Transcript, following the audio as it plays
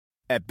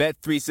At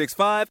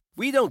Bet365,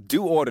 we don't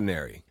do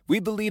ordinary. We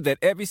believe that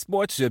every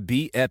sport should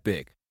be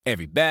epic.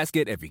 Every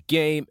basket, every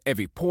game,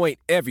 every point,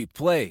 every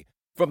play.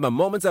 From the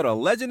moments that are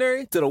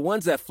legendary to the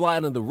ones that fly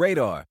under the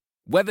radar.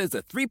 Whether it's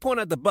a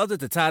three-pointer at the buzzer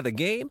to tie the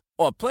game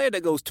or a player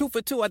that goes 2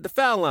 for 2 at the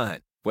foul line.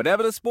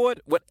 Whatever the sport,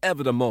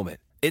 whatever the moment.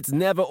 It's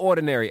never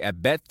ordinary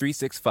at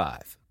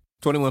Bet365.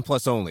 21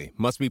 plus only.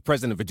 Must be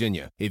present in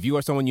Virginia. If you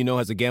or someone you know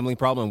has a gambling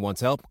problem and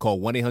wants help,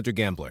 call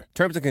 1-800-GAMBLER.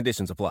 Terms and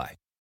conditions apply.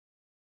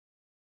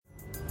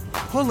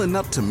 Pulling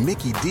up to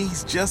Mickey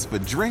D's just for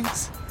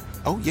drinks?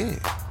 Oh yeah,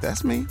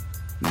 that's me.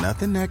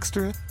 Nothing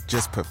extra,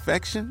 just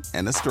perfection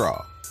and a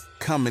straw.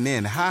 Coming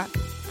in hot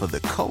for the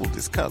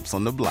coldest cups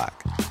on the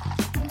block.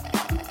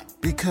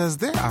 Because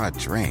there are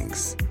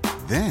drinks.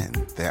 Then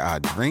there are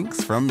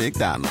drinks from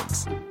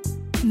McDonald's.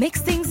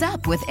 Mix things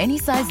up with any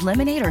size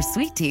lemonade or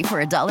sweet tea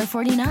for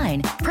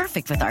 $1.49.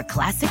 Perfect with our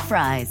classic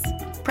fries.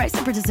 Price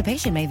and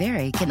participation may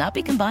vary. Cannot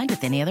be combined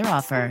with any other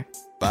offer.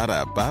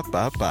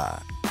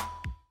 Ba-da-ba-ba-ba.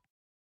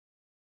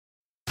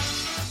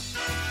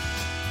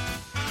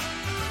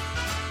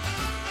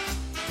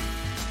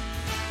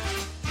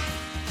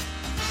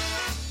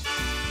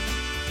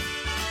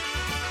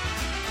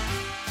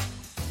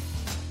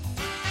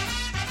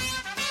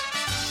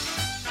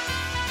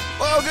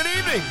 Well, good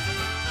evening,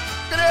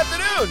 good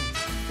afternoon,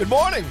 good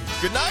morning,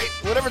 good night,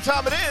 whatever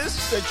time it is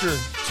that you're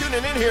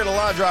tuning in here to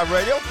Line Drive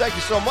Radio. Thank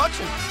you so much,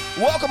 and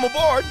welcome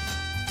aboard.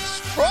 It's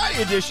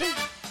Friday edition,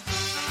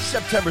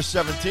 September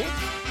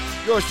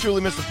 17th. Yours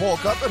truly, Mr. Paul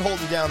Cuthbert,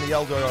 holding down the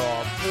elder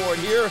board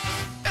here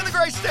in the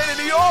great state of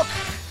New York,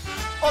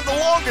 on the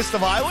longest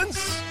of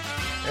islands.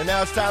 And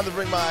now it's time to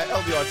bring my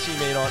LDR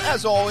teammate on,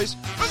 as always,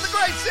 from the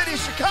great city of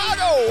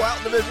Chicago, out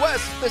in the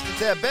Midwest, Mr.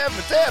 Tab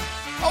Bamford. Tab,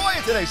 how are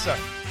you today, sir?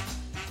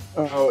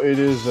 Oh, it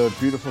is a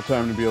beautiful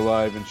time to be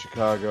alive in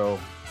Chicago,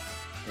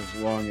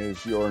 as long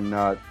as you're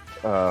not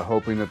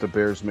hoping that the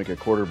Bears make a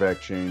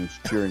quarterback change,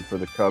 cheering for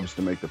the Cubs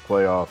to make the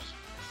playoffs,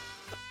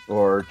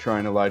 or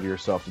trying to lie to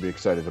yourself to be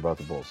excited about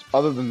the Bulls.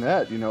 Other than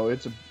that, you know,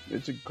 it's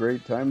a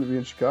great time to be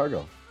in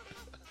Chicago.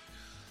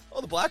 Well,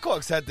 the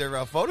Blackhawks had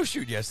their photo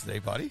shoot yesterday,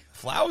 buddy.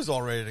 Flowers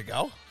all ready to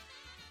go.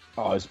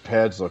 Oh, his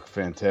pads look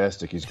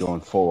fantastic. He's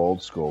going full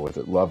old school with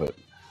it. Love it.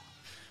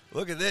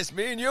 Look at this.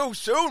 Me and you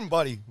soon,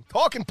 buddy.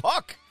 Talking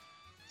puck.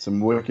 Some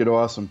wicked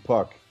awesome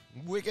puck.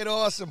 Wicked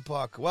awesome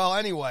puck. Well,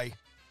 anyway,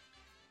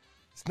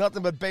 it's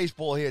nothing but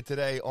baseball here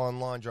today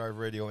on Line Drive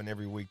Radio and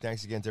every week.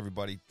 Thanks again to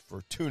everybody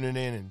for tuning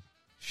in and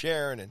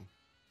sharing and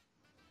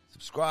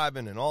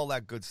subscribing and all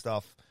that good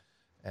stuff.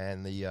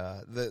 And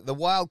the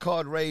wild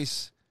card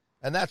race,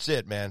 and that's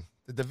it, man.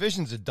 The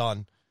divisions are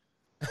done.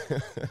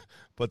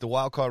 But the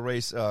wild card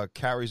race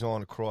carries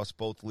on across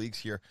both leagues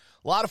here.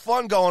 A lot of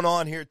fun going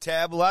on here,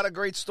 Tab. A lot of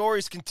great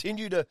stories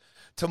continue to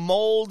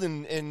mold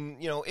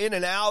and you know, in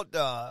and out.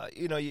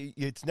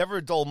 It's never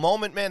a dull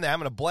moment, man. They're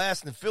having a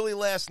blast in Philly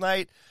last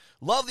night.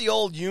 Love the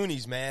old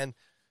unis, man.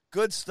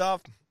 Good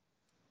stuff.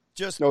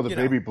 The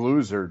Baby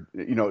Blues are,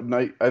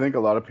 I think a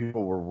lot of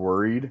people were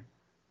worried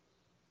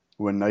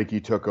when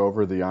Nike took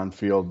over the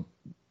on-field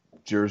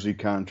jersey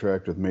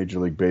contract with Major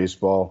League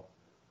Baseball,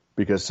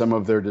 because some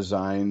of their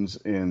designs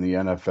in the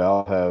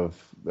NFL have,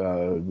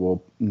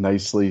 will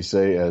nicely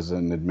say as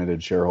an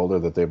admitted shareholder,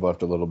 that they've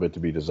left a little bit to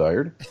be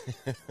desired.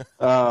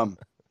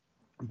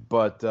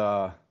 But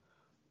I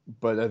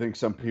think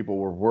some people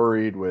were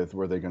worried with,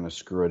 were they going to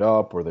screw it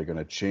up? Were they going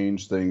to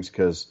change things?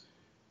 Because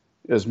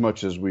as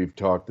much as we've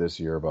talked this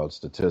year about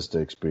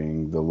statistics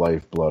being the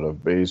lifeblood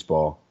of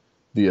baseball,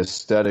 the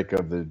aesthetic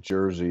of the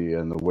jersey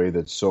and the way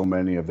that so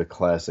many of the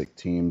classic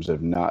teams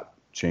have not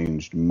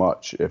changed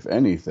much, if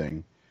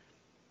anything.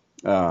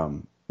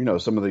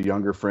 Some of the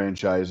younger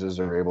franchises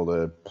are able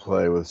to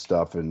play with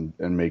stuff and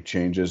make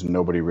changes, and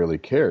nobody really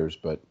cares.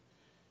 But,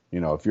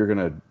 if you're going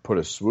to put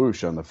a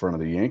swoosh on the front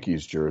of the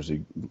Yankees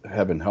jersey,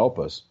 heaven help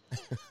us.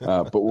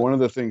 But one of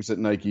the things that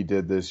Nike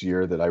did this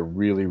year that I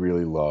really,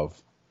 really love,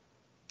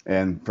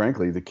 and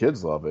frankly, the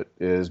kids love it,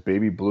 is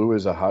baby blue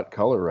is a hot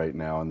color right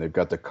now. And they've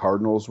got the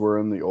Cardinals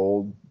wearing the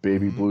old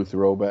baby blue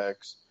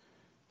throwbacks.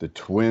 The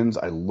Twins,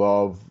 I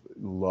love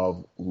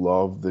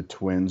the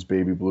Twins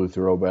baby blue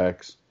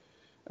throwbacks.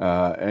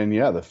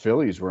 The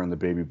Phillies were in the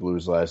baby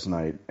blues last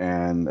night.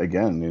 And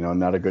again,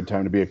 not a good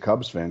time to be a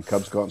Cubs fan.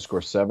 Cubs go out and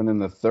score 7 in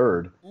the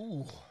third.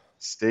 Ooh.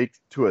 Staked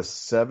to a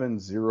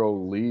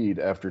 7-0 lead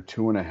after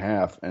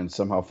 2.5 and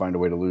somehow find a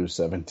way to lose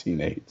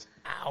 17-8.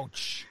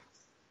 Ouch.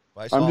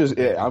 I'm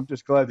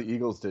just glad the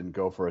Eagles didn't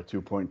go for a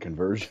 2-point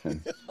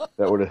conversion.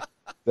 That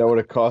would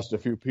have cost a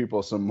few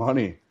people some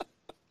money.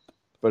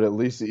 But at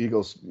least the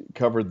Eagles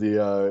covered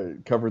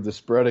the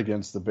spread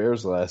against the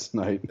Bears last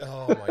night.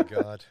 Oh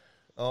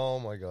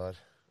my God.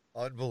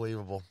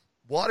 Unbelievable.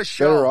 What a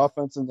show. Better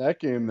offense in that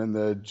game than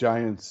the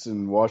Giants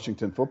and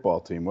Washington football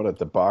team. What a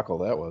debacle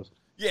that was.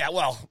 Yeah,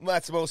 well,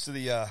 that's most of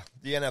the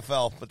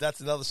NFL, but that's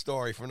another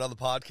story for another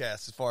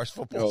podcast as far as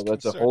football is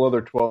that's concerned. A whole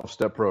other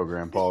 12-step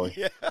program, Paulie.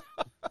 Yeah.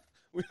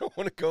 We don't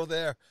want to go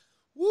there.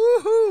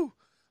 Woohoo!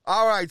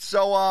 All right,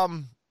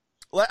 so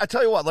I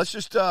tell you what, let's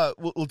just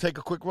we'll take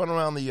a quick run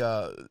around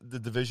the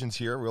divisions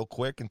here real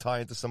quick and tie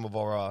into some of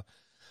our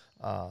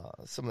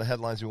some of the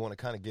headlines we want to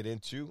kind of get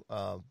into.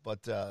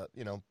 But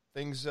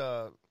things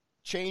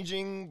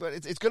changing, but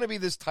it's going to be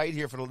this tight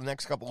here for the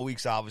next couple of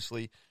weeks.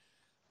 Obviously,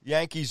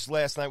 Yankees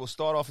last night. We'll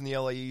start off in the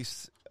LA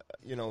East.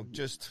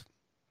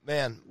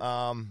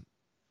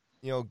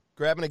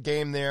 Grabbing a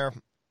game there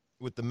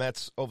with the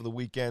Mets over the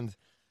weekend,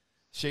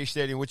 Shea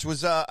Stadium, which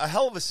was a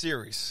hell of a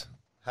series.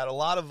 Had a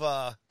lot of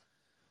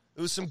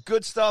there was some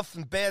good stuff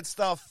and bad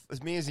stuff.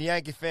 As me as a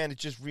Yankee fan, it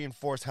just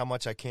reinforced how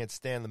much I can't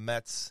stand the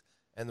Mets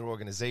and their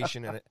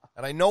organization. and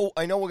I know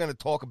we're going to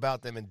talk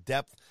about them in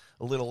depth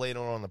a little later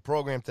on the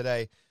program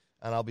today,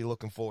 and I'll be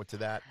looking forward to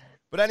that.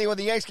 But anyway,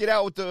 the Yanks get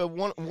out with the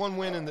one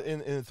win in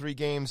the 3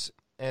 games,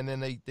 and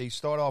then they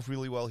start off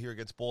really well here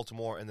against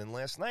Baltimore. And then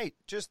last night,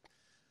 just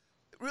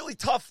really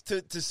tough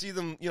to see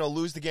them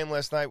lose the game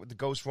last night with the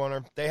ghost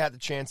runner. They had the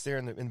chance there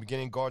in the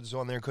beginning. Guards was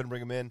on there, couldn't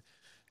bring them in.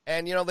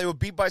 And, they were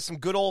beat by some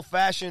good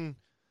old-fashioned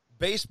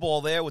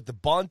baseball there with the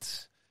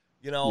bunt.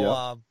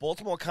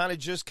 Baltimore kind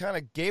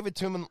of gave it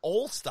to them in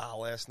old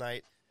style last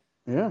night.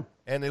 Yeah.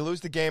 And they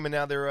lose the game, and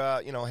now they're,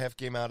 half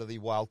game out of the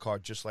wild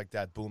card just like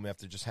that. Boom,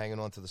 after just hanging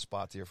on to the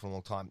spot here for a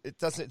long time.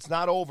 It's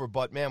not over,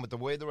 but, man, with the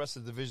way the rest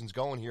of the division's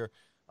going here,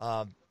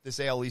 this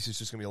AL East is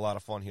just going to be a lot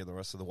of fun here the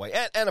rest of the way.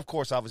 And of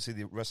course, obviously,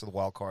 the rest of the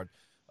wild card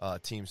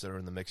teams that are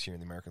in the mix here in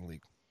the American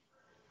League.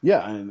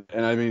 Yeah, and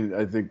I mean,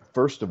 I think,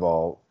 first of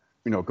all,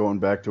 going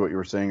back to what you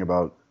were saying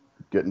about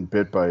getting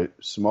bit by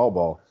small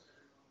ball,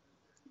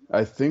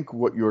 I think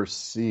what you're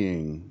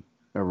seeing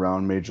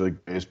around Major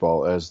League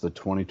Baseball as the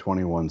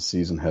 2021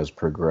 season has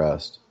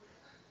progressed,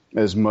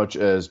 as much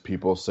as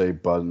people say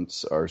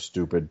bunts are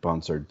stupid,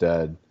 bunts are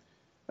dead,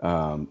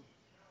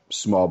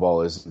 small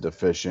ball isn't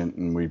efficient,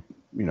 and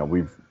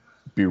we've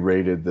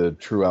berated the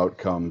true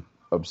outcome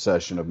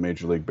obsession of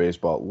Major League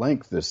Baseball at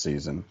length this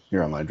season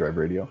here on Line Drive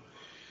Radio.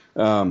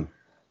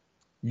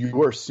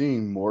 You are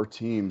seeing more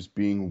teams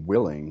being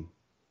willing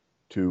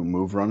to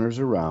move runners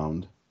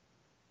around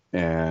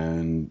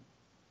and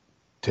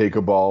take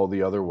a ball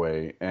the other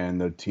way. And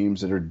the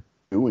teams that are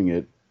doing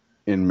it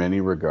in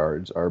many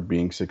regards are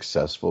being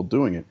successful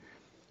doing it.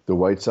 The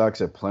White Sox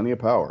have plenty of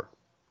power,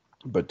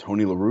 but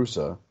Tony La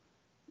Russa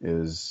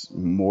is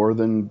more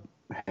than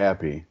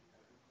happy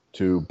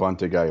to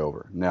bunt a guy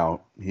over.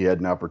 Now, he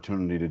had an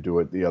opportunity to do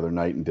it the other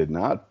night and did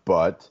not,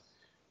 but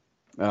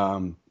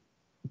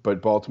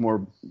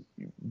Baltimore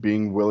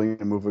being willing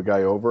to move a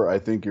guy over, I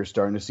think you're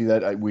starting to see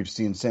that. We've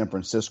seen San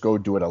Francisco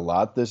do it a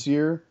lot this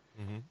year.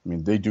 Mm-hmm. I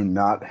mean, they do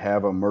not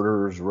have a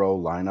murderer's row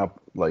lineup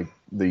like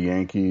the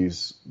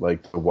Yankees,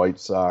 like the White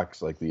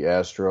Sox, like the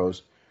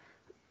Astros.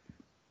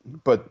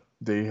 But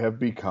they have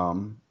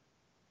become,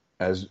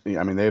 they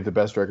have the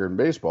best record in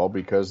baseball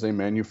because they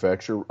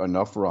manufacture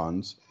enough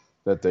runs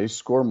that they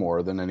score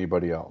more than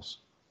anybody else.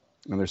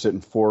 And they're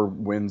sitting 4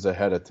 wins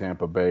ahead of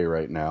Tampa Bay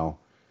right now.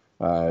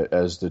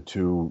 As the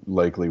 2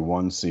 likely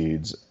 1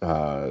 seeds,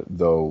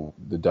 though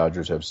the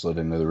Dodgers have slid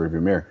into the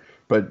rearview mirror.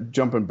 But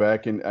jumping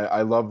back in,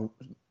 I love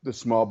the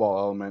small ball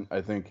element.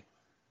 I think,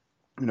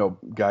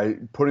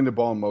 putting the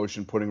ball in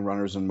motion, putting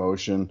runners in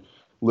motion,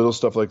 little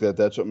stuff like that,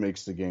 that's what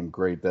makes the game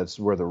great. That's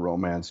where the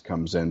romance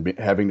comes in,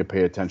 having to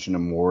pay attention to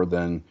more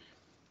than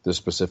the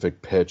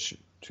specific pitch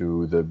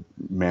to the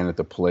man at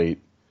the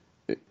plate.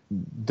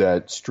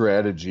 That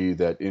strategy,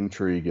 that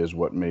intrigue is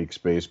what makes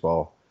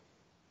baseball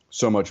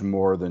so much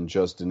more than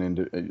just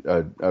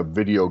a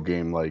video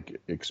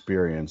game-like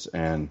experience.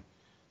 And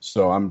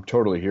so I'm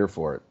totally here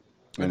for it.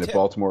 And if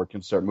Baltimore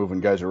can start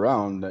moving guys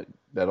around,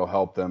 that'll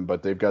help them.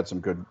 But they've got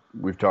some good –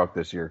 we've talked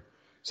this year.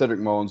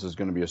 Cedric Mullins is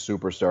going to be a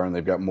superstar, and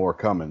they've got more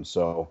coming.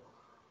 So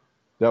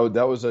that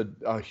was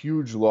a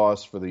huge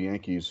loss for the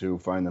Yankees, who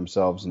find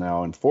themselves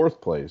now in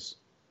 4th place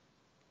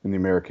in the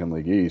American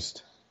League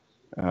East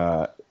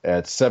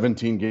at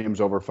 17 games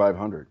over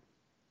 500.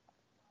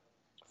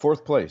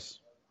 4th place.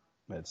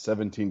 At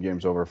 17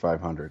 games over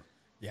 500.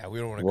 Yeah, we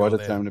don't want to go there.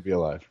 What a time to be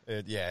alive.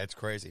 It's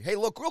crazy. Hey,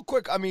 look, real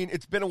quick, I mean,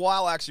 it's been a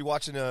while actually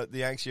watching the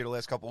Yanks here the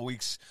last couple of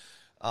weeks.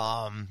 They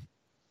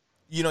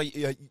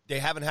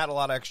haven't had a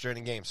lot of extra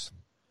inning games.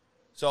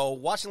 So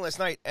watching last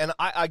night, and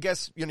I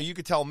guess, you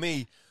could tell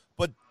me,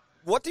 but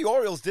what the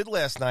Orioles did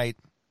last night,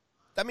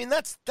 I mean,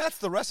 that's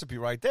the recipe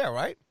right there,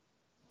 right?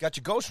 Got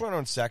your ghost runner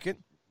on second,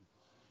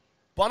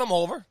 bunt him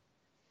over.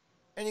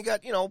 And you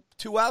got,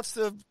 2 outs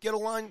to get a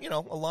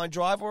line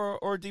drive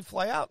or a deep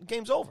fly out.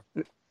 Game's over.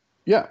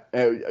 Yeah.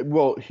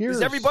 Well, here's...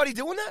 Is everybody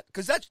doing that?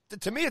 Because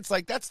to me, it's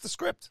like that's the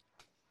script.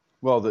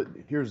 Well,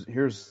 here's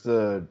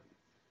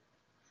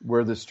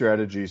where the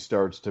strategy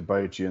starts to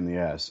bite you in the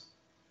ass.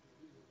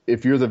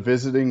 If you're the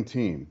visiting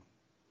team,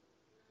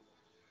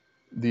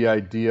 the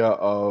idea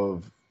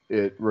of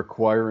it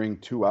requiring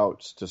 2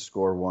 outs to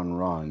score 1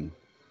 run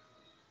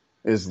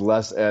is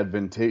less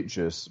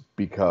advantageous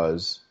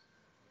because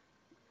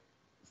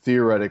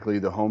theoretically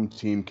the home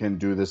team can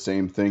do the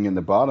same thing in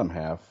the bottom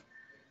half,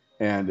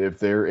 and if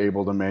they're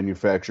able to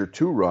manufacture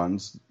 2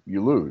 runs,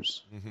 you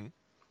lose. Mm-hmm.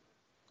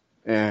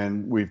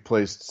 And we've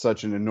placed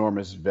such an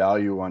enormous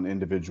value on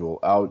individual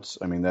outs.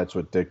 I mean, that's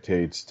what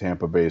dictates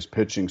Tampa Bay's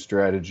pitching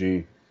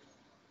strategy,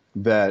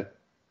 that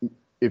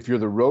if you're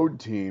the road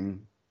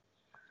team,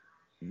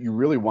 you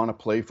really want to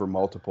play for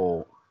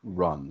multiple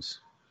runs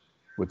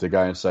with the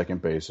guy in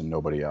second base and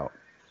nobody out.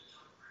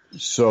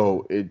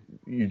 So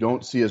you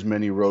don't see as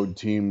many road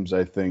teams,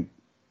 I think,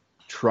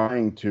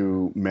 trying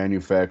to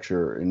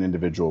manufacture an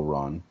individual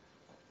run.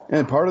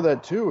 And part of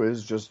that, too,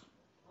 is just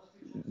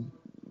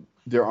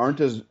there aren't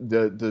as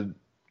the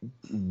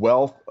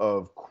wealth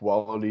of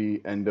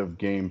quality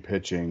end-of-game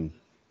pitching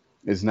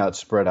is not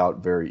spread out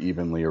very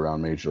evenly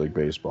around Major League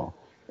Baseball.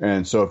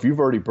 And so if you've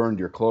already burned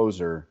your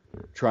closer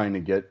trying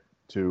to get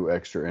to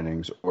extra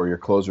innings, or your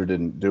closer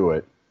didn't do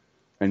it,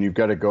 and you've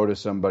got to go to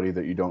somebody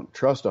that you don't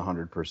trust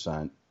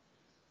 100%,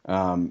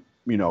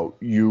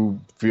 you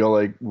feel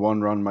like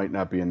one run might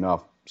not be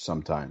enough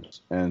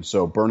sometimes. And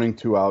so burning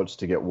 2 outs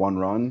to get 1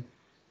 run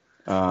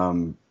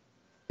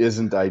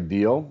isn't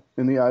ideal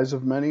in the eyes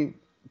of many.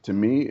 To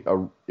me,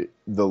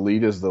 the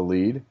lead is the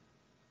lead.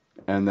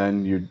 And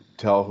then you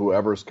tell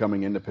whoever's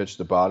coming in to pitch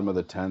the bottom of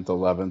the 10th,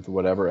 11th,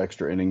 whatever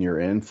extra inning you're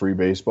in, free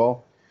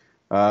baseball,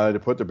 to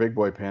put their big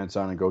boy pants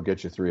on and go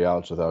get you 3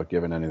 outs without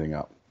giving anything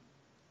up.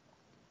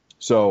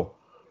 So,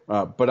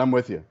 but I'm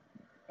with you.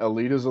 A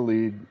lead is a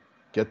lead.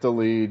 Get the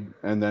lead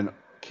and then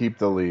keep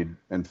the lead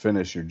and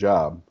finish your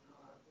job.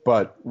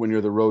 But when you're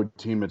the road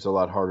team, it's a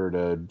lot harder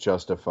to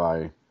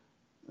justify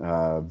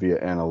via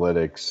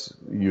analytics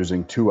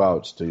using 2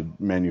 outs to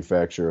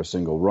manufacture a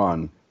single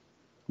run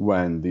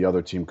when the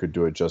other team could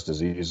do it just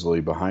as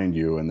easily behind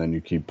you, and then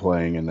you keep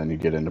playing, and then you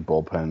get into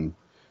bullpen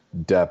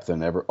depth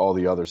and all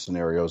the other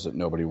scenarios that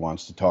nobody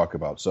wants to talk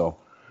about. So,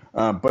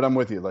 but I'm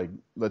with you. Like,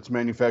 let's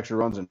manufacture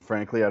runs, and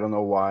frankly, I don't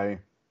know why.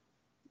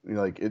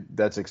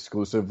 That's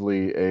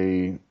exclusively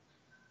a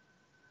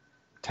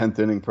 10th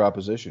inning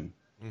proposition.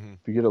 Mm-hmm.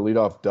 If you get a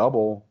leadoff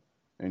double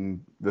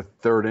in the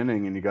 3rd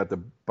inning and you got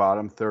the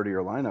bottom third of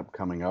your lineup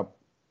coming up,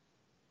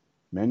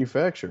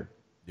 manufacture.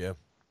 Yeah.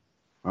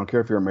 I don't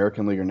care if you're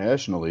American League or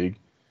National League.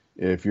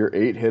 If your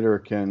 8-hitter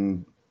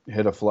can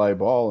hit a fly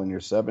ball and your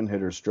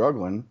 7-hitter's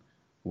struggling,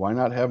 why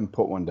not have him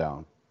put one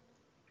down?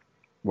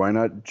 Why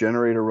not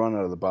generate a run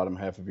out of the bottom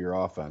half of your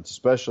offense,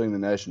 especially in the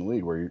National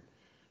League where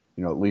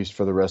at least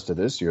for the rest of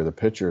this year, the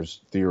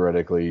pitcher's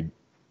theoretically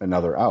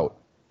another out.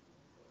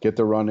 Get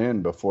the run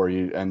in before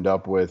you end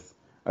up with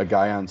a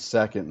guy on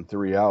second and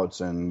 3 outs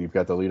and you've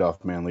got the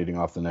leadoff man leading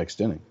off the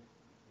next inning.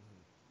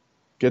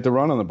 Get the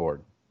run on the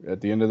board.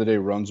 At the end of the day,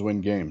 runs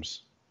win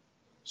games.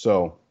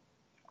 So,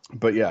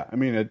 but yeah, I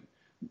mean,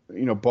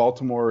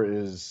 Baltimore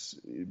is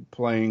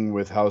playing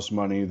with house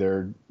money.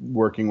 They're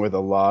working with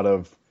a lot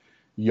of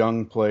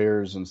young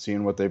players and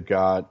seeing what they've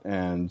got.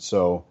 And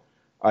so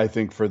I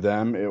think for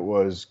them, it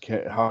was,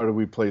 how do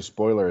we play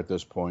spoiler at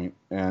this point?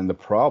 And the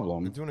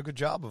problem... They're doing a good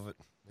job of it.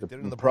 They did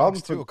it in the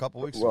Bronx, too, a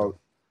couple weeks ago.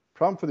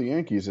 Problem for the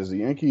Yankees is the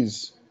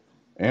Yankees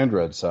and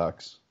Red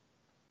Sox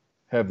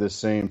have the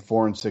same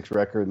 4-6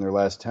 record in their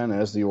last 10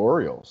 as the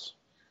Orioles.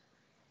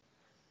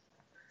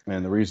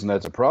 And the reason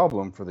that's a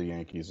problem for the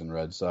Yankees and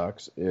Red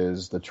Sox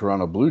is the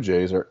Toronto Blue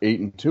Jays are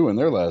 8-2 in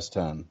their last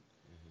 10.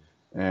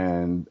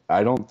 And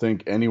I don't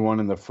think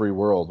anyone in the free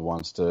world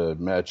wants to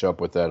match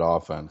up with that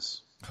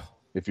offense.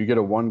 If you get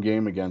a 1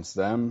 game against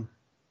them,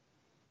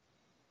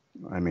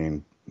 I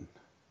mean,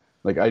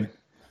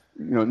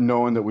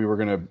 knowing that we were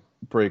going to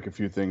break a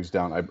few things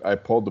down, I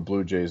pulled the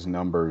Blue Jays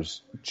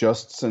numbers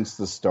just since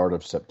the start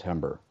of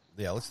September.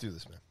 Yeah, let's do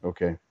this, man.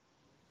 Okay.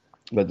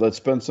 But let's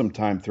spend some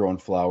time throwing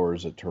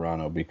flowers at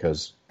Toronto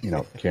because,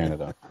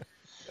 Canada.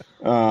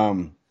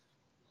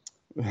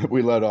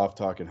 We led off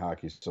talking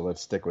hockey, so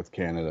let's stick with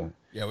Canada.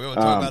 Yeah, we were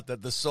talking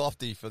about the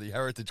softie for the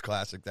Heritage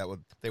Classic that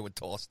they would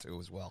toss to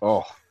as well.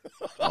 Oh,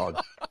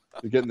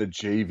 you're getting the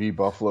JV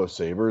Buffalo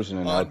Sabres in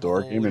an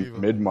outdoor game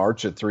in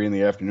mid-March at 3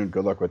 p.m.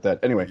 Good luck with that.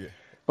 Anyway,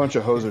 bunch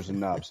of hosers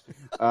and knobs.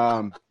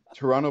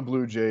 Toronto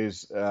Blue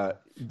Jays,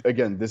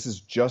 again, this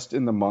is just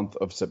in the month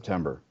of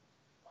September.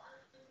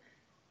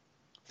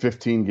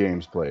 15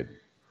 games played.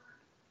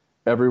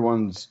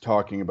 Everyone's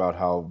talking about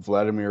how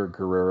Vladimir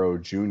Guerrero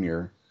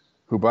Jr.,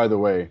 who, by the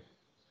way,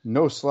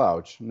 no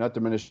slouch, not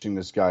diminishing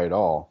this guy at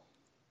all.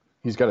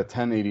 He's got a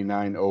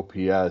 1089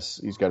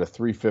 OPS. He's got a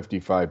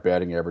 355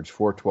 batting average,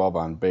 412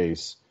 on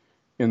base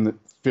in the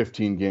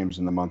 15 games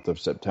in the month of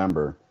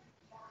September.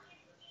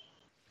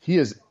 He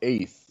is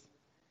eighth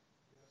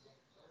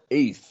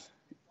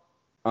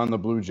on the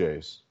Blue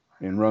Jays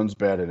in runs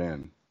batted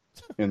in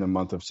the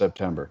month of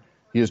September.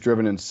 He has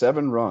driven in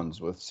 7 runs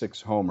with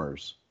 6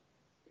 homers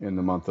in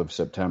the month of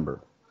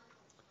September.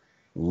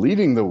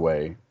 Leading the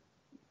way,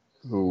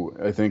 who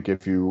I think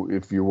if you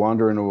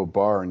wander into a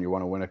bar and you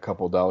want to win a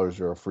couple dollars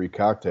or a free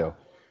cocktail,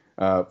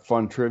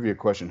 fun trivia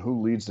question,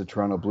 who leads the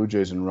Toronto Blue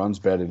Jays in runs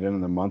batted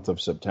in the month of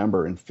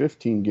September in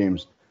 15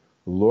 games?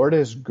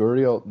 Lourdes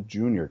Gurriel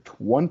Jr.,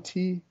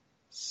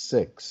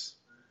 26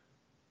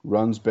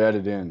 runs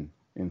batted in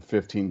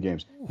 15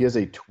 games. He has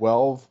a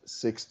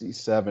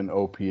 1267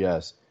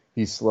 OPS.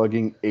 He's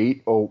slugging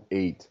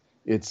 .808.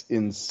 It's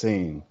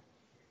insane.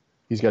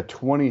 He's got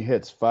 20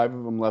 hits, 5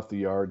 of them left the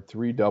yard,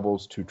 3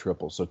 doubles, 2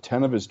 triples. So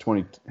 10 of his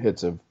 20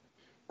 hits have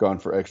gone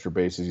for extra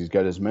bases. He's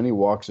got as many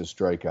walks as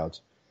strikeouts.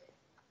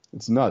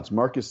 It's nuts.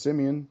 Marcus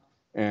Semien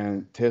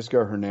and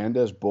Teoscar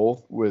Hernandez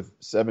both with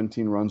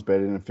 17 runs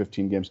batted in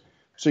 15 games.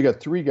 So you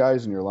got 3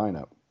 guys in your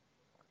lineup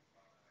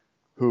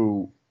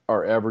who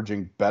are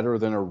averaging better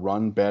than a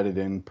run batted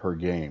in per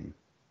game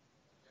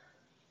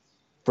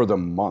for the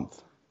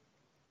month.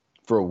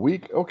 For a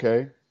week,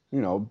 okay.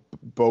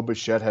 Bo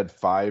Bichette had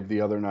 5 the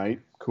other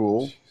night.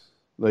 Cool.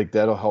 Like,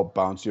 that'll help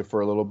bounce you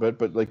for a little bit.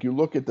 But like, you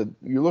look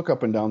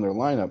up and down their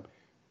lineup,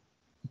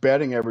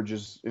 batting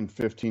averages in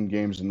 15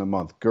 games in the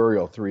month.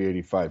 Gurriel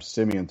 385,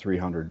 Semien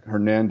 300,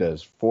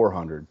 Hernandez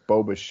 400,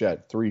 Bo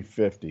Bichette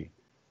 350,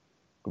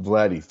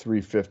 Vladdy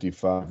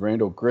 355,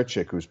 Randall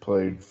Grichuk, who's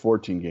played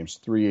 14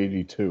 games,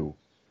 382.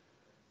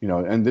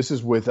 And this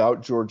is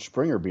without George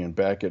Springer being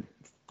back at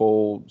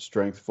full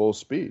strength, full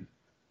speed.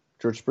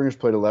 George Springer's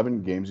played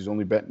 11 games. He's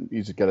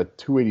got a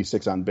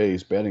 286 on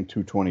base, batting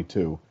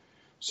 222.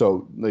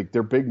 So, like,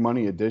 their big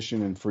money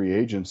addition in free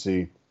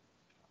agency,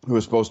 who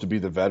is supposed to be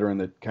the veteran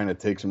that kind of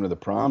takes him to the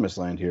promised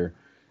land here,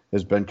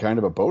 has been kind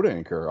of a boat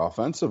anchor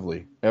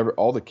offensively.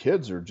 All the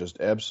kids are just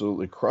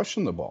absolutely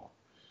crushing the ball.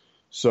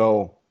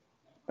 So,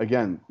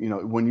 again,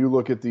 when you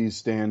look at these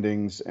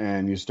standings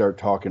and you start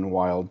talking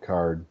wild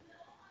card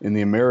in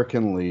the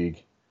American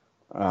League,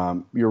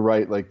 you're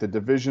right. Like, the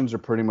divisions are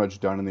pretty much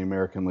done in the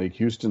American League.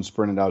 Houston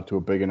sprinted out to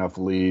a big enough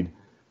lead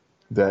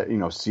that,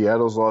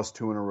 Seattle's lost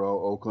 2 in a row.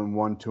 Oakland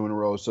won 2 in a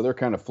row. So they're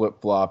kind of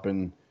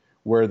flip-flopping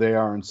where they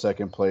are in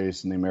second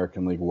place in the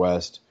American League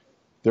West.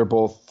 They're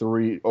both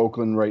 3.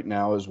 Oakland right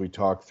now, as we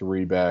talk,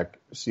 3 back.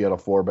 Seattle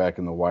 4 back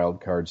in the wild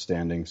card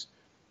standings.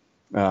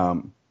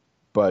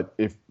 But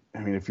if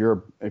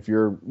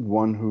you're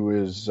one who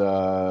is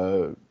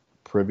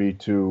privy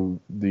to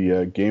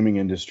the gaming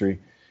industry,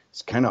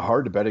 it's kind of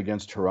hard to bet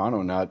against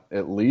Toronto not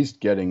at least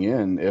getting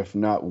in, if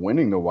not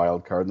winning the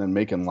wild card, and then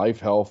making life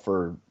hell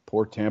for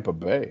poor Tampa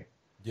Bay.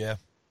 Yeah.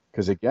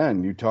 Because,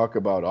 again, you talk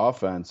about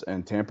offense,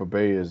 and Tampa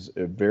Bay is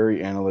very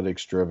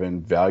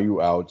analytics-driven,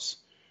 value outs.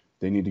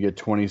 They need to get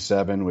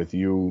 27 with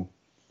you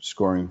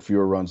scoring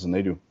fewer runs than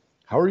they do.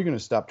 How are you going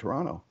to stop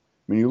Toronto?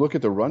 I mean, you look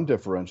at the run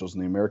differentials in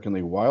the American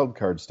League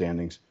wildcard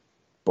standings.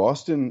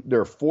 Boston,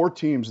 there are 4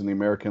 teams in the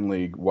American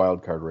League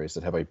wildcard race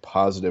that have a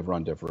positive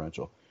run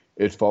differential.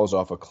 It falls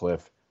off a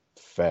cliff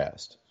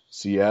fast.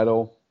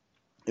 Seattle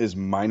is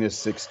minus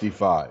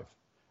 65.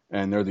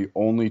 And they're the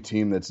only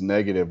team that's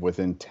negative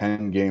within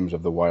 10 games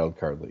of the wild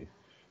card lead.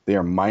 They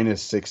are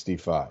minus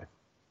 65,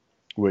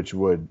 which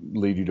would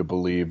lead you to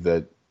believe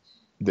that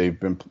they've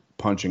been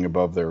punching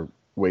above their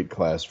weight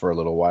class for a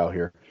little while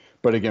here.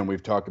 But again,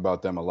 we've talked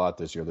about them a lot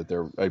this year, that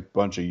they're a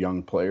bunch of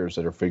young players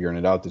that are figuring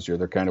it out this year.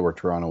 They're kind of where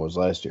Toronto was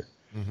last year.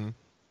 Mm-hmm.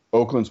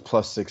 Oakland's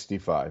plus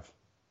 65.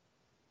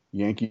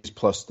 Yankees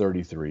plus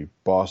 33.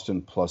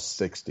 Boston plus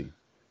 60.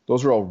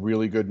 Those are all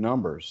really good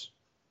numbers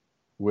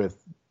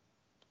with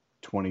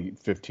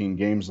 15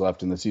 games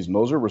left in the season.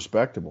 Those are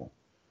respectable.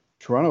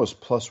 Toronto is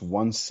plus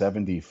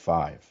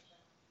 175.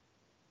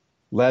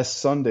 Last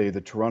Sunday,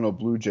 the Toronto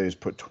Blue Jays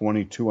put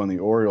 22 on the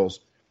Orioles.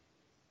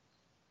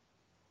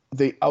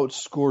 They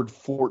outscored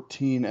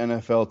 14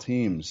 NFL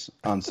teams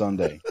on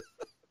Sunday.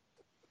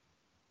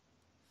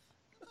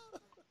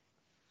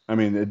 I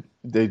mean,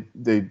 they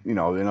in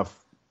a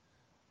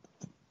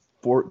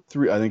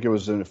 4-3, I think it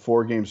was in a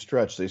 4-game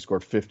stretch, they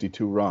scored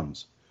 52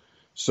 runs.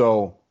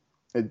 So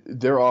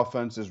their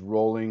offense is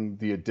rolling.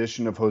 The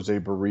addition of Jose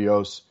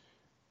Barrios,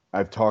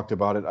 I've talked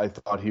about it. I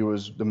thought he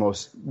was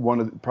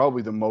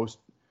probably the most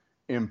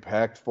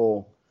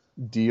impactful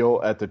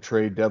deal at the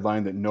trade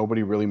deadline that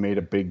nobody really made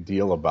a big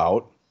deal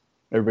about.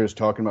 Everybody was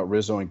talking about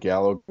Rizzo and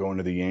Gallo going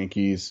to the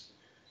Yankees.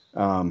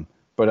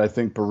 But I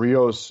think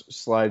Barrios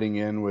sliding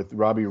in with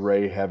Robbie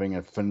Ray having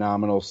a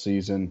phenomenal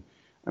season.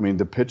 I mean,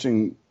 the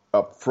pitching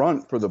up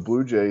front for the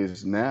Blue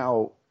Jays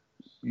now,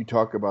 you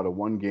talk about a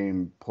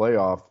 1-game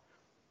playoff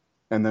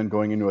and then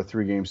going into a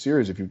 3-game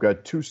series. If you've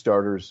got 2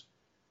 starters,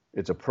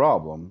 it's a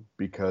problem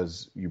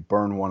because you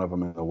burn one of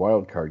them in the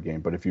wild card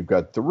game. But if you've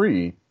got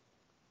 3,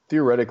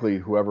 theoretically,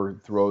 whoever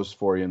throws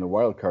for you in the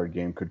wild card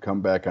game could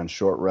come back on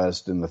short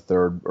rest in the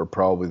 3rd or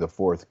probably the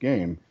 4th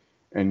game,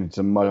 and it's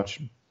a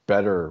much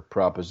better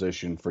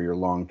proposition for your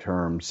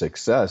long-term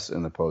success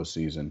in the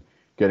postseason,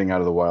 getting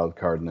out of the wild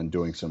card and then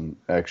doing some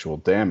actual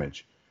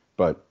damage.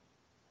 But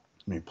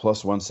I mean,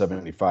 plus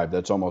 175,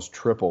 that's almost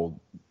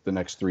triple the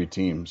next 3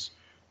 teams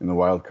in the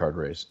wild card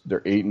race. They're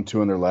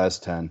 8-2 in their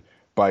last 10,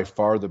 by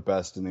far the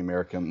best in the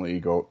American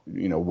League,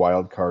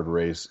 wild card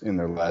race in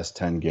their last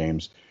 10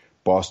 games.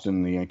 Boston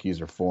and the Yankees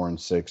are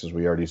 4-6, as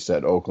we already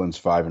said. Oakland's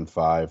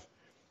 5-5.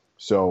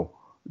 So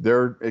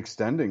they're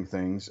extending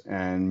things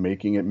and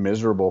making it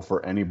miserable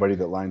for anybody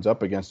that lines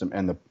up against them.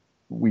 And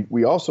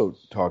we also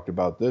talked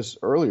about this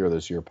earlier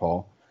this year,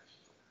 Paul.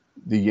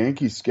 The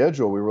Yankees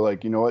schedule, we were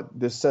like, you know what,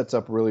 this sets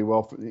up really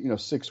well.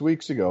 6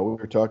 weeks ago, we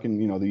were talking,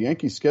 the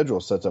Yankees schedule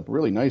sets up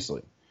really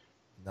nicely.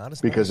 Not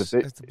as because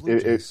nice as the Blue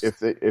Jays.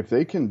 if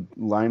they can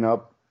line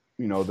up,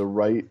 the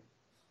right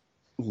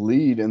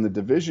lead in the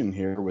division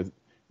here with,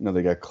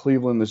 they got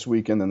Cleveland this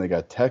weekend, then they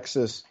got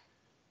Texas.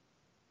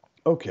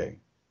 Okay,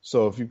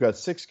 so if you've got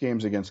 6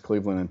 games against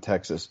Cleveland and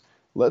Texas,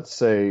 let's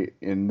say,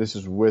 and this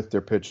is with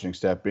their pitching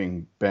staff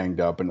being banged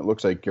up, and it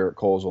looks like Garrett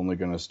Cole's only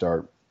going to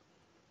start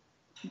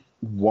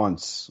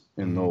once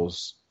in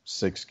those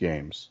 6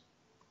 games.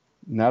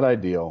 Not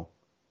ideal,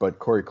 but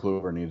Corey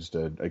Kluber needs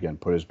to, again,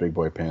 put his big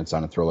boy pants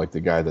on and throw like the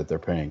guy that they're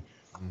paying.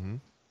 Mm-hmm.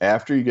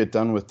 After you get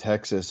done with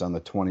Texas on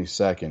the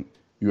 22nd,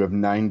 you have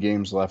 9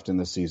 games left in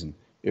the season.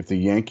 If the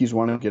Yankees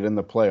want to get in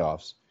the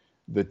playoffs,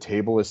 the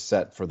table is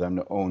set for them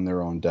to own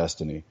their own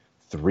destiny.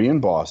 3 in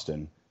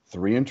Boston,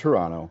 3 in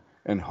Toronto,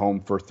 and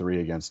home for 3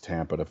 against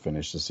Tampa to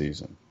finish the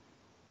season.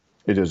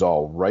 It is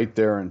all right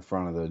there in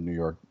front of the New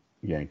York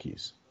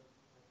Yankees.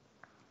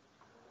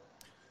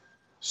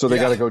 So they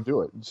got to go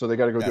do it.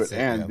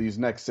 And these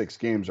next 6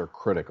 games are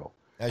critical.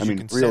 As you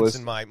can sense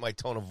in my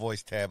tone of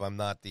voice, Tab, I'm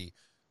not the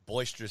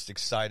boisterous,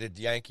 excited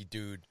Yankee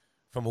dude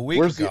from a week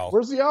ago.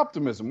 Where's the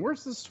optimism?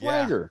 Where's the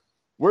swagger?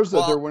 Where's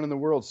they're winning the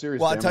World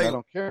Series? I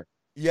don't care.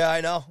 Yeah, I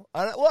know.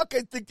 Look,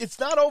 I think it's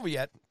not over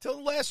yet. Till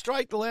the last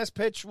strike, the last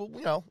pitch.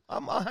 Well,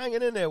 I'm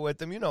hanging in there with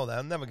them. You know that.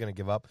 I'm never going to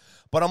give up.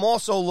 But I'm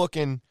also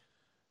looking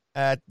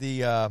at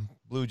the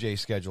Blue Jays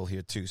schedule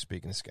here, too,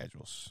 speaking of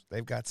schedules.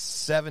 They've got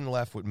 7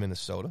 left with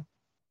Minnesota,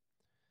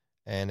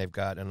 and they've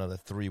got another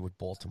 3 with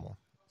Baltimore.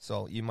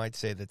 So you might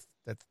say that's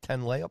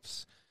 10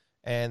 layups.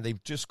 And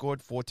they've just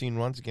scored 14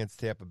 runs against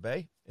Tampa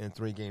Bay in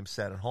 3 games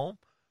set at home.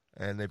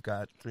 And they've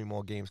got 3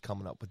 more games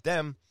coming up with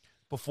them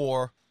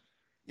before,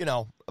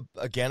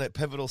 again, a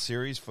pivotal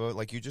series for,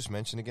 like you just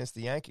mentioned, against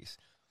the Yankees.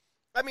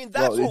 I mean,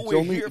 that's what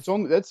we're here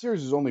for. That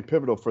series is only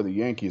pivotal for the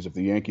Yankees if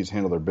the Yankees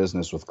handle their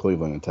business with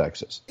Cleveland and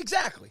Texas.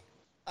 Exactly.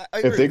 I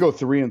if they go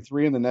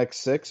 3-3 in the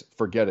next 6,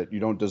 forget it. You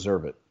don't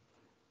deserve it.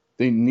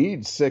 They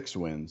need 6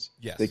 wins.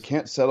 Yes. They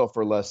can't settle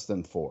for less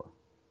than 4.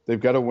 They've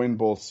got to win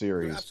both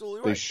series. You're absolutely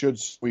right. They should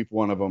sweep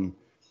one of them,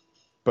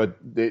 but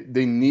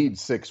they need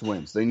 6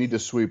 wins. They need to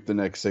sweep the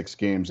next 6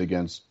 games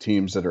against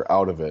teams that are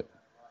out of it.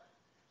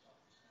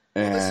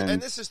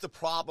 And this is the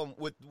problem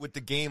with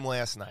the game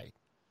last night.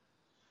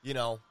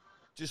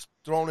 Just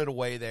throwing it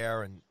away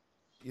there and,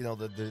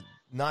 the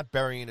not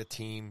burying a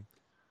team,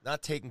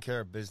 not taking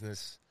care of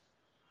business.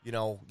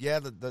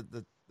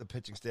 The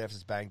pitching staff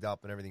is banged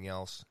up and everything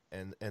else,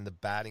 and the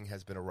batting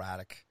has been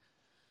erratic.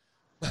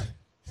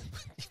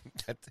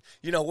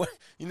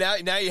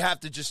 Now you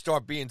have to just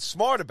start being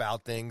smart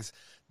about things.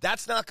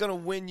 That's not going to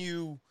win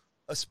you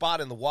a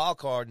spot in the wild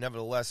card.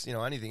 Nevertheless,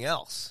 anything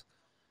else.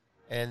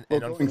 And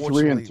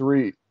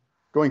unfortunately,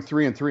 going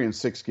 3-3 in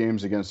 6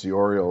 games against the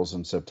Orioles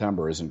in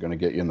September isn't going to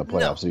get you in the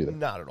playoffs either.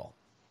 Not at all.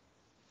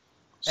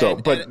 So,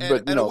 but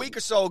a week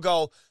or so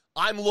ago,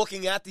 I'm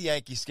looking at the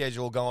Yankee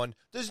schedule, going,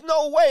 "There's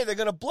no way they're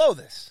going to blow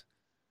this.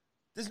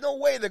 There's no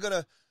way they're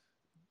going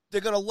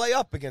to lay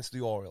up against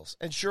the Orioles."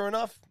 And sure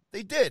enough,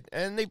 they did.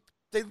 And they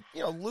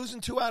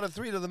losing 2 out of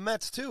 3 to the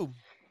Mets too.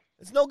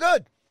 It's no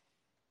good.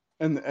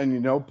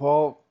 And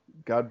Paul,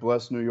 God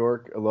bless New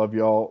York. I love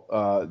y'all.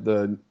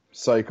 The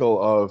cycle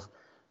of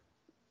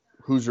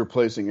who's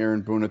replacing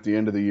Aaron Boone at the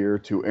end of the year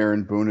to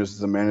Aaron Boone as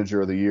the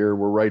manager of the year.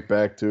 We're right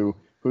back to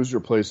who's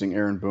replacing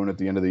Aaron Boone at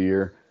the end of the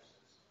year.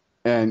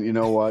 And you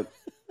know what?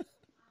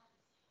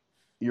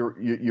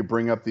 You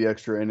bring up the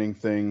extra inning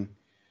thing.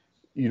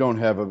 You don't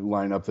have a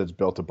lineup that's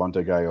built to bunt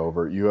a guy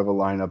over. You have a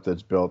lineup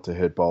that's built to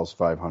hit balls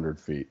 500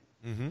 feet.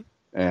 Mm-hmm.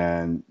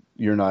 And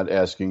you're not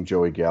asking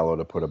Joey Gallo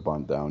to put a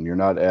bunt down. You're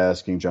not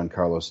asking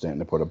Giancarlo Stanton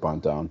to put a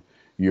bunt down.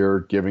 You're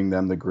giving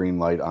them the green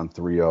light on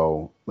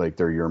 3-0 like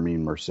they're your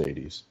mean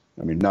Mercedes.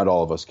 I mean, not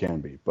all of us can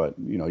be, but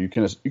you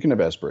can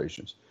have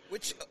aspirations.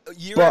 Which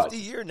after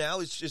year now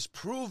is just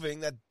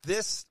proving that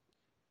this,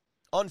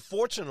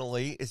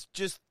 unfortunately, is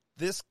just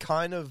this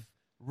kind of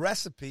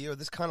recipe or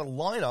this kind of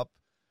lineup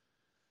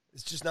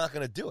is just not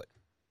going to do it.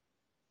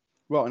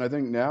 Well, and I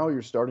think now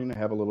you're starting to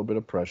have a little bit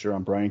of pressure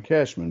on Brian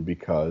Cashman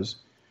because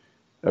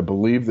I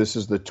believe this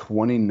is the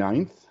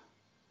 29th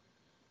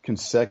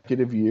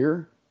consecutive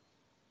year.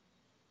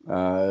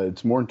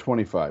 It's more than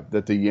 25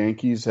 that the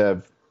Yankees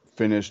have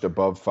finished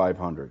above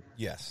 500.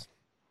 Yes.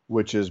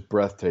 Which is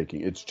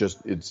breathtaking.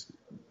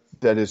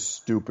 That is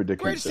stupid to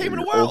Greatest consider. Team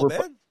in the world,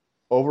 man.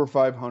 Over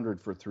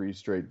 500 for 3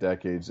 straight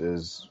decades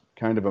is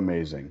kind of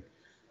amazing.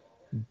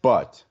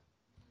 But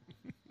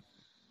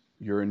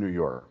you're in New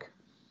York.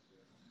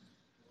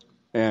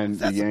 And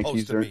the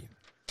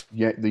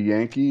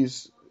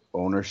Yankees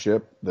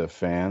ownership, the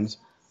fans,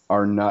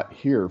 are not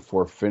here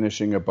for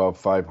finishing above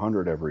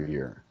 500 every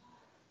year.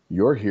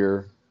 You're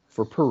here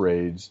for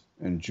parades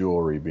and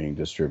jewelry being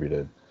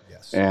distributed.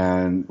 Yes.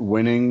 And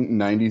winning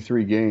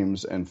 93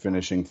 games and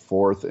finishing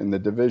 4th in the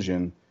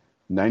division,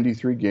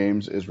 93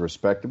 games is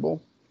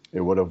respectable.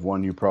 It would have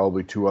won you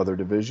probably 2 other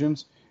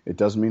divisions. It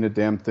doesn't mean a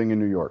damn thing in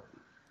New York.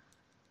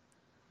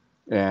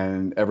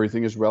 And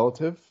everything is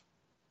relative.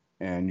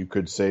 And you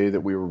could say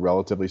that we were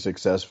relatively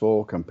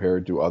successful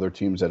compared to other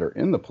teams that are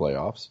in the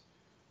playoffs.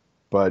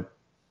 But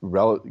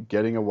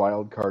getting a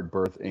wild card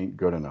berth ain't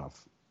good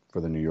enough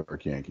for the New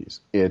York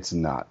Yankees. It's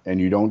not. And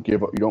you don't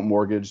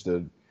mortgage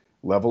the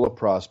level of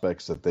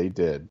prospects that they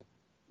did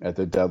at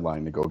the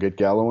deadline to go get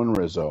Gallo and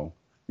Rizzo.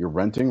 You're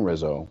renting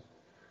Rizzo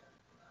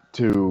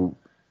to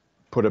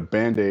put a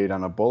Band-Aid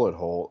on a bullet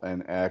hole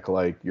and act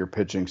like your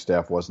pitching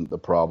staff wasn't the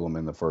problem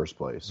in the first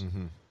place.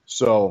 Mm-hmm.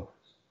 So,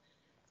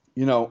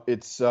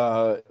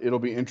 it'll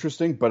be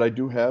interesting, but I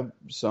do have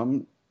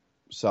some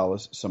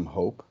solace, some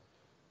hope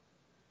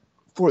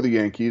for the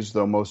Yankees,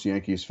 though most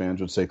Yankees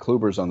fans would say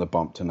Kluber's on the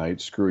bump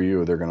tonight. Screw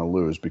you, they're going to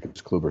lose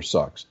because Kluber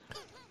sucks.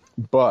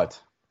 But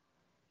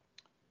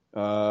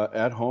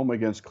at home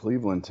against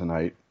Cleveland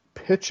tonight,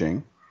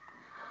 pitching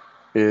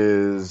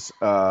is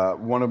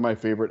one of my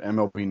favorite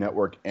MLB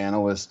Network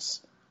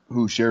analysts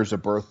who shares a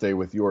birthday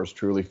with yours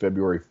truly,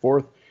 February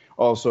 4th.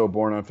 Also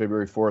born on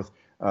February 4th,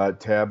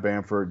 Tab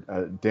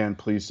Bamford, Dan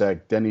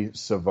Plesac, Denny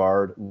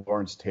Savard,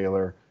 Lawrence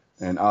Taylor,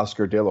 and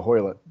Oscar De La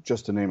Hoya,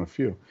 just to name a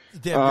few.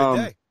 Damn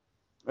good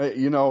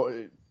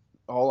day.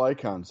 All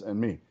icons and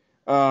me.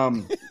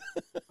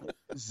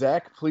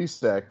 Zach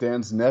Plesac,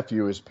 Dan's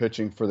nephew, is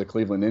pitching for the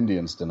Cleveland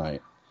Indians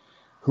tonight,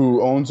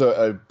 who owns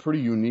a pretty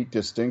unique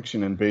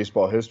distinction in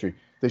baseball history.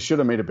 They should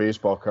have made a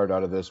baseball card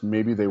out of this.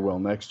 Maybe they will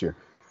next year.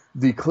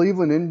 The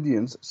Cleveland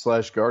Indians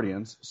 /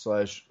 Guardians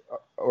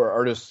 / or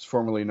artists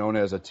formerly known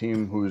as a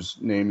team whose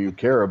name you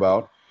care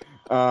about,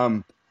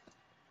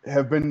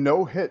 have been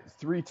no-hit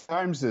 3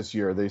 times this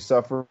year. They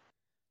suffered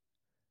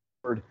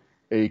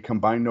a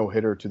combined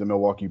no-hitter to the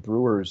Milwaukee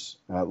Brewers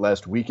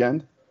last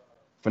weekend.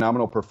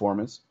 Phenomenal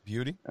performance.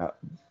 Beauty.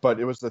 But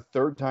it was the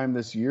 3rd time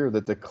this year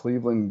that the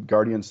Cleveland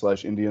Guardians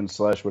 / Indians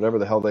 / whatever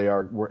the hell they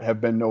are have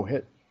been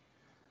no-hit.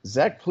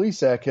 Zach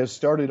Plesac has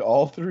started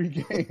all 3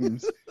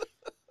 games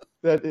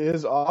that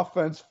his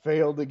offense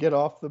failed to get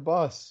off the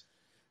bus.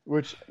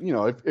 Which,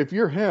 if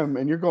you're him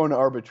and you're going to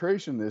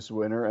arbitration this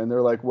winter and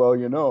they're like,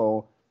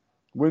 well,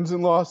 wins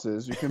and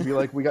losses, you can be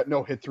like, we got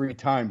no-hit 3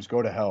 times,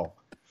 go to hell.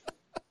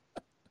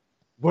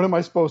 What am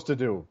I supposed to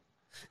do?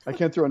 I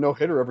can't throw a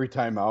no-hitter every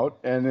time out,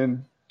 and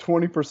in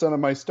 20% of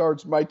my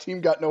starts, my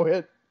team got no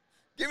hit.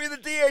 Give me the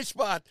DH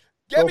spot.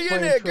 Get me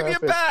in there. Give me a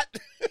bat.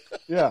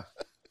 Yeah.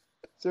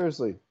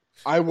 Seriously.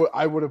 I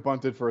would have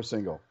bunted for a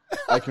single.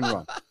 I can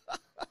run.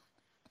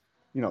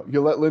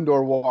 You let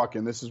Lindor walk,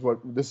 and this is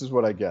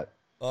what I get.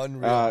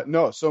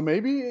 Unreal. So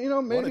maybe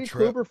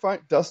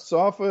Kluber dusts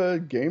off a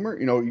gamer.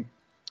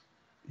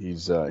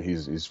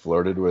 He's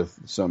flirted with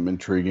some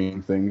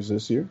intriguing things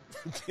this year.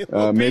 There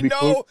will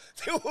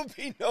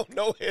be no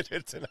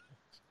no-hitter tonight.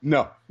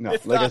 No.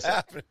 It's like not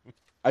happening.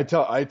 I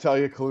tell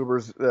you,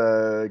 Kluber's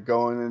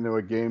going into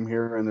a game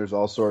here, and there's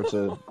all sorts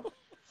of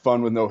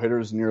fun with no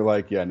hitters, and you're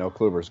like, yeah, no,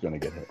 Kluber's going to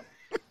get hit.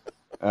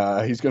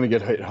 He's going to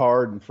get hit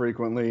hard and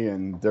frequently,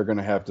 and they're going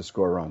to have to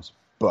score runs.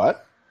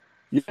 But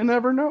you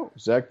never know.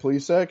 Zach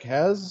Plesac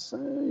has, a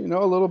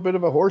little bit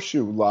of a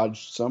horseshoe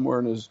lodged somewhere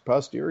in his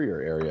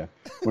posterior area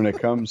when it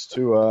comes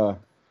to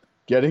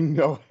getting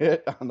no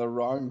hit on the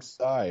wrong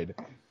side.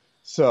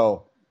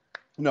 So,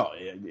 no,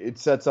 it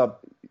sets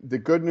up. The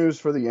good news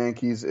for the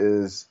Yankees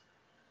is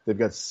they've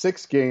got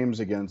 6 games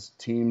against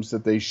teams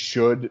that they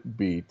should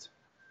beat,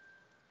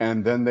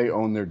 and then they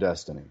own their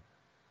destiny.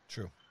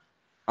 True.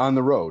 On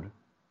the road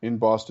in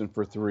Boston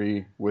for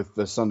 3 with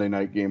the Sunday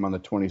night game on the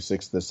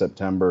 26th of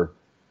September.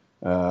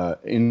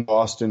 In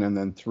Boston and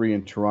then 3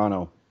 in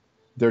Toronto,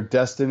 their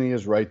destiny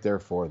is right there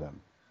for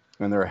them,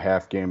 and they're a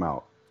half game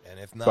out. And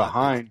if not,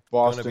 behind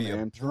Boston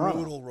and Toronto,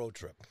 brutal road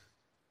trip.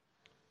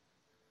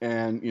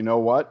 And you know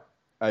what?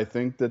 I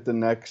think that the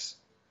next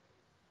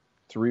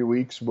 3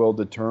 weeks will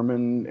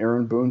determine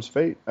Aaron Boone's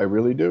fate. I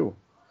really do.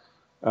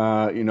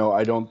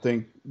 I don't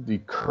think the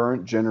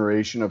current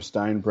generation of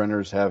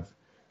Steinbrenners have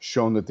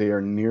shown that they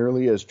are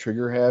nearly as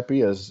trigger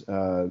happy as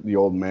the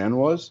old man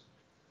was.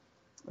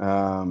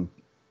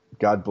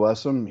 God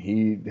bless him.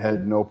 He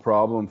had no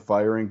problem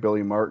firing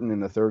Billy Martin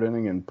in the 3rd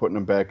inning and putting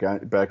him back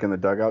in the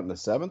dugout in the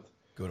 7th.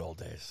 Good old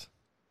days.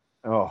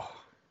 Oh,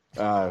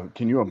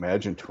 can you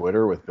imagine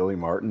Twitter with Billy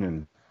Martin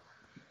and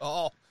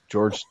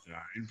George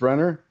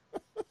Steinbrenner?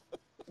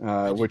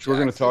 Which we're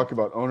going to talk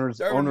about owners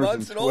and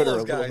Twitter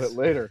a little bit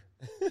later.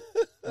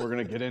 We're going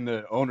to get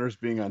into owners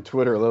being on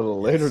Twitter a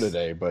little later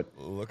today. But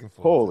looking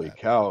forward holy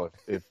cow,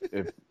 if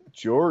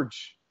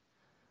George.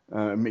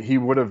 He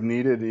would have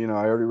needed, I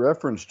already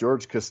referenced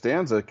George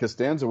Costanza.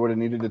 Costanza would have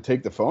needed to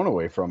take the phone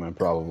away from him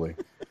probably.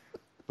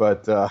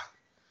 But, the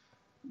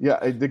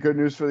good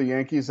news for the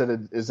Yankees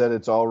is that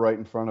it's all right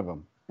in front of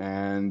them.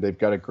 And they've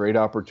got a great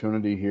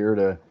opportunity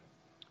here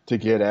to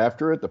get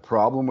after it. The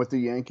problem with the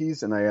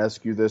Yankees, and I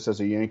ask you this as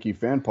a Yankee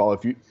fan, Paul,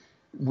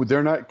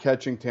 they're not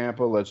catching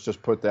Tampa, let's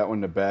just put that one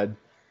to bed.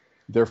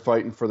 They're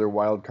fighting for their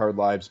wild card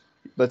lives.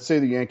 Let's say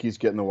the Yankees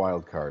get in the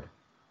wild card.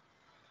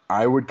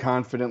 I would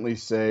confidently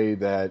say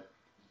that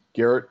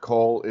Garrett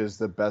Cole is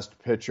the best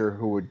pitcher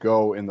who would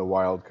go in the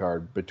wild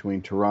card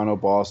between Toronto,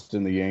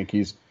 Boston, the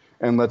Yankees,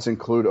 and let's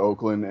include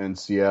Oakland and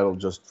Seattle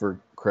just for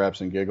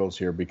craps and giggles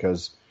here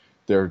because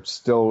they're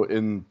still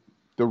in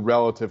the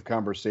relative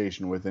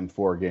conversation within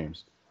 4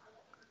 games.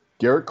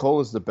 Garrett Cole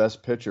is the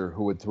best pitcher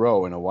who would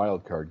throw in a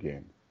wild card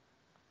game.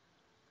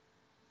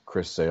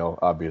 Chris Sale,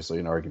 obviously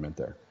an argument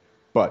there.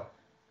 But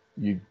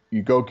you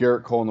go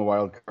Garrett Cole in the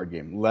wild card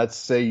game. Let's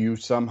say you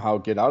somehow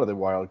get out of the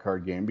wild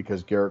card game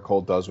because Garrett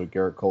Cole does what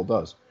Garrett Cole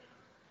does.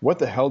 What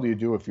the hell do you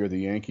do if you're the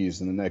Yankees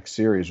in the next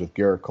series with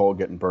Garrett Cole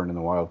getting burned in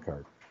the wild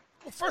card?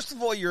 Well, first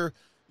of all, you're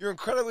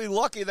incredibly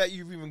lucky that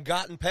you've even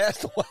gotten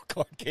past the wild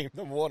card game,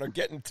 number one, or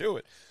getting to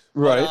it.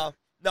 Right. But,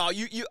 no,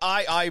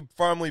 I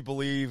firmly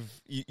believe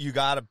you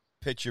got to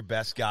pitch your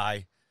best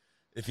guy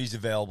if he's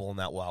available in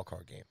that wild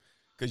card game,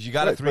 because you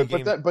got a 3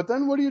 game. But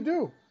then what do you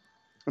do?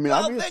 I mean,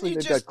 obviously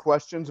they've got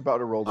questions about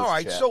Aroldis. All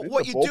right, so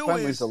what you do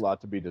is a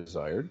lot to be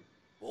desired.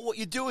 Well, what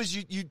you do is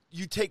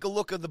you take a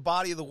look at the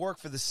body of the work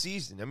for the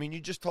season. I mean, you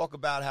just talk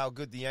about how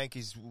good the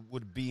Yankees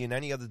would be in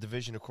any other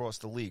division across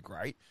the league,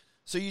 right?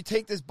 So you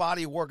take this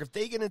body of work. If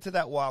they get into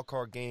that wild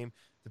card game,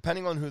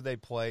 depending on who they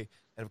play,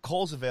 and if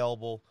Cole's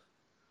available,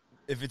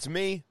 if it's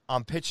me,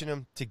 I'm pitching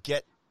him to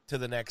get to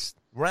the next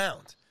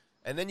round.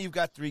 And then you've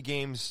got 3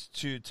 games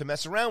to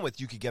mess around with.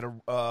 You could get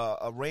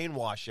a rain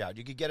washout.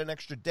 You could get an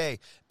extra day.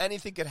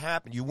 Anything could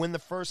happen. You win the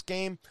first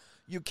game,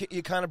 you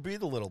kind of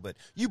breathe a little bit.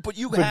 But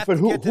you have to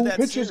get to that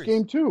series. Who pitches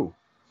game 2?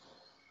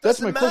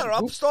 Doesn't matter.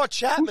 I'll start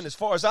Chapman as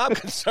far as I'm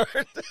concerned.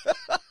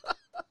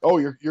 Oh,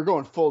 you're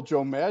going full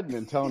Joe Madden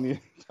and telling him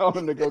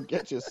to go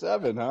get you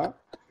 7, huh?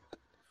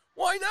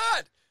 Why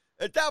not?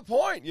 At that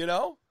point,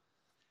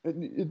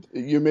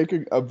 You make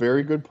a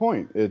very good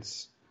point.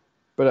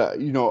 But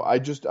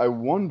I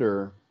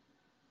wonder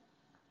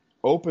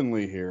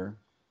openly here,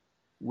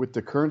 with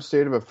the current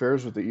state of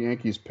affairs with the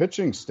Yankees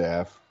pitching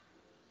staff,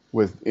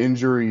 with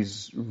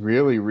injuries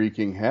really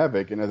wreaking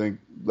havoc, and I think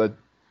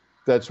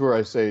that's where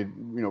I say,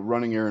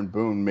 running Aaron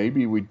Boone,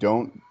 maybe we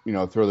don't,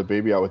 throw the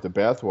baby out with the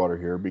bathwater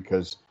here,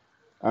 because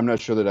I'm not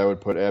sure that I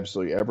would put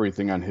absolutely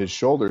everything on his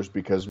shoulders,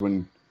 because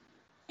when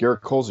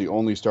Garrett Cole's the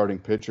only starting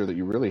pitcher that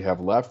you really have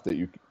left that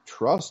you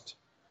trust,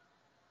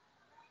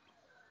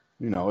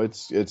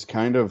 it's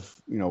kind of,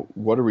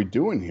 what are we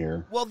doing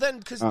here? Well, then,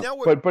 because now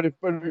we're... But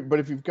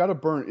if you've got to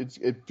burn,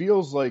 it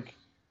feels like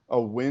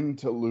a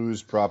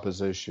win-to-lose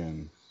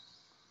proposition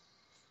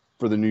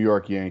for the New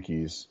York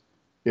Yankees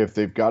if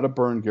they've got to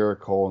burn Garrett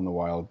Cole in the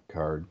wild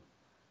card.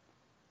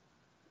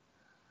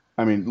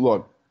 I mean,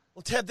 look.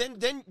 Well, Ted,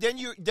 then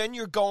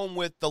you're going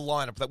with the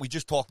lineup that we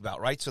just talked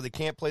about, right? So they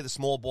can't play the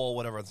small ball,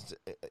 whatever.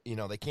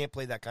 They can't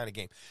play that kind of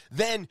game.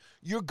 Then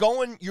you're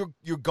going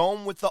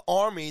with the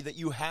army that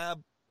you have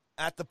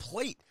at the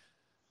plate.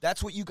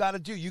 That's what you got to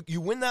do.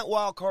 You win that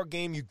wild card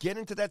game, you get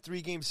into that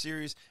 3-game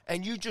series,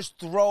 and you just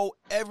throw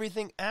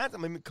everything at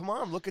them. I mean, come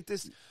on, look at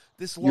this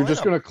lineup. You're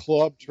just going to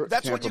club.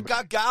 That's what you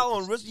got, Gallo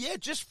and Rizzo. Yeah,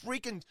 just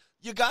freaking.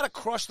 You got to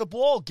crush the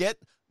ball, get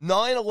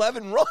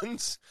 9-11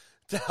 runs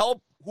to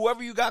help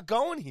whoever you got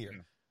going here.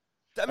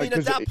 I mean,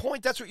 at that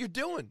point, that's what you're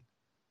doing.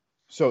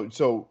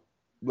 So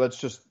let's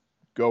just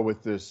go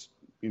with this,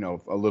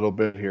 a little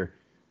bit here.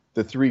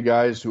 The 3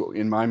 guys who,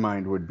 in my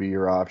mind, would be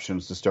your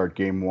options to start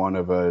game 1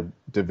 of a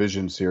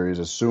division series,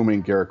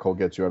 assuming Garrett Cole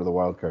gets you out of the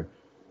wild card.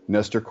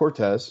 Nestor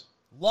Cortez.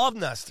 Love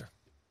Nestor.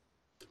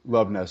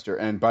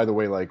 And by the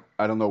way,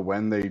 I don't know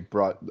when they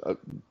brought,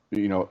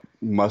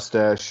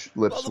 mustache,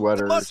 lip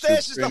sweater. The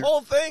mustache is the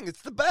whole thing.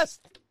 It's the best.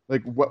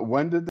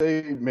 When did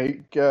they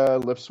make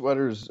lip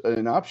sweaters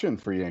an option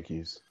for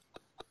Yankees?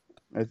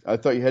 I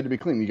thought you had to be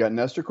clean. You got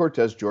Nestor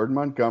Cortez, Jordan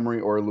Montgomery,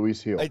 or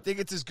Luis Gil. I think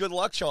it's his good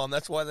luck charm.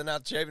 That's why they're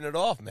not shaving it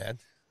off, man.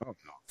 Oh, no.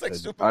 It's like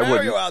Super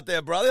Mario out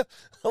there, brother.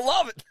 I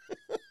love it.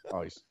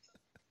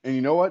 And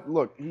you know what?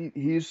 Look,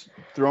 he's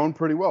thrown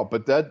pretty well.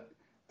 But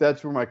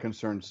that's where my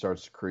concern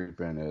starts to creep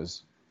in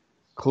is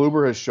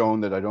Kluber has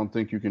shown that I don't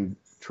think you can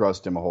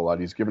trust him a whole lot.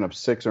 He's given up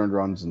 6 earned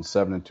runs in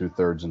 7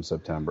 2/3 in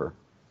September.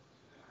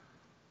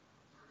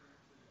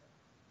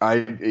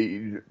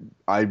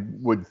 I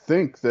would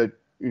think that,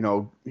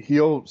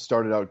 Gil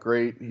started out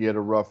great. He had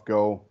a rough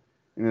go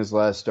in his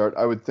last start.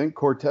 I would think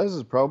Cortez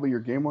is probably your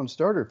game 1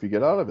 starter if you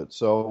get out of it.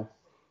 So,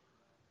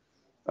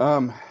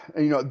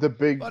 the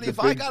big. But if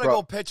I gotta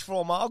go pitch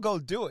for him, I'll go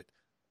do it.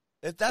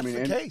 If that's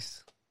the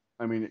case.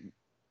 I mean,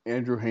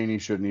 Andrew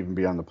Heaney shouldn't even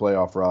be on the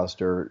playoff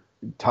roster.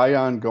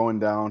 Taillon going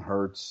down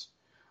hurts.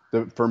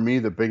 For me,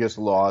 the biggest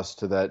loss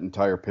to that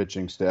entire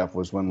pitching staff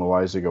was when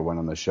Loaisiga went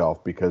on the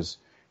shelf, because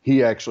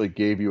he actually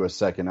gave you a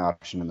second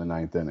option in the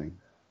 9th inning.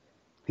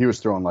 He was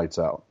throwing lights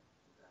out.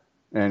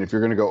 And if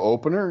you're going to go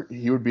opener,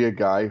 he would be a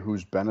guy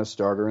who's been a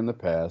starter in the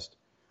past,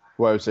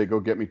 who I would say, go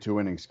get me 2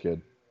 innings,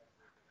 kid,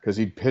 because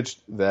he pitched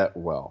that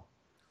well.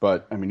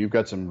 But, I mean, you've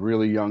got some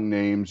really young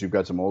names. You've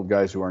got some old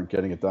guys who aren't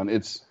getting it done.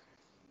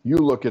 You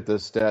look at the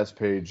stats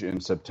page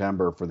in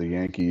September for the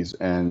Yankees,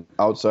 and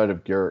outside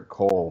of Garrett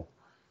Cole,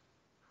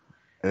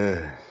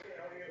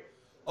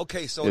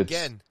 okay, so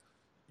again,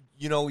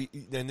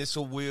 and this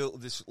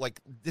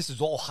is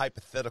all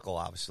hypothetical,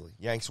 obviously.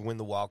 Yanks win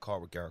the wild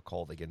card with Garrett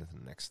Cole. They get into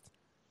the next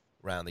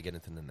round. They get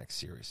into the next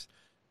series.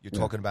 You're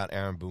talking about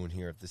Aaron Boone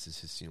here, if this is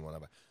his scene,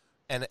 whatever.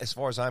 And as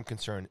far as I'm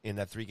concerned, in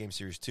that 3-game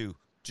series, too,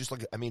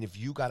 if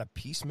you got to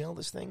piecemeal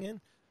this thing in,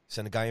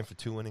 send a guy in for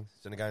 2 innings,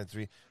 send a guy in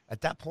 3,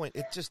 at that point,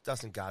 it just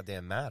doesn't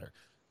goddamn matter.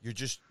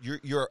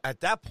 You're at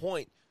that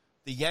point,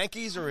 the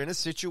Yankees are in a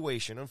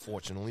situation,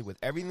 unfortunately, with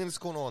everything that's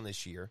going on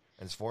this year,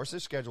 and as far as their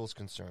schedule is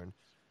concerned,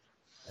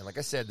 and like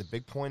I said, the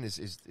big point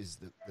is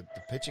the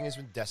pitching has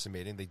been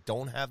decimating. They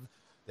don't have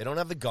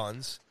the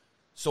guns.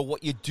 So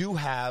what you do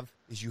have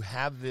is you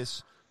have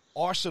this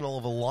arsenal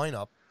of a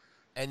lineup,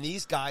 and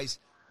these guys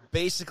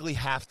basically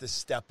have to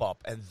step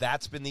up, and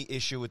that's been the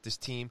issue with this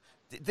team.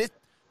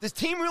 This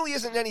team really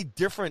isn't any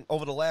different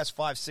over the last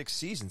 5-6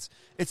 seasons.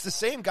 It's the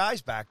same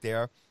guys back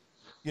there,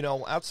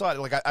 outside.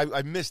 Like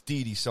I miss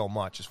Didi so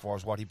much as far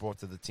as what he brought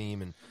to the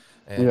team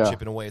and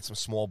chipping away at some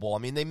small ball. I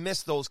mean, they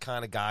miss those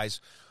kind of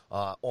guys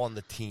on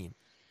the team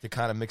to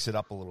kind of mix it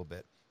up a little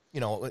bit.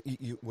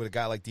 With a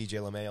guy like DJ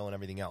LeMayo and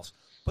everything else.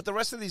 But the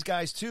rest of these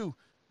guys too,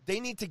 they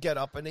need to get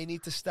up and they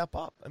need to step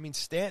up. I mean,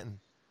 Stanton,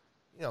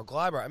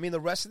 Gleiber. I mean, the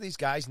rest of these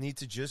guys need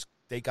to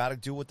they got to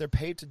do what they're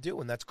paid to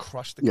do, and that's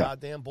crush the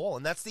goddamn ball.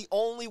 And that's the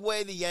only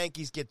way the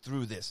Yankees get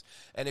through this.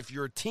 And if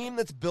you're a team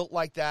that's built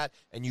like that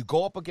and you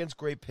go up against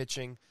great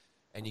pitching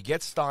and you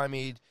get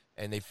stymied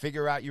and they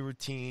figure out your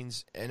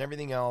routines and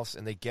everything else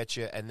and they get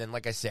you, and then,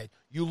 like I said,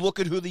 you look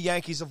at who the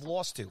Yankees have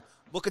lost to.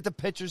 Look at the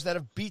pitchers that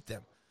have beat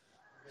them.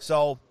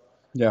 So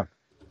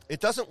it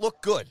doesn't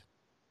look good.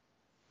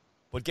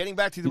 But getting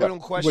back to the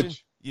original question,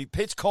 you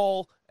pitch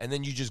Cole and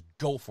then you just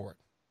go for it.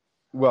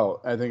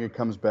 Well, I think it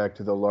comes back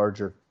to the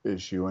larger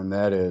issue, and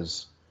that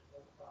is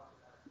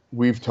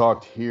we've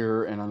talked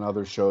here and on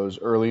other shows.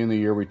 Early in the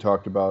year, we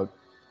talked about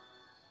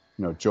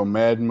Joe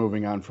Madden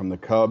moving on from the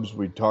Cubs.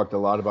 We talked a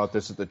lot about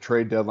this at the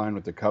trade deadline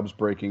with the Cubs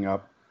breaking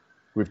up.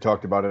 We've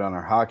talked about it on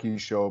our hockey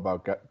show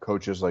about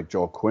coaches like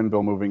Joel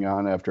Quenneville moving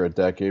on after a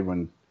decade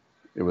when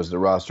it was the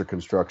roster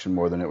construction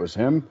more than it was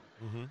him.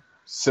 Mm-hmm.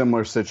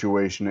 Similar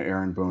situation to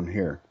Aaron Boone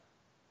here.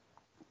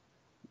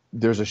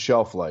 There's a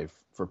shelf life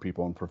for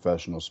people in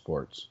professional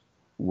sports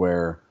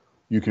where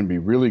you can be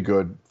really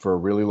good for a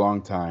really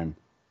long time,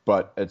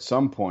 but at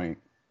some point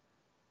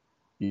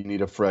you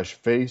need a fresh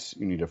face,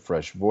 you need a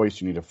fresh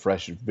voice, you need a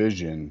fresh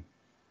vision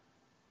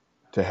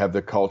to have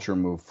the culture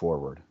move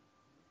forward.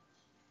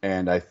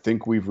 And I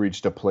think we've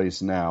reached a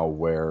place now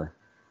where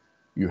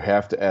you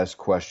have to ask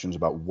questions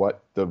about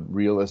what the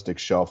realistic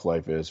shelf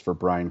life is for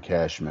Brian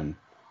Cashman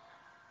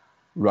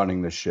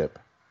running the ship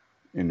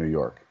in New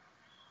York.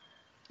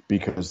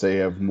 Because they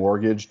have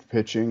mortgaged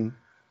pitching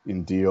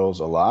in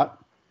deals a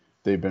lot.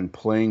 They've been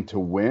playing to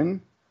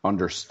win,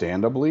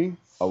 understandably,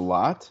 a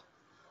lot.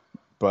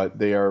 But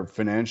they are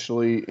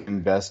financially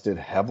invested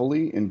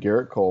heavily in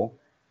Garrett Cole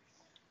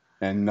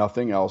and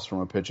nothing else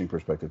from a pitching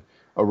perspective.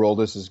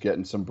 Aroldis is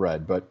getting some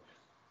bread, but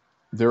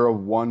they're a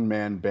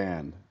one-man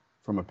band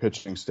from a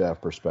pitching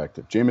staff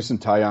perspective. Jameson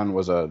Taillon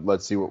was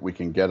let's see what we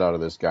can get out of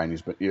this guy.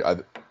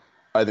 And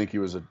I think he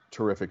was a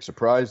terrific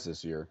surprise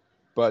this year.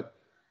 But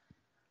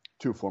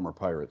 2 former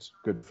Pirates,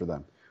 good for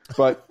them.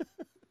 But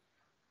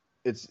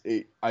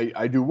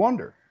I do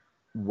wonder,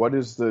 what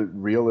is the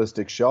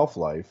realistic shelf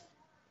life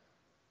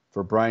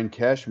for Brian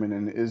Cashman?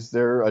 And is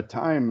there a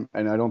time,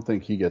 and I don't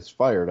think he gets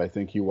fired, I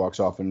think he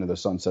walks off into the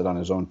sunset on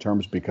his own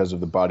terms because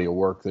of the body of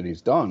work that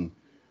he's done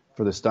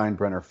for the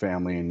Steinbrenner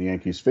family and the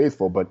Yankees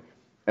faithful. But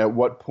at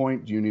what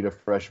point do you need a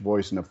fresh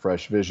voice and a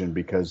fresh vision?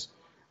 Because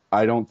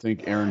I don't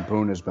think Aaron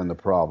Boone has been the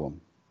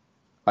problem.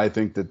 I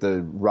think that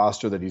the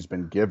roster that he's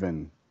been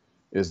given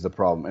is the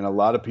problem. And a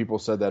lot of people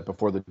said that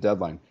before the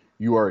deadline.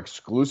 You are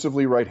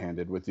exclusively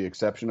right-handed with the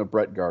exception of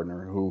Brett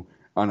Gardner, who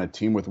on a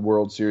team with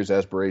World Series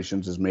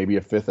aspirations is maybe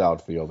a 5th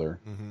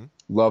outfielder. Mm-hmm.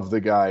 Love the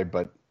guy,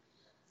 but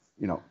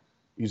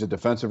he's a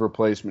defensive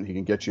replacement. He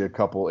can get you a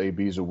couple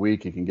ABs a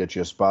week. He can get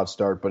you a spot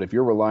start. But if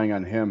you're relying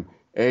on him,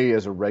 A,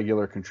 as a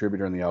regular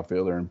contributor in the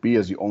outfielder, and B,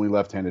 as the only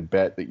left-handed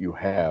bat that you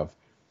have,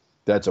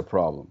 that's a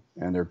problem.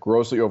 And they're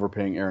grossly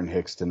overpaying Aaron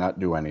Hicks to not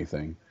do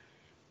anything.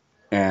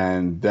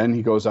 And then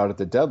he goes out at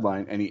the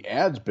deadline and he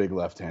adds big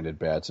left-handed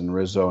bats in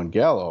Rizzo and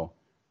Gallo,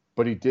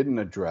 but he didn't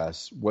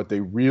address what they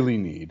really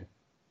need,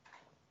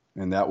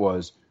 and that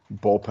was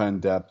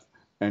bullpen depth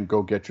and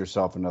go get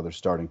yourself another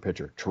starting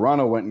pitcher.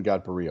 Toronto went and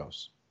got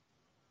Barrios.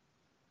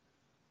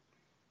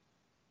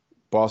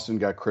 Boston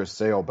got Chris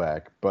Sale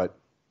back, but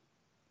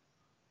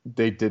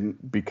they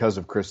didn't, because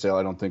of Chris Sale,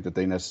 I don't think that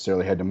they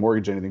necessarily had to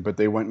mortgage anything, but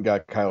they went and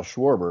got Kyle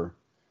Schwarber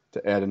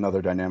to add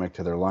another dynamic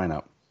to their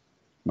lineup.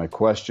 My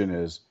question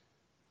is,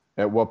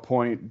 at what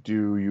point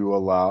do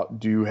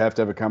you have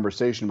to have a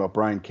conversation about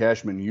Brian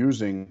Cashman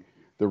using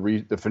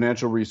the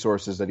financial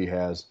resources that he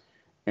has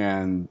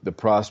and the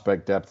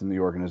prospect depth in the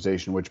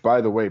organization, which,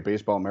 by the way,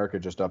 Baseball America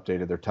just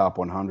updated their top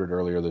 100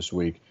 earlier this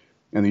week,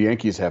 and the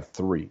Yankees have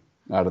 3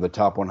 out of the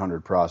top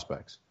 100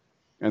 prospects.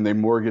 And they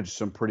mortgaged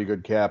some pretty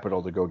good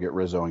capital to go get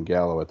Rizzo and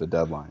Gallo at the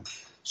deadline.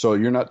 So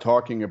you're not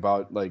talking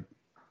about like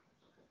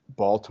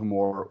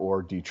Baltimore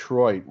or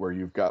Detroit where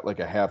you've got like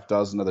a half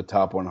dozen of the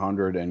top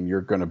 100 and you're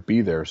going to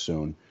be there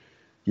soon.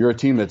 You're a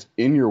team that's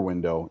in your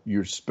window.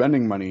 You're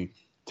spending money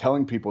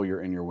telling people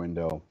you're in your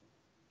window,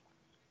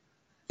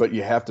 but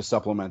you have to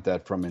supplement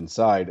that from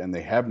inside, and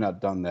they have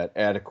not done that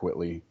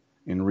adequately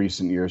in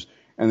recent years.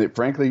 And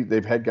frankly,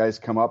 they've had guys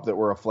come up that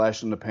were a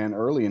flash in the pan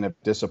early and have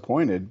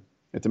disappointed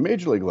at the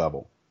major league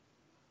level.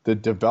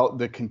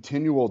 the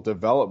continual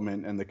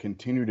development and the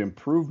continued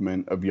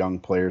improvement of young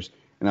players,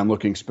 and I'm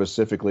looking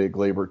specifically at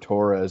Gleyber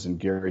Torres and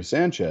Gary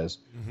Sanchez,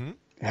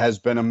 has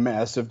been a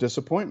massive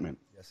disappointment.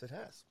 Yes, it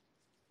has.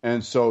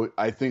 And so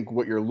I think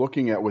what you're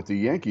looking at with the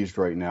Yankees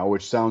right now,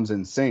 which sounds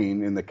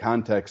insane in the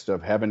context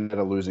of having had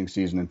a losing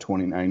season in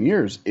 29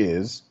 years,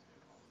 is,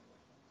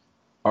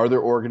 are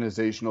there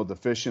organizational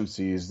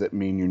deficiencies that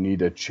mean you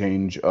need a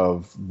change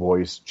of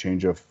voice,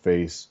 change of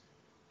face,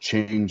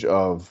 change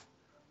of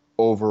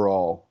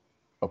overall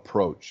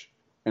approach?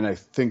 And I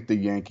think the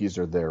Yankees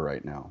are there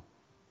right now.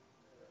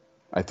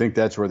 I think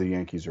that's where the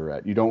Yankees are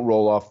at. You don't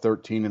roll off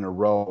 13 in a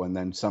row and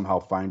then somehow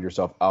find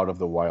yourself out of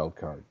the wild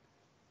card.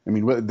 I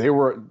mean, they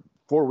were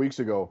 4 weeks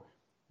ago.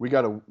 We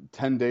got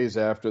 10 days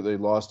after they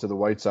lost to the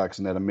White Sox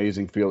in that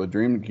amazing Field of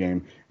Dreams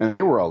game, and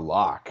they were a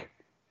lock.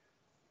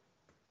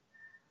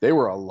 They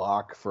were a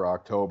lock for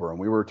October, and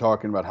we were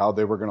talking about how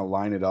they were going to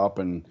line it up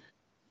and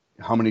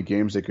how many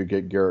games they could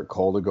get Garrett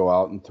Cole to go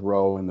out and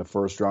throw in the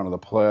first round of the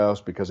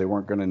playoffs because they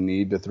weren't going to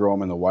need to throw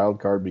him in the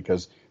wild card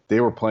because they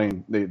were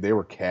playing. They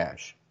were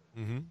cash.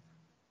 Mm-hmm.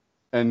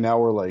 And now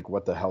we're like,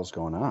 what the hell's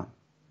going on?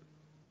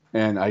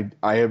 And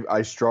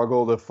I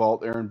struggle to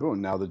fault Aaron Boone.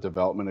 Now the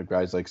development of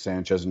guys like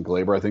Sanchez and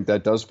Gleyber, I think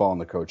that does fall on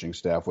the coaching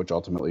staff, which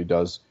ultimately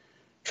does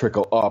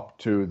trickle up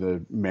to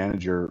the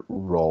manager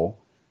role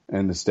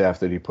and the staff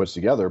that he puts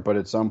together. But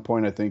at some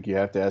point, I think you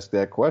have to ask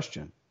that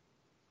question.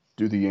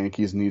 Do the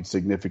Yankees need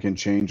significant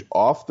change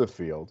off the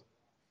field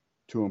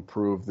to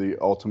improve the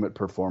ultimate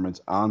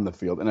performance on the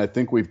field? And I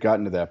think we've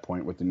gotten to that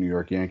point with the New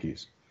York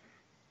Yankees.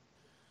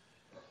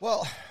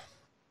 Well,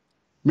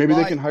 maybe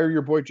they can hire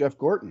your boy Jeff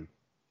Gorton.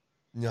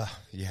 Yeah.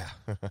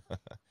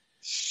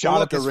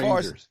 Shot at the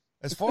Rangers.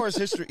 As far as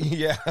history,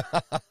 yeah.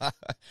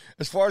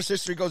 As far as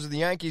history goes with the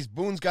Yankees,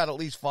 Boone's got at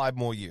least 5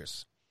 more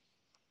years.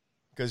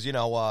 Because,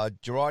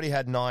 Girardi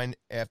had 9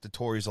 after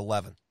Torre's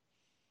 11.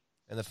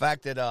 And the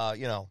fact that,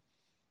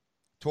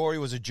 Torre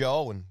was a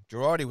Joe and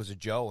Girardi was a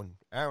Joe and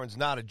Aaron's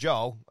not a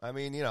Joe. I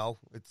mean,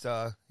 it's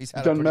he's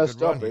had a pretty good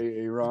run here.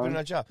 He's done a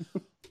nice job.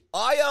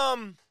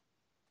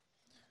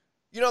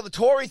 The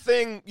Torre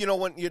thing,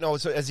 when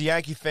as a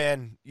Yankee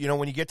fan,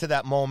 when you get to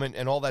that moment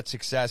and all that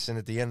success, and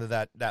at the end of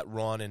that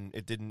run, and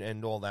it didn't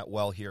end all that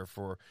well here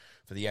for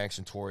the Yanks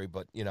and Torre,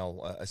 but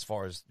as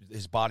far as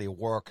his body of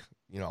work,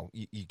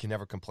 you can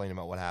never complain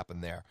about what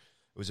happened there.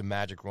 It was a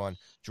magic run.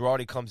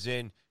 Girardi comes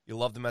in, you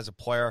loved him as a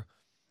player,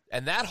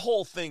 and that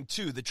whole thing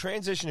too, the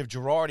transition of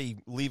Girardi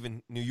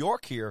leaving New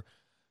York here,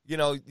 you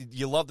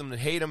loved him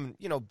and hate him,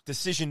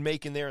 decision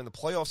making there in the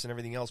playoffs and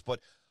everything else, but.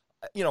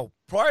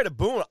 Prior to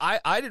Boone,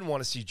 I didn't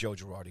want to see Joe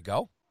Girardi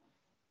go.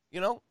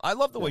 I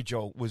love the way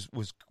Joe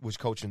was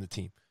coaching the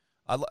team.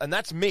 And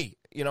that's me.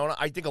 And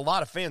I think a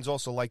lot of fans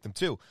also liked him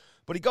too.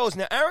 But he goes,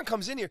 now Aaron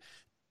comes in here.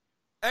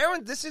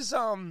 Aaron, this is,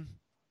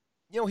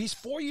 he's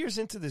 4 years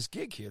into this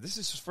gig here. This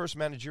is his first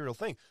managerial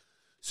thing.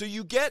 So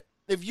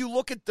if you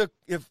look at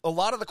if a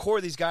lot of the core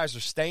of these guys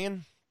are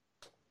staying,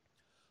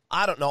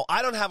 I don't know.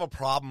 I don't have a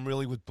problem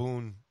really with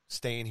Boone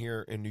staying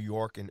here in New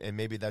York, and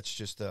maybe that's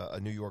just a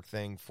New York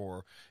thing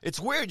it's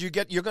weird. You're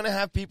going to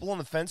have people on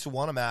the fence who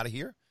want him out of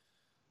here,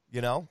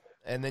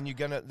 and then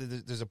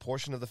there's a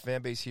portion of the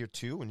fan base here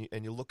too,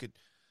 and you look at,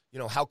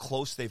 how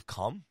close they've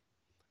come,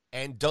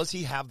 and does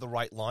he have the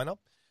right lineup?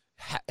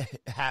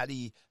 Had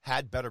he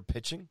had better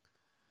pitching,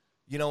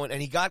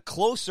 and he got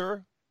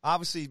closer,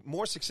 obviously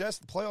more success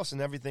in the playoffs and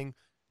everything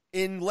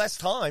in less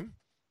time,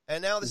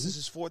 and now this is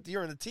his 4th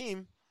year in the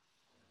team.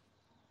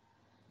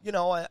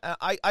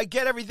 I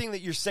get everything that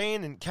you're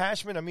saying, and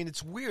Cashman, I mean,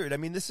 it's weird. I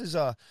mean, this is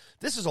a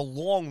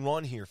long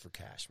run here for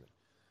Cashman.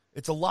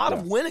 It's a lot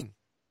of winning.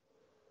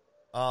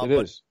 It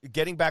is.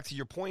 Getting back to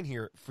your point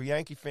here, for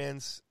Yankee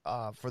fans,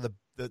 for the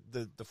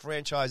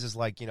franchises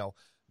like,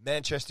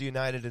 Manchester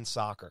United in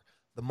soccer,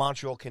 the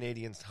Montreal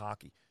Canadiens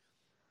hockey,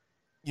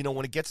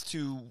 when it gets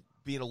to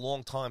being a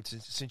long time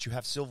since you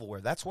have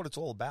silverware, that's what it's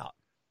all about,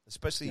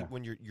 especially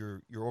when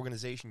your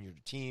organization, your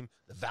team,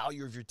 the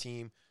value of your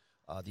team,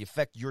 the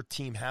effect your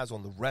team has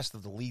on the rest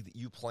of the league that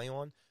you play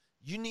on.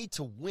 You need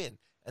to win.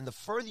 And the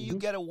further you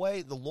get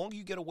away, the longer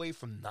you get away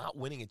from not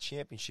winning a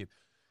championship,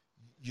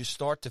 you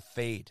start to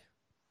fade.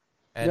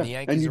 And the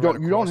Yankees and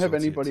you don't have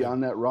anybody on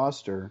that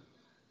roster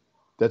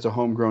that's a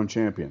homegrown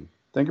champion.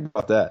 Think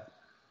about that.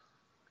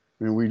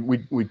 I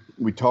mean,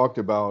 we talked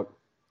about.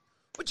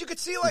 But you could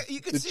see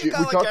a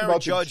guy like Aaron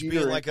Judge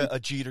being like a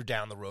Jeter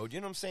down the road.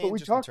 You know what I'm saying? But we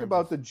talked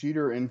about the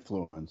Jeter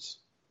influence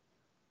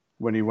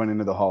when he went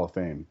into the Hall of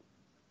Fame.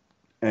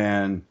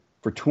 And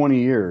for 20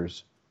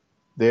 years,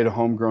 they had a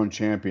homegrown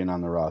champion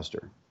on the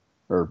roster.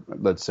 Or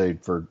let's say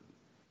for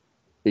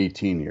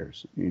 18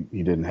 years.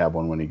 He didn't have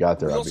one when he got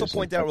there, We obviously. also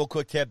point out real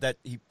quick, Tab, that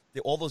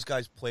all those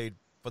guys played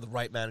for the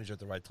right manager at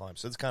the right time.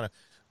 So it's kind of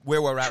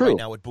where we're at right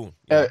now with Boone.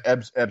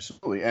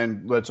 Absolutely.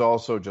 And let's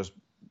also just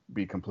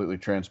be completely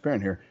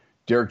transparent here.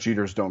 Derek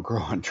Jeters don't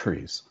grow on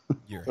trees.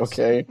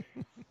 Okay?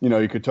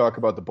 You could talk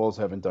about the Bulls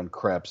haven't done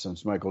crap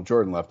since Michael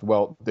Jordan left.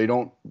 Well, they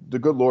don't. The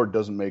good Lord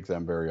doesn't make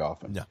them very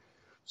often. No.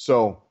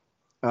 So,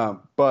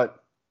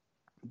 but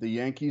the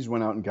Yankees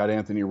went out and got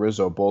Anthony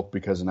Rizzo, both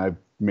because, and I've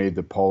made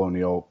the Paul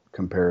O'Neill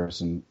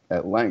comparison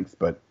at length,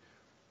 but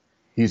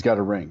he's got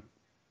a ring.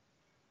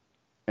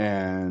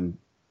 And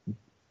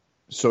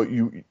so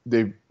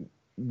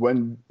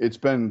when it's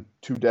been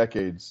 2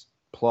 decades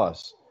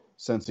plus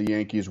since the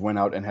Yankees went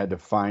out and had to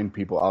find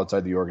people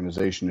outside the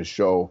organization to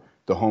show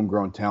the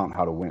homegrown talent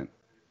how to win.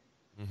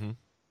 Mm-hmm.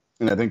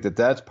 And I think that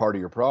that's part of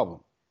your problem,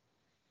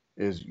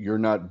 is you're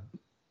not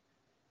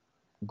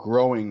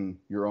growing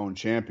your own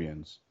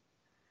champions.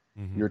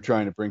 Mm-hmm. You're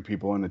trying to bring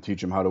people in to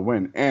teach them how to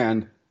win.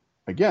 And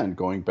again,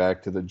 going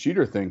back to the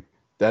Jeter thing,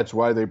 that's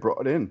why they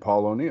brought in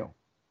Paul O'Neill,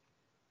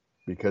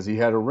 because he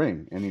had a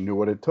ring and he knew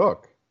what it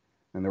took.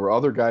 And there were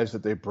other guys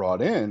that they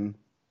brought in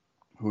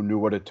who knew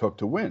what it took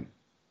to win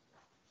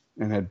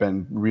and had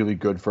been really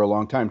good for a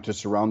long time to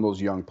surround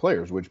those young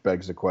players, which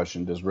begs the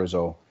question, does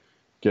Rizzo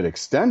get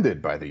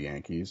extended by the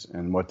Yankees?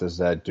 And what does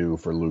that do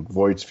for Luke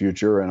Voigt's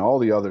future and all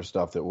the other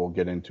stuff that we'll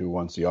get into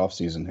once the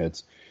offseason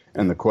hits?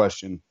 And the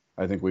question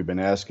I think we've been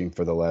asking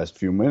for the last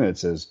few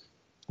minutes is,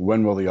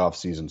 when will the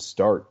offseason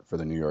start for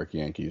the New York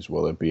Yankees?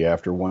 Will it be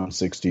after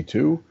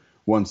 162,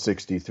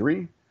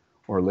 163,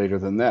 or later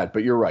than that?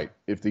 But you're right.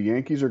 If the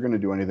Yankees are going to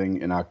do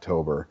anything in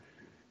October,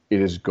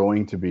 it is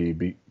going to be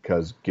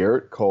because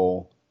Garrett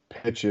Cole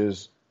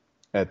pitches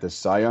at the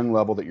Cy Young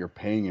level that you're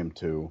paying him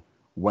to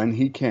when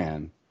he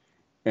can,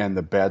 and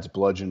the bats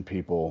bludgeon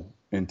people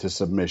into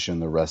submission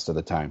the rest of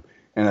the time.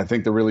 And I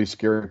think the really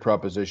scary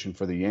proposition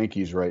for the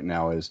Yankees right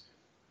now is,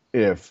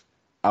 if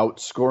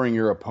outscoring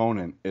your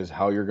opponent is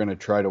how you're going to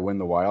try to win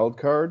the wild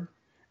card,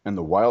 and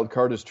the wild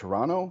card is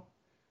Toronto,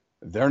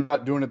 they're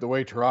not doing it the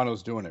way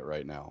Toronto's doing it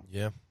right now.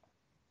 Yeah.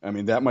 I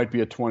mean, that might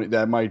be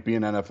that might be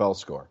an NFL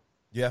score.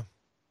 Yeah.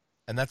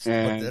 And that's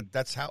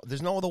how,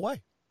 there's no other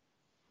way.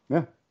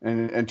 Yeah.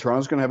 And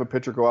Toronto's going to have a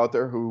pitcher go out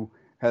there who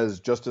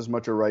has just as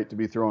much a right to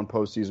be throwing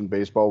postseason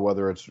baseball,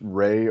 whether it's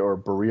Ray or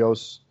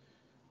Barrios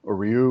or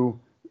Ryu.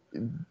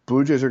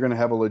 Blue Jays are going to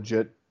have a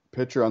legit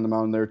pitcher on the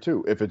mound there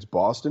too. If it's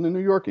Boston and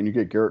New York and you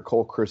get Garrett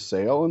Cole, Chris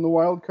Sale in the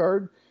wild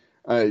card,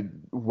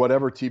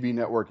 whatever TV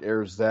network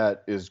airs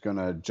that is going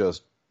to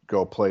just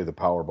go play the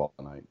Powerball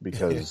tonight,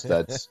 because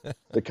that's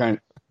the kind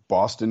of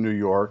Boston, New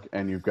York,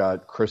 and you've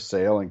got Chris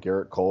Sale and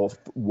Garrett Cole.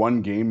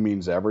 One game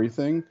means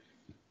everything.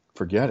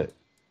 Forget it.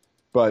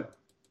 But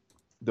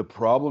the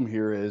problem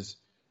here is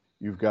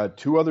you've got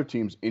 2 other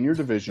teams in your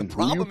division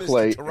who you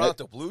play. The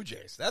Toronto Blue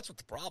Jays. That's what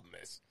the problem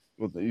is.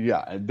 Well,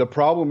 yeah, the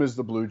problem is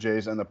the Blue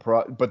Jays, and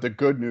but the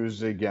good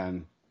news,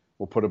 again,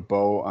 we'll put a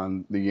bow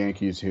on the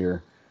Yankees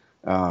here.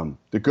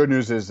 The good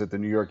news is that the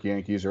New York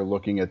Yankees are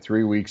looking at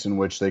 3 weeks in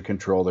which they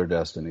control their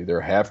destiny.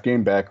 They're half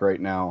game back right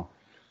now.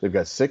 They've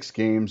got 6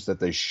 games that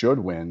they should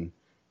win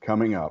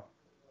coming up.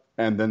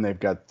 And then they've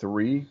got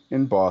 3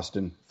 in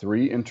Boston,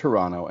 3 in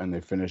Toronto, and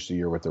they finish the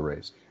year with the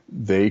Rays.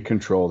 They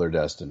control their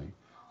destiny.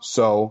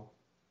 So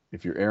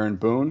if you're Aaron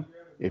Boone,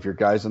 if you're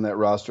guys on that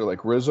roster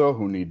like Rizzo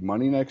who need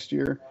money next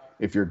year,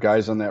 if you're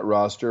guys on that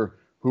roster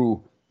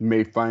who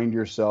may find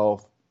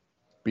yourself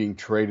being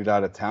traded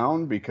out of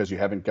town because you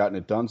haven't gotten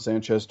it done,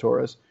 Sanchez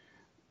Torres,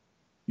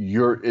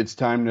 it's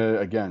time to,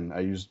 again,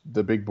 I used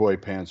the big boy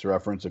pants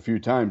reference a few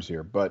times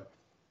here, but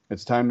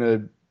it's time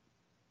to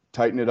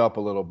tighten it up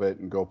a little bit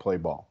and go play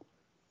ball,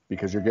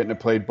 because you're getting to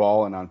play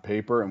ball, and on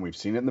paper, and we've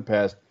seen it in the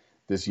past,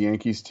 this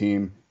Yankees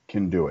team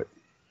can do it.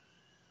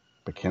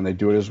 But can they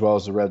do it as well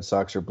as the Red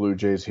Sox or Blue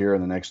Jays here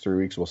in the next 3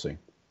 weeks? We'll see.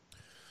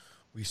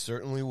 We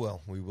certainly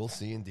will. We will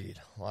see indeed.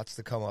 Lots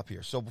to come up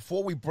here. So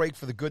before we break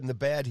for the good and the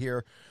bad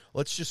here,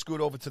 let's just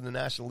scoot over to the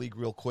National League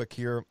real quick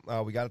here.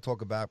 We got to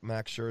talk about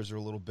Max Scherzer a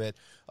little bit.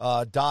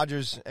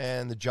 Dodgers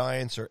and the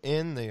Giants are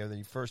in. They are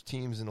the first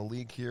teams in the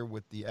league here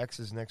with the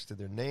X's next to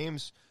their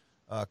names.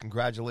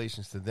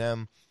 Congratulations to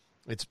them.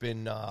 It's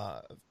been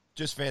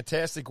just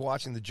fantastic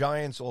watching the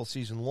Giants all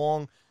season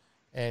long,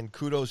 and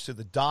kudos to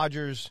the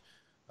Dodgers.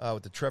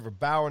 With the Trevor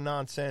Bauer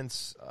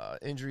nonsense,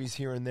 injuries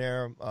here and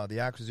there, the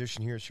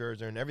acquisition here,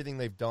 Scherzer, and everything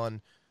they've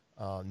done.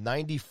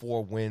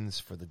 94 wins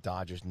for the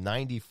Dodgers,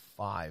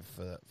 95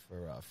 for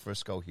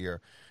Frisco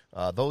here.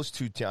 Those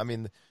two teams, I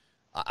mean,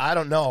 I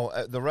don't know.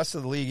 The rest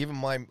of the league, even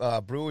my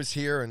Brewers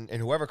here and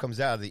whoever comes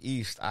out of the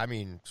East, I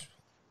mean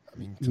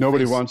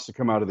nobody wants to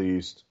come out of the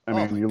East. I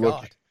mean, you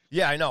look.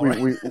 Yeah, I know,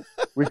 right?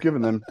 We've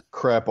given them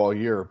crap all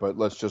year, but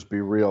let's just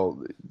be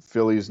real.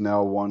 Philly's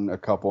now won a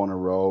couple in a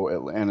row.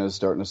 Atlanta's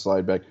starting to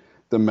slide back.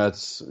 The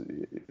Mets,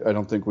 I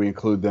don't think we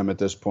include them at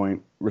this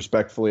point.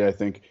 Respectfully, I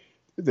think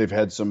they've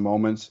had some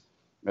moments.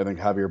 I think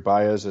Javier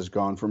Baez has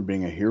gone from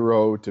being a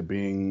hero to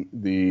being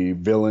the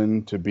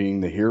villain to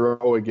being the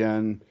hero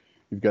again.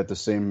 You've got the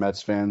same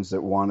Mets fans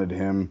that wanted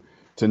him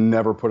to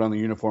never put on the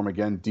uniform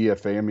again,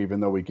 DFA him, even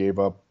though we gave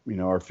up,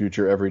 our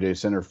future everyday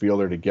center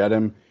fielder to get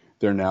him.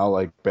 They're now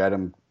like bat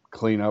him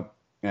clean up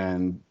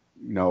and,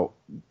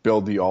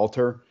 build the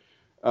altar.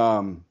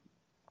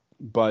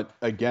 But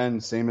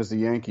again, same as the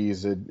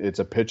Yankees, it's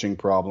a pitching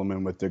problem.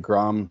 And with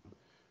DeGrom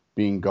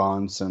being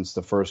gone since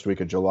the first week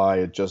of July,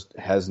 it just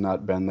has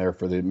not been there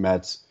for the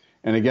Mets.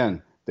 And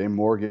again, they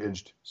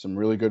mortgaged some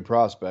really good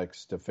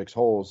prospects to fix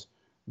holes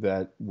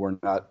that were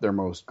not their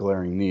most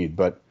glaring need.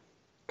 But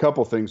a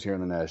couple things here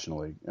in the National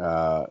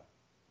League.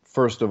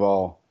 First of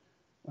all,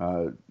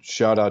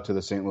 shout out to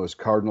the St. Louis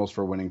Cardinals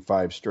for winning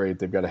 5 straight.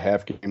 They've got a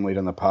half-game lead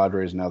on the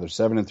Padres now. They're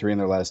 7-3 in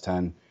their last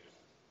 10.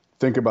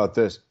 Think about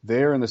this.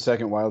 They're in the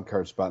second wild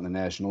card spot in the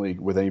National League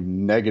with a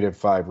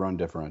 -5 run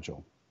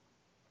differential.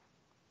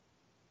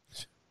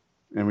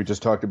 And we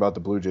just talked about the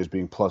Blue Jays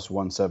being plus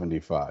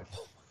 175.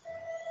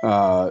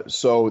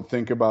 So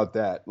think about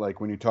that.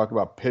 Like when you talk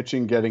about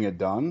pitching getting it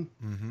done,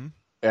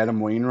 Adam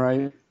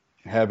Wainwright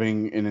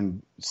having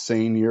an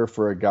insane year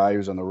for a guy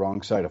who's on the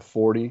wrong side of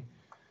 40.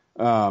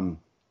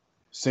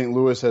 St.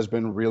 Louis has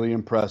been really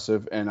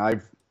impressive, and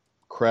I've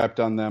crapped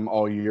on them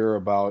all year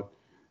about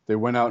they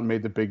went out and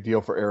made the big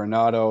deal for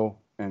Arenado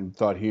and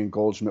thought he and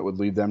Goldschmidt would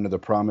lead them to the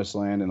promised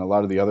land, and a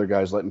lot of the other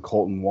guys letting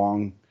Colton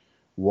Wong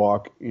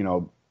walk.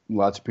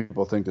 Lots of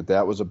people think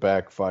that was a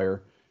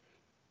backfire.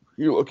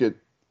 You look at,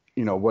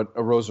 what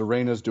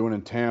Arozarena's doing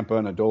in Tampa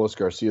and Adolis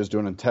Garcia's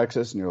doing in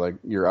Texas, and you're like,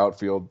 your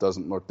outfield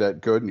doesn't look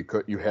that good,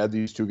 and you had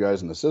these 2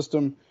 guys in the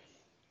system.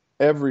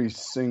 Every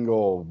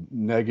single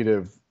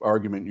negative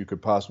argument you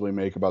could possibly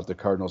make about the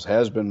Cardinals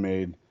has been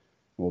made,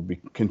 will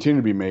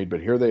continue to be made,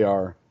 but here they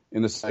are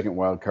in the second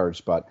wild card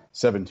spot,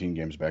 17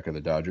 games back of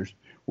the Dodgers,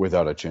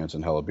 without a chance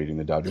in hell of beating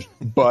the Dodgers.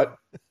 But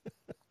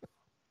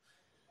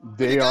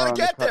they are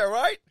get there,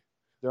 right?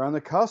 They're on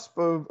the cusp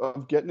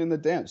of getting in the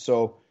dance.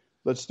 So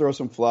let's throw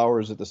some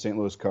flowers at the St.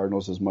 Louis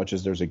Cardinals as much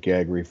as there's a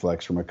gag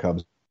reflex from a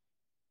Cubs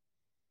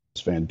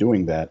fan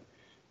doing that.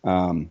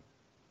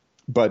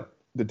 But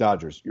the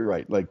Dodgers, you're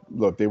right. Like,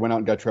 look, they went out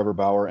and got Trevor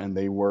Bauer, and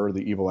they were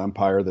the evil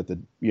empire that the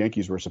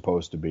Yankees were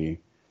supposed to be.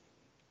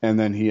 And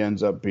then he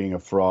ends up being a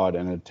fraud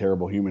and a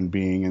terrible human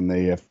being, and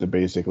they have to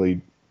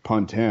basically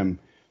punt him.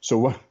 So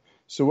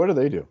what do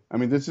they do? I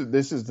mean, this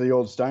is the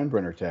old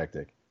Steinbrenner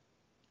tactic.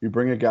 You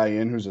bring a guy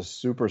in who's a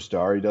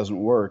superstar, he doesn't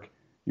work,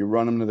 you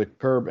run him to the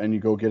curb, and you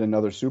go get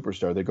another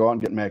superstar. They go out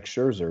and get Max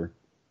Scherzer,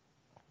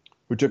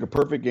 who took a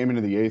perfect game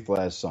into the 8th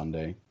last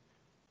Sunday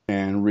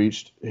and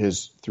reached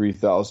his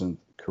 3,000th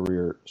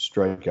career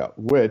strikeout,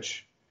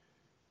 which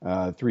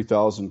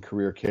 3,000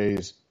 career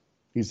Ks.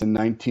 He's the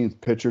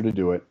 19th pitcher to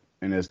do it.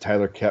 And as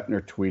Tyler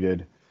Kepner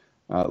tweeted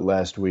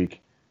last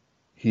week,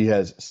 he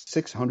has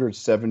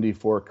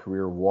 674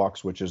 career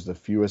walks, which is the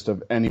fewest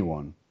of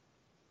anyone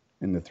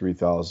in the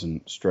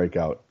 3,000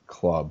 strikeout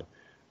club.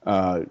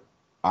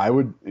 I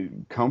would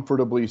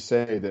comfortably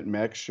say that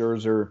Max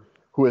Scherzer,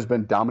 who has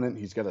been dominant,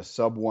 he's got a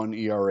sub-1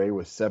 ERA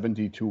with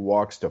 72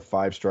 walks to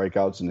 5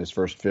 strikeouts in his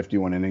first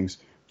 51 innings,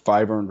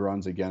 5 earned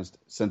runs against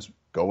since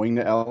going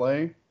to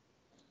L.A.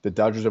 The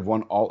Dodgers have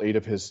won all 8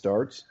 of his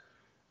starts.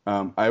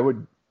 I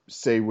would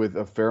say with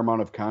a fair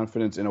amount of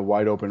confidence in a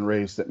wide-open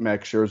race that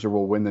Max Scherzer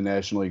will win the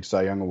National League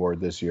Cy Young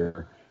Award this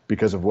year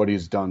because of what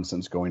he's done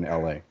since going to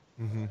L.A.,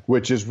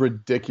 which is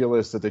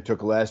ridiculous that they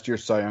took last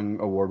year's Cy Young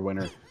Award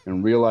winner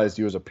and realized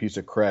he was a piece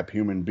of crap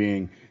human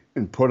being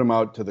and put him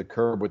out to the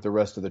curb with the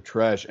rest of the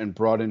trash and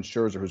brought in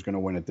Scherzer, who's going to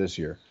win it this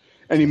year.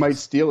 And he might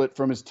steal it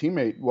from his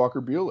teammate,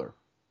 Walker Buehler,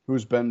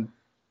 who's been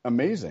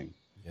amazing.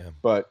 Yeah.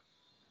 But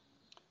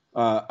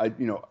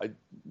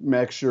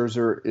Max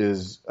Scherzer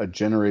is a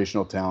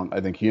generational talent.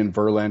 I think he and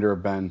Verlander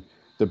have been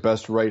the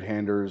best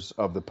right-handers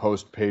of the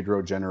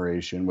post-Pedro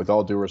generation. With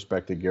all due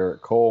respect to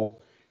Garrett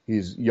Cole,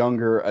 he's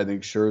younger. I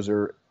think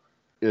Scherzer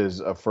is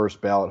a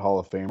first-ballot Hall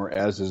of Famer,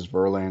 as is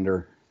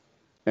Verlander.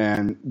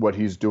 And what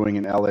he's doing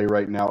in L.A.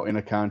 right now in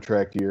a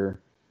contract year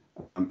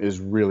is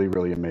really,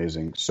 really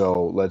amazing.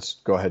 So let's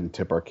go ahead and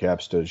tip our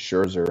caps to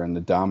Scherzer and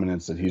the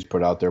dominance that he's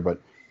put out there. But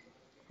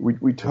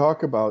we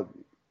talk about,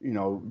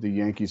 the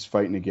Yankees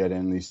fighting to get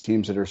in, these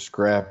teams that are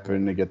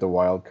scrapping to get the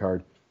wild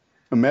card.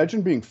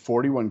 Imagine being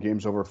 41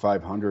 games over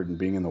 500 and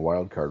being in the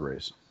wild card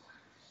race.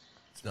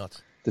 It's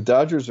nuts. The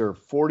Dodgers are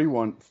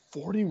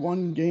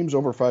 41 games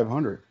over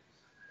 500.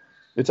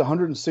 It's a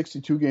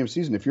 162-game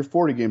season. If you're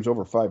 40 games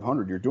over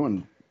 500, you're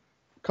doing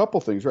a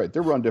couple things right.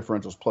 Their run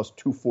differential's plus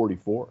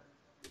 244.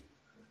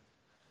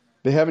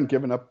 They haven't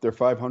given up their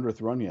 500th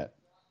run yet.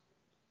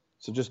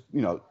 So just,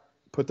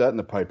 put that in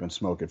the pipe and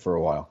smoke it for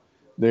a while.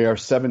 They are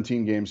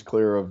 17 games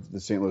clear of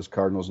the St. Louis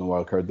Cardinals in the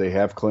wild card. They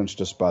have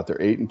clinched a spot. They're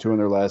 8-2 in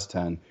their last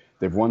 10.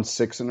 They've won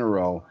 6 in a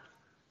row.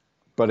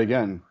 But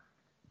again,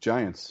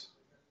 Giants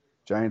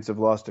have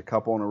lost a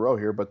couple in a row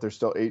here, but they're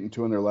still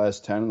 8-2 in their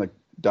last 10. And the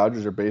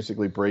Dodgers are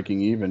basically breaking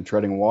even,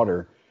 treading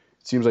water.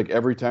 It seems like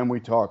every time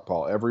we talk,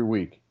 Paul, every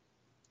week,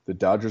 the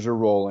Dodgers are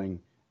rolling,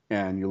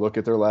 and you look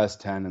at their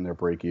last 10 and they're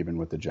break even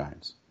with the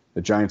Giants.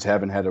 The Giants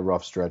haven't had a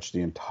rough stretch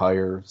the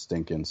entire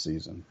stinking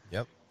season.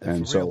 Yep.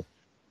 And so,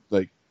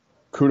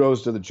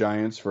 kudos to the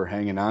Giants for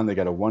hanging on. They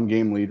got a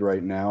 1-game lead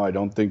right now. I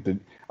think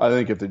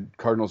if the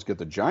Cardinals get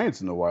the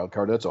Giants in the wild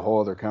card, that's a whole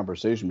other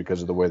conversation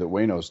because of the way that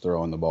Waino's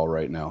throwing the ball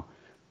right now.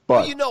 But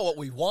well, you know what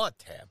we want,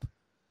 Tab?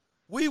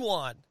 We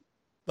want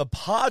the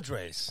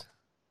Padres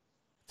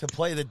to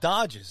play the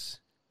Dodgers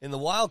in the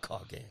wild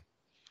card game.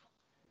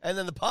 And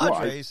then the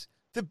Padres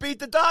to beat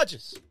the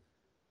Dodgers.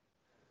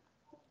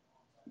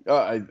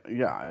 What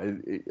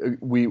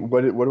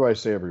do I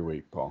say every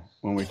week, Paul,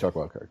 when we talk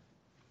wild card?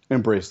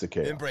 Embrace the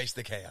chaos. Embrace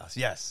the chaos,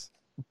 yes.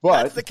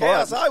 But that's the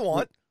chaos I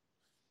want.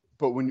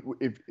 But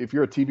if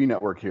you're a TV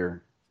network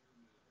here,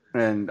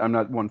 and I'm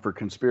not one for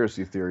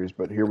conspiracy theories,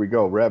 but here we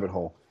go, rabbit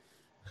hole.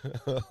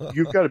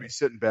 You've got to be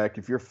sitting back.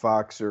 If you're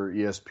Fox or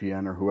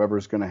ESPN or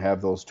whoever's going to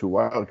have those 2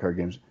 wild card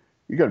games,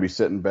 you got to be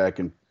sitting back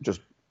and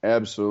just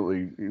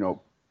absolutely,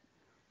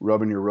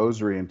 rubbing your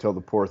rosary until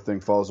the poor thing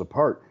falls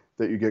apart.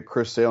 That you get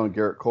Chris Sale and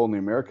Garrett Cole in the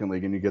American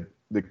League, and you get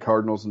the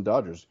Cardinals and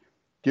Dodgers.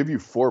 Give you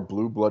 4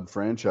 blue blood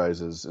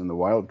franchises in the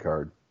wild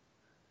card.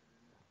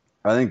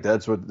 I think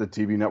that's what the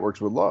TV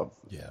networks would love.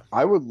 Yeah,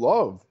 I would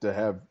love to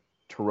have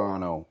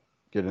Toronto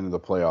get into the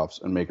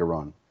playoffs and make a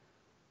run.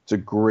 It's a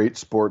great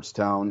sports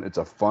town. It's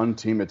a fun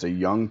team. It's a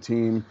young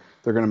team.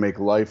 They're going to make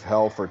life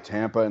hell for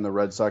Tampa and the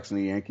Red Sox and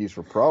the Yankees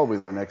for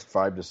probably the next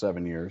 5 to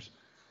 7 years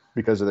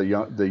because of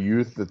the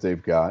youth that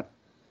they've got.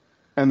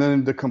 And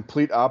then the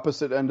complete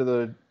opposite end of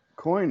the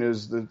coin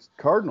is the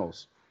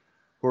Cardinals,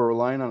 who are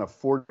relying on a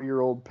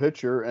 40-year-old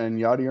pitcher and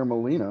Yadier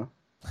Molina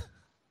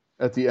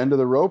at the end of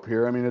the rope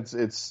here. I mean,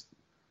 it's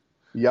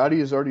Yadi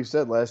has already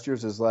said last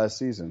year's his last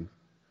season.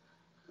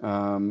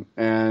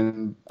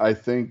 And I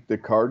think the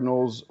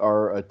Cardinals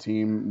are a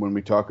team, when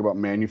we talk about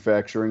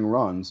manufacturing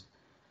runs,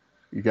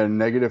 you got a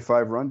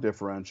 -5 run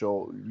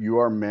differential. You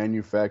are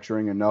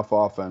manufacturing enough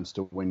offense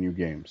to win you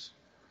games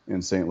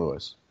in St.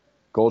 Louis.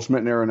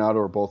 Goldschmidt and Arenado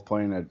are both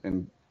playing at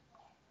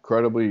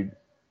incredibly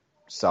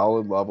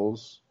solid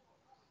levels.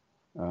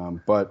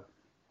 But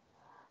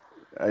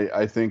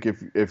I think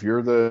if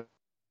you're the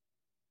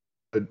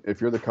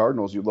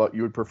Cardinals, you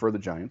would prefer the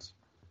Giants.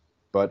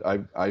 But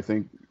I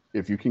think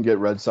if you can get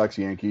Red Sox,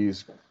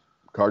 Yankees,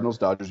 Cardinals,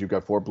 Dodgers, you've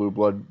got 4 blue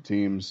blood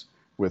teams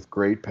with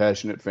great,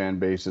 passionate fan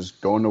bases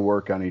going to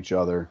work on each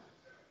other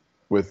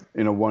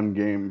in a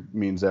 1-game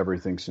means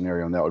everything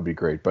scenario, and that would be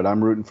great. But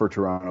I'm rooting for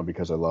Toronto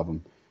because I love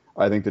them.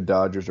 I think the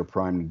Dodgers are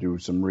primed to do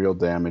some real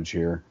damage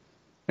here.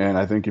 And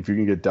I think if you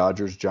can get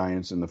Dodgers,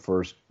 Giants in the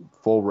first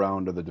full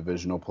round of the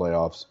divisional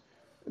playoffs,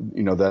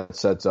 that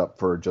sets up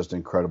for just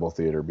incredible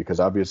theater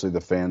because obviously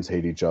the fans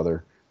hate each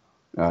other.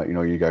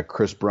 You got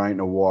Chris Bryant in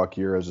a walk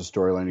year as a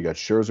storyline. You got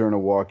Scherzer in a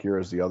walk year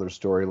as the other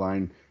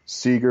storyline.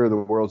 Seager, the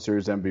World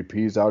Series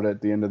MVP, is out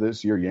at the end of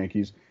this year,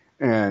 Yankees.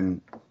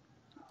 And,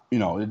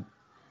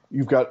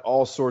 you've got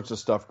all sorts of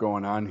stuff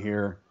going on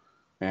here.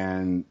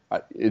 And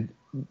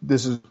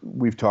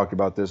we've talked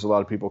about this. A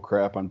lot of people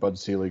crap on Bud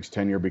Selig's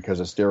tenure because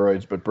of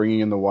steroids, but bringing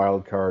in the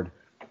wild card,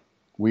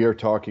 we are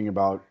talking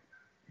about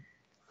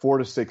 4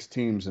 to 6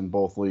 teams in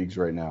both leagues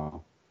right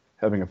now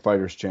having a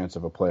fighter's chance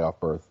of a playoff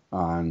berth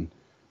on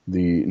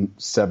the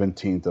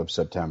 17th of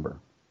September,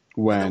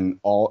 when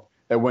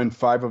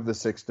 5 of the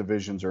 6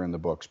 divisions are in the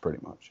books, pretty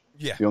much.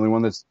 Yeah. The only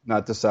one that's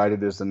not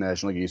decided is the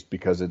National League East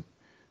because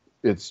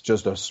it's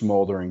just a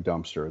smoldering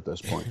dumpster at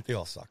this point. They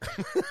all suck.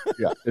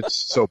 Yeah, it's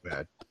so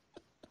bad.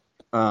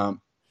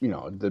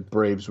 The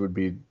Braves would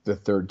be the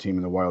 3rd team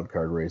in the wild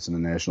card race in the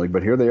National League,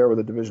 but here they are with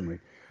the Division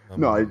League.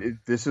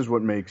 This is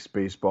what makes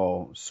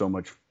baseball so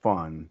much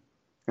fun,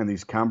 and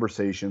these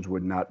conversations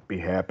would not be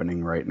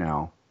happening right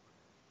now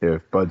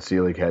if Bud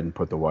Selig hadn't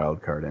put the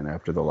wild card in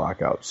after the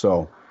lockout.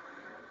 So,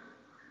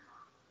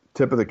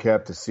 tip of the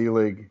cap to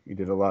Selig. He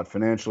did a lot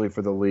financially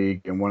for the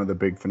league, and one of the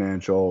big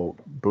financial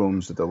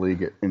booms that the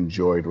league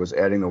enjoyed was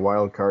adding the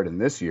wild card in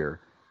this year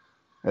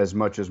as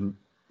much as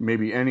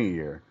maybe any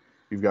year.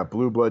 You've got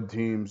blue blood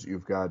teams,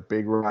 you've got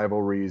big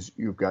rivalries,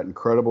 you've got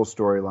incredible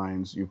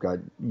storylines, you've got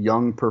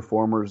young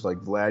performers like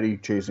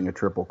Vladdy chasing a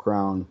Triple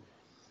Crown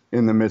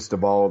in the midst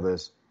of all of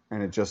this,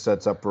 and it just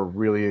sets up for a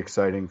really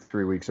exciting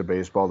 3 weeks of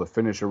baseball to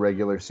finish a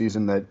regular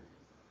season that,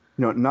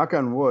 knock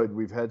on wood,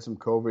 we've had some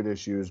COVID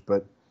issues,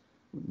 but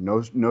no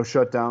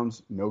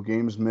shutdowns, no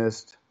games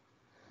missed.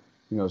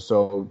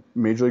 So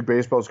Major League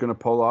Baseball is going to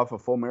pull off a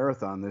full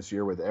marathon this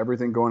year with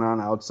everything going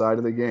on outside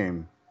of the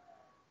game.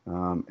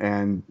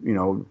 And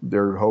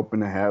they're hoping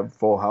to have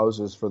full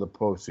houses for the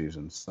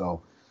postseason.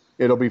 So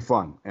it'll be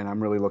fun. And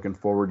I'm really looking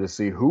forward to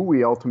see who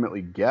we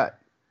ultimately get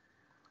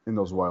in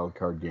those wild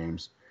card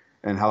games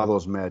and how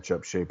those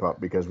matchups shape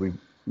up, because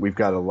we've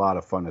got a lot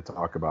of fun to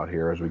talk about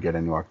here as we get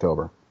into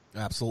October.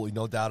 Absolutely,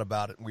 no doubt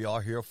about it. We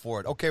are here for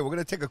it. Okay, we're going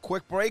to take a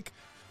quick break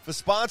for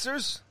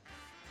sponsors.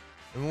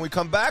 And when we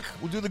come back,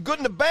 we'll do the good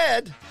and the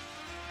bad.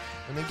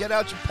 And then get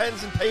out your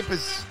pens and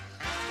papers.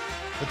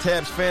 The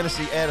Tabs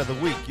Fantasy Ad of the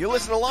Week. You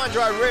listen to Line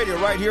Drive Radio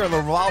right here on the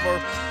Revolver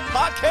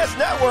Podcast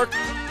Network.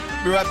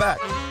 Be right back.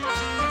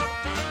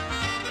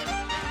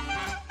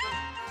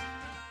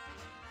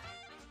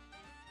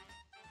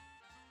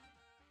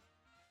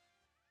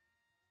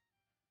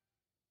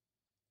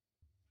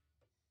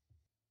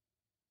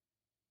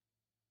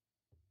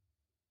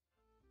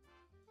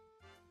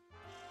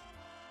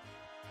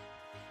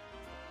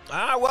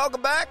 All right,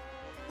 welcome back.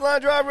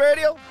 Line Drive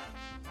Radio.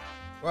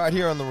 Right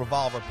here on the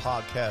Revolver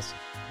Podcast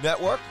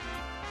Network.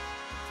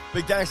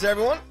 Big thanks to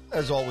everyone,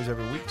 as always,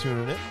 every week,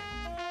 tuning in,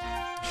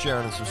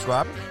 sharing and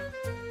subscribing.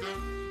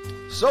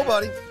 So,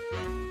 buddy,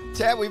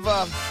 Tab, we've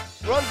run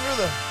through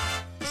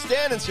the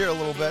standings here a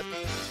little bit.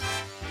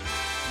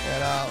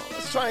 And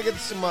let's try and get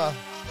some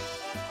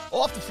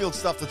off the field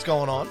stuff that's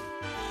going on.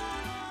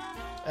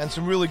 And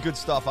some really good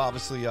stuff,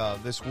 obviously,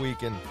 this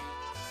week. And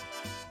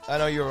I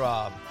know you've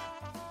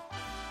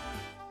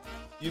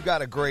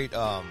got a great,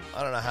 I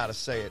don't know how to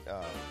say it,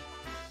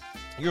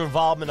 your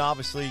involvement,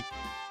 obviously,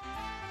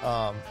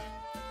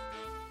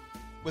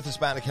 with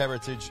Hispanic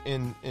heritage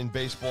in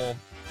baseball,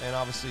 and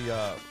obviously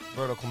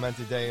Roberto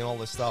Clemente Day and all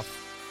this stuff.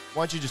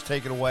 Why don't you just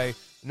take it away?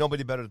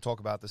 Nobody better to talk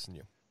about this than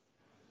you.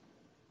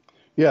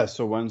 Yeah,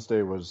 so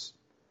Wednesday was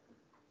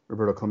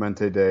Roberto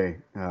Clemente Day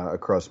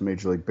across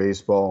Major League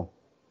Baseball.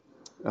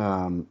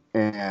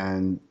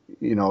 And,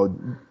 you know,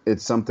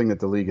 it's something that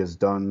the league has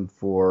done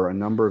for a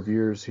number of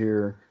years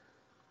here.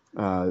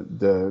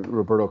 The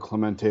Roberto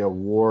Clemente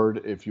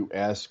Award, if you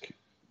ask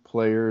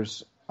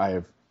players, I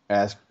have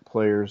asked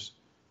players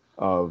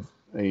of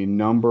a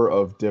number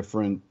of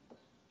different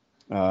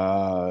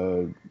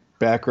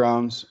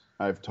backgrounds.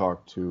 I've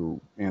talked to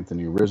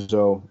Anthony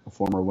Rizzo, a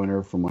former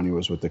winner from when he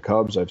was with the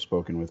Cubs. I've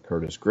spoken with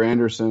Curtis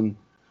Granderson,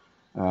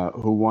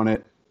 who won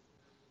it.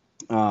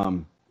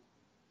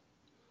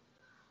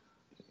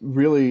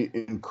 Really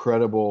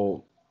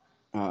incredible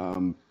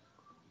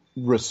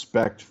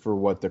respect for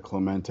what the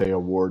Clemente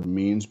Award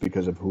means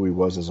because of who he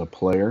was as a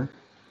player.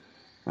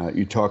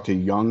 You talk to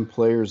young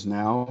players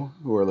now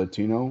who are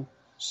Latino,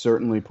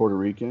 certainly Puerto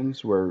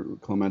Ricans, where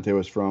Clemente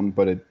was from,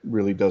 but it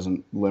really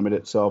doesn't limit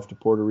itself to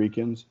Puerto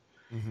Ricans.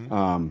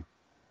 Mm-hmm.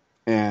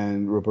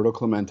 And Roberto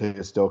Clemente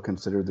is still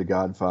considered the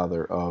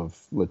godfather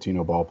of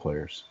Latino ball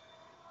players,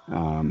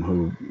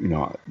 who, you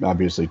know,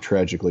 obviously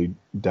tragically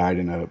died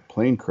in a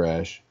plane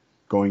crash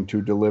going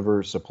to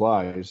deliver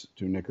supplies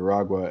to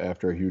Nicaragua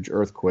after a huge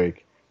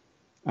earthquake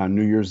on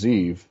New Year's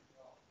Eve.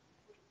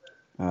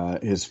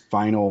 His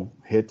final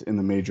hit in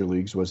the major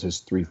leagues was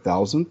his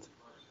 3,000th.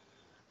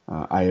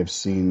 I have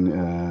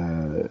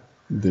seen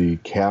the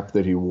cap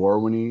that he wore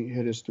when he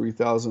hit his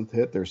 3,000th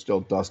hit. There's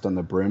still dust on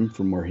the brim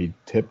from where he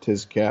tipped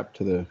his cap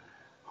to the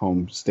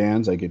home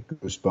stands. I get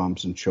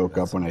goosebumps and choke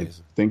up when I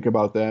think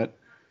about that.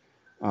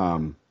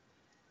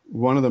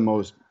 One of the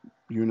most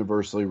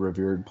universally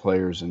revered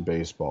players in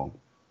baseball.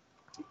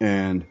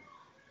 And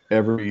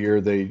every year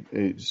they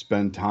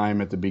spend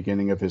time at the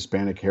beginning of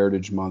Hispanic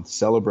Heritage Month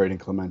celebrating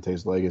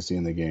Clemente's legacy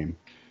in the game.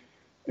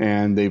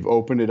 And they've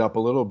opened it up a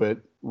little bit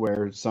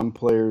where some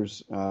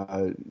players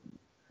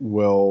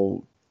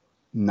will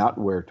not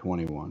wear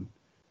 21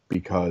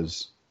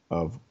 because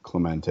of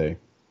Clemente.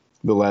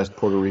 The last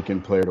Puerto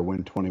Rican player to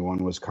win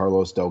 21 was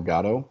Carlos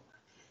Delgado.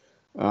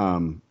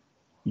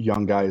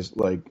 Young guys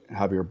like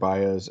Javier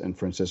Baez and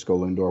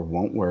Francisco Lindor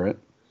won't wear it.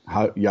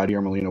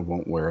 Yadier Molina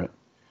won't wear it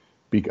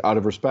out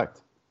of respect.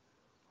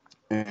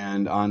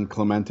 And on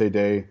Clemente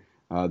Day,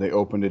 they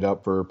opened it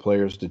up for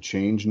players to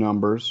change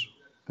numbers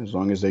as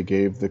long as they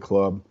gave the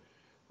club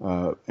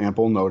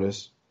ample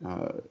notice.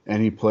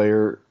 Any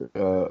player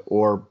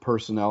or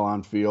personnel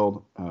on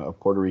field of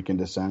Puerto Rican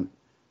descent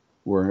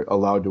were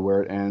allowed to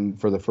wear it.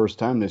 And for the first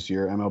time this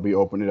year, MLB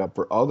opened it up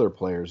for other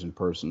players and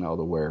personnel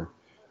to wear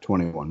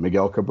 21.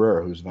 Miguel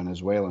Cabrera, who's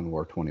Venezuelan,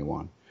 wore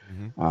 21.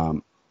 Mm-hmm.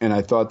 And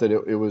I thought that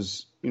it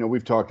was, you know,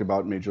 we've talked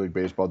about Major League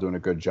Baseball doing a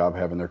good job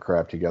having their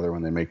crap together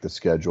when they make the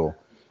schedule.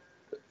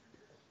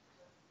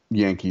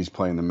 Yankees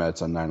playing the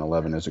Mets on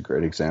 9/11 is a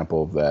great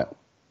example of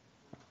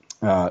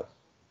that.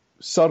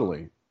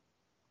 Subtly,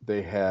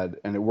 they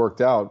had, and it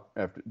worked out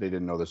after they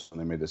didn't know this when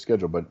they made the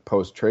schedule, but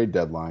post-trade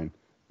deadline,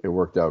 it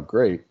worked out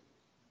great.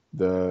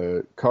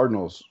 The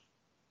Cardinals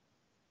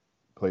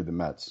played the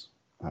Mets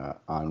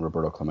on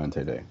Roberto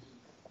Clemente Day.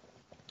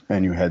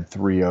 And you had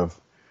three of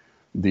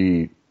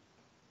the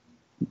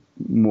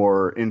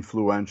more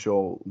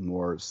influential,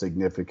 more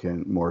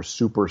significant, more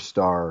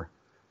superstar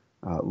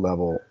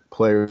level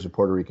players of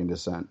Puerto Rican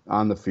descent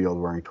on the field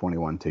wearing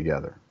 21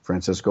 together.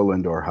 Francisco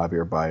Lindor,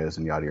 Javier Baez,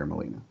 and Yadier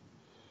Molina.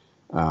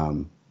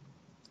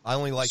 I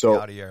only like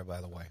Yadier, by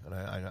the way, and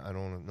I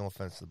don't. No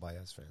offense to the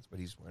Baez fans, but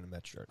he's wearing a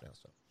Mets shirt now.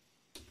 So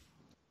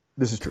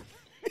this is true.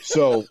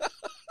 So,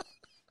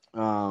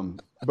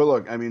 but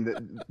look, I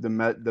mean, the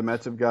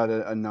Mets have got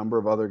a number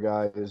of other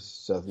guys,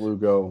 Seth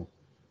Lugo,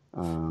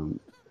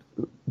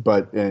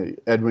 but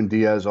Edwin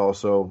Diaz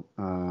also,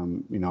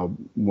 you know,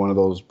 one of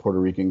those Puerto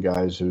Rican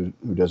guys who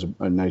does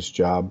a nice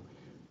job,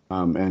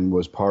 and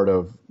was part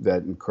of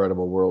that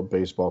incredible World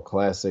Baseball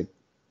Classic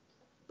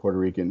Puerto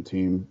Rican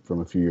team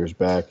from a few years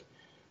back.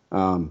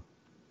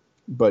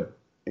 But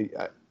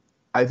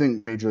I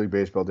think Major League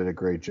Baseball did a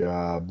great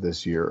job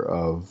this year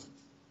of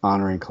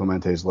honoring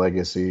Clemente's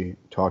legacy,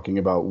 talking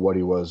about what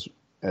he was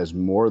as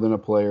more than a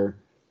player,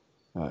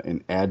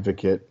 an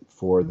advocate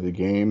for the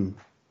game,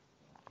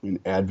 an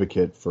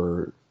advocate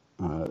for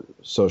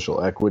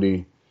social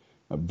equity,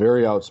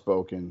 very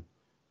outspoken.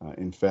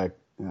 In fact,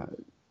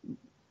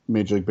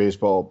 Major League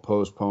Baseball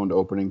postponed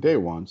opening day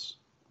once,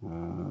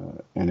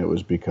 and it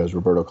was because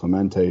Roberto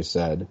Clemente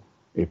said,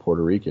 a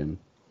Puerto Rican,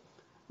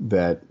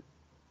 that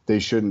they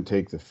shouldn't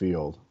take the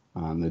field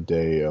on the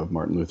day of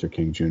Martin Luther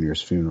King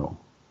Jr.'s funeral.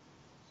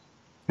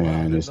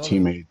 And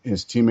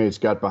his teammates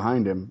got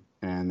behind him,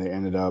 and they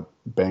ended up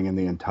banging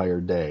the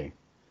entire day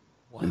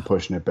and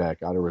pushing it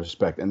back out of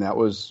respect. And that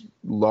was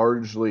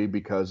largely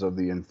because of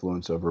the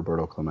influence of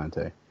Roberto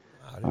Clemente,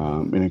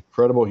 an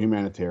incredible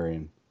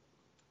humanitarian.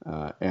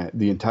 And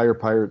the entire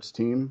Pirates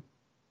team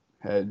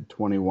had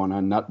 21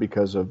 on, not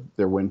because of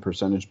their win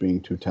percentage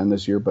being 210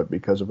 this year, but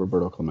because of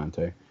Roberto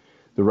Clemente.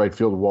 The right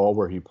field wall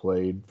where he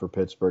played for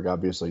Pittsburgh,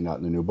 obviously not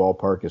in the new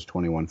ballpark, is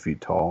 21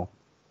 feet tall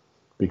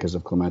because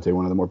of Clemente.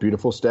 One of the more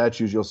beautiful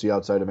statues you'll see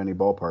outside of any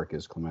ballpark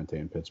is Clemente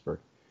in Pittsburgh.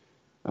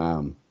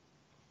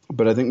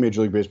 But I think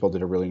Major League Baseball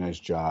did a really nice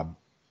job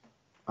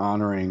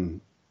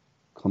honoring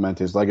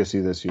Clemente's legacy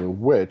this year,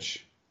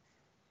 which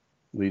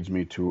leads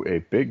me to a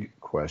big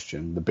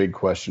question, the big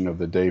question of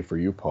the day for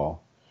you,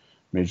 Paul.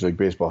 Major League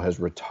Baseball has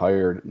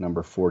retired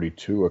number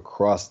 42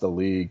 across the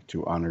league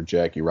to honor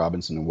Jackie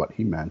Robinson and what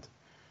he meant.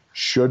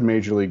 Should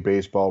Major League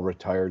Baseball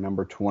retire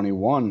number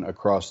 21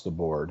 across the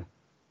board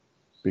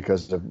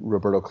because of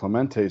Roberto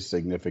Clemente's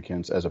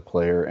significance as a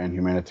player and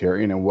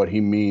humanitarian and what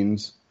he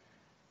means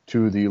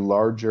to the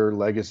larger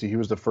legacy? He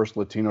was the first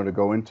Latino to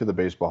go into the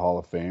Baseball Hall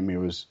of Fame. He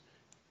was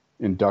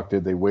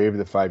inducted. They waived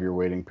the 5-year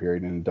waiting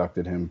period and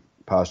inducted him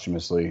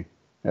posthumously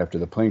after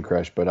the plane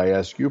crash. But I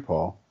ask you,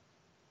 Paul,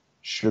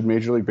 should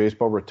Major League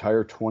Baseball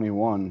retire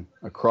 21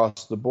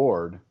 across the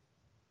board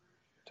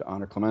to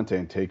honor Clemente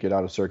and take it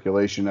out of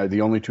circulation?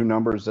 The only two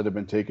numbers that have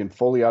been taken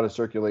fully out of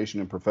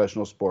circulation in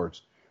professional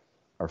sports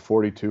are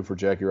 42 for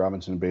Jackie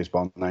Robinson in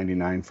baseball,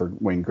 99 for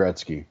Wayne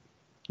Gretzky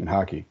in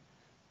hockey.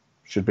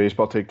 Should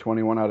baseball take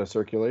 21 out of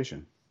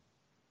circulation?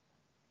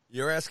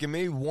 You're asking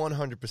me?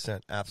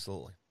 100%.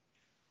 Absolutely.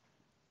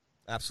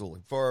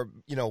 Absolutely. For,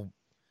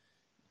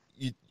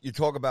 you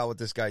talk about what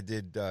this guy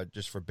did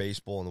just for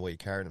baseball and the way he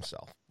carried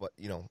himself. But,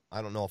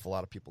 I don't know if a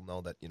lot of people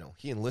know that,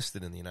 he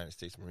enlisted in the United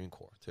States Marine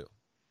Corps, too.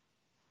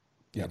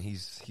 Yep. And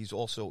he's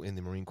also in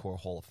the Marine Corps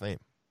Hall of Fame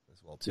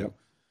as well, too. Yep.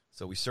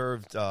 So he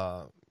served,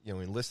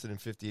 enlisted in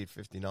 58,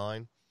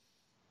 59,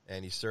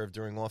 and he served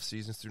during off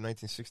seasons through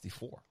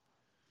 1964.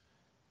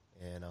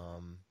 And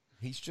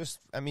he's just,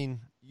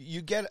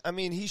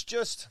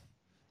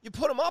 you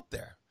put him up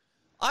there.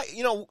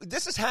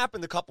 This has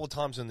happened a couple of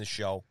times on this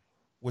show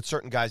with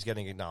certain guys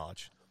getting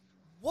acknowledged.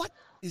 What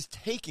is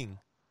taking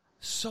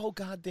so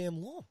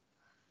goddamn long?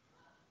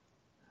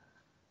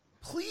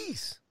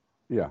 Please.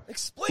 Yeah.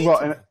 Explain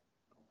to me.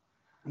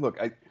 Look,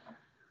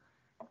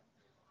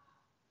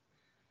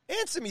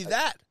 answer me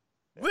that.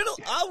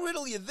 I'll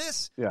riddle you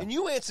this, and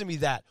you answer me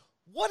that.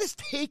 What is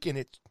taking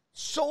it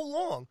so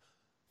long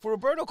for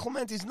Roberto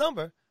Clemente's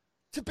number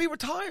to be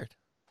retired?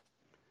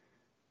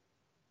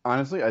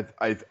 Honestly,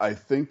 I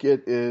think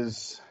it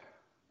is.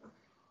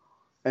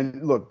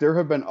 And look, there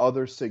have been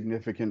other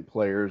significant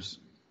players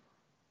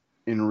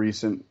in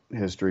recent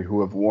history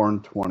who have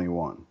worn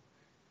 21.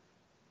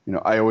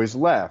 I always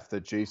laugh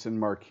that Jason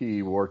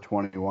Marquis wore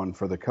 21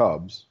 for the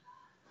Cubs.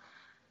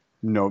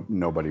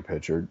 Nobody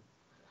pitchered.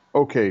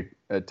 Okay,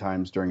 at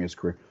times during his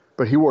career.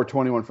 But he wore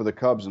 21 for the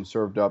Cubs and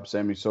served up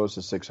Sammy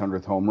Sosa's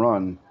 600th home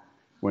run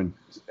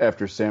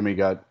after Sammy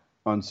got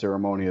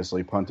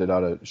unceremoniously punted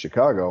out of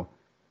Chicago.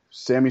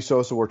 Sammy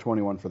Sosa wore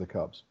 21 for the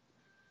Cubs.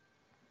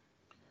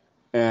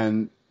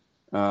 And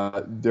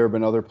there have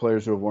been other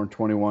players who have worn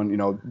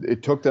 21.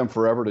 It took them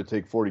forever to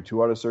take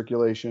 42 out of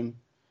circulation.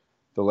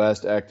 The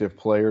last active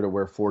player to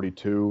wear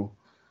 42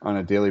 on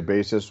a daily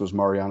basis was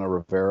Mariano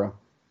Rivera.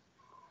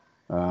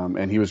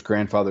 And he was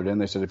grandfathered in.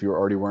 They said if you were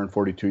already wearing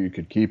 42, you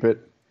could keep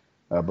it.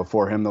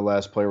 Before him, the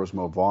last player was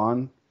Mo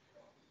Vaughn.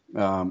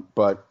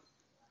 Look,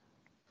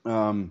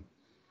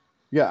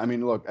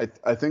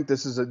 I think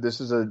this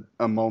is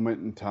a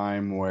moment in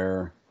time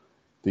where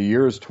the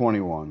year is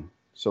 21.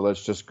 So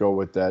let's just go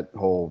with that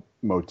whole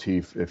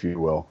motif, if you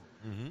will.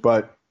 Mm-hmm.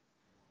 But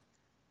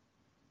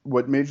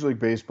what Major League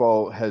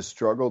Baseball has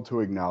struggled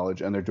to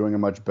acknowledge, and they're doing a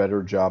much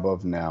better job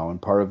of now,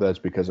 and part of that's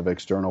because of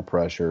external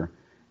pressure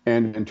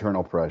and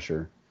internal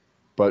pressure.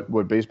 But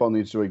what baseball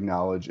needs to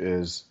acknowledge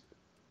is,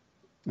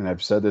 and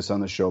I've said this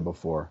on the show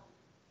before,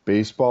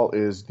 baseball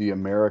is the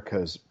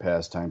America's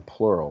pastime,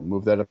 plural.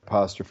 Move that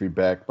apostrophe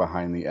back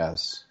behind the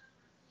S.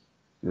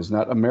 It is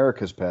not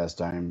America's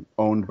pastime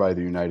owned by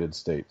the United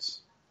States.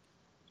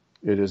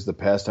 It is the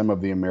pastime of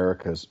the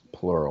Americas,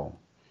 plural.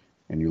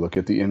 And you look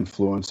at the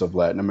influence of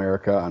Latin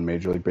America on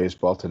Major League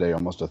Baseball today,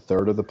 almost a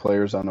third of the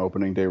players on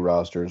opening day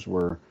rosters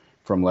were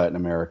from Latin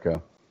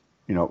America.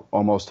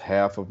 Almost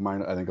half of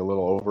I think a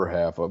little over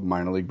half of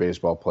minor league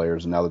baseball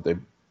players, now that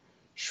they've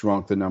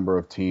shrunk the number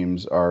of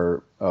teams,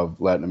 are of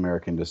Latin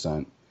American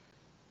descent.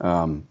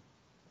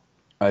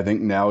 I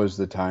think now is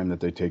the time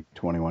that they take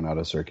 21 out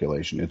of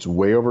circulation. It's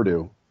way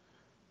overdue,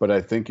 but I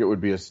think it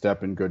would be a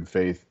step in good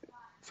faith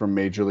from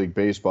Major League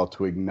Baseball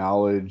to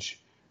acknowledge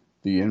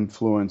the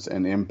influence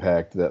and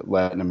impact that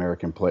Latin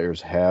American players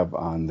have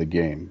on the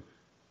game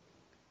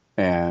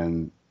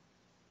and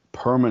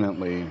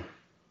permanently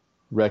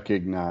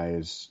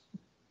recognize,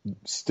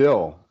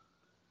 still,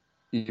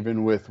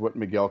 even with what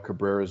Miguel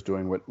Cabrera is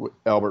doing, what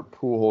Albert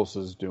Pujols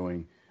is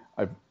doing.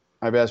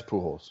 I've asked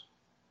Pujols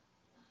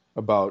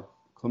about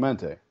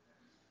Clemente,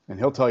 and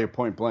he'll tell you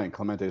point blank,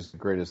 Clemente is the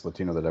greatest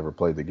Latino that ever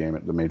played the game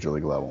at the major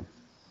league level.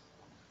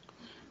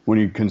 when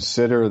you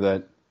consider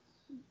that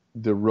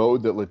the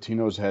road that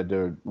Latinos had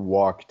to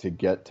walk to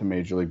get to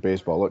Major League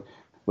Baseball. Look,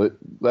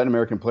 Latin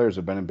American players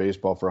have been in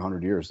baseball for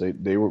 100 years.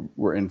 They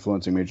were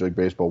influencing Major League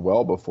Baseball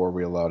well before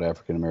we allowed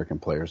African American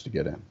players to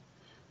get in.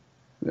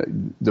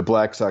 The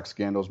Black Sox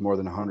scandal is more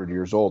than 100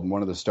 years old, and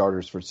one of the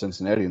starters for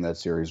Cincinnati in that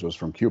series was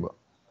from Cuba.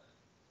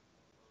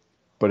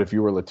 But if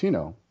you were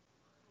Latino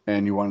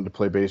and you wanted to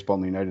play baseball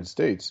in the United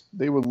States,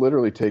 they would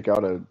literally take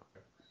out a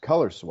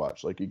color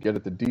swatch like you get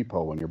at the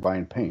depot when you're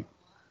buying paint.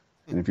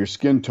 And if your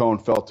skin tone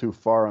fell too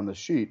far on the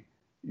sheet,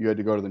 you had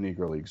to go to the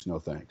Negro Leagues. No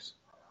thanks.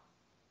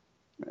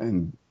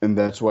 And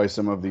that's why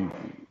some of the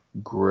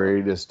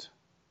greatest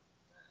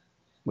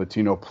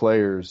Latino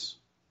players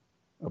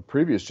of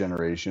previous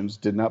generations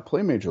did not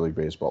play Major League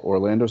Baseball.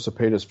 Orlando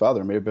Cepeda's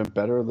father may have been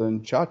better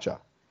than Cha-Cha.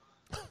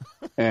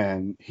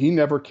 And he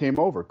never came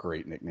over.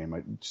 Great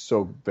nickname.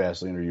 So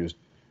vastly underused.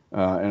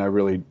 And I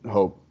really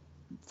hope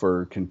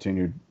for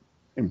continued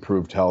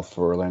improved health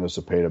for Orlando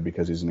Cepeda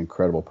because he's an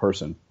incredible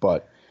person.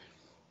 But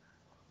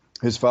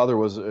his father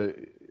was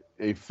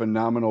a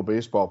phenomenal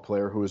baseball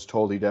player who was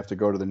told he'd have to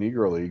go to the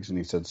Negro Leagues, and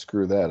he said,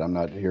 screw that. I'm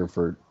not here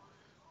for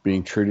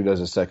being treated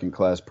as a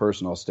second-class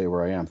person. I'll stay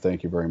where I am.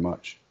 Thank you very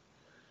much.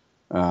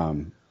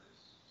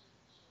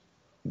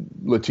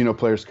 Latino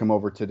players come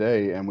over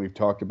today, and we've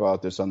talked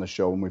about this on the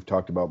show when we've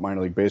talked about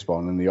minor league baseball.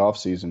 And in the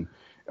offseason,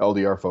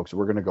 LDR folks,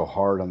 we're going to go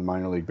hard on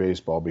minor league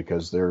baseball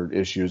because there are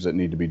issues that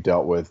need to be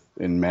dealt with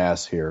in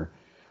mass here.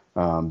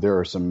 There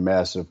are some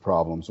massive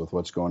problems with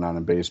what's going on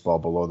in baseball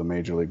below the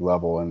major league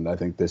level, and I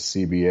think this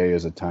CBA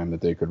is a time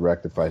that they could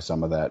rectify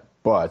some of that.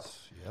 But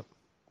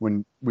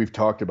when we've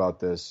talked about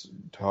this,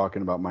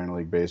 talking about minor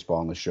league baseball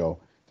on the show,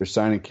 they're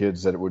signing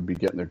kids that would be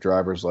getting their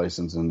driver's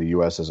license in the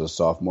U.S. as a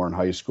sophomore in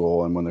high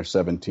school, and when they're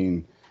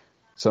 17,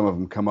 some of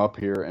them come up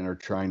here and are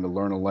trying to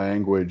learn a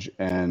language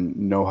and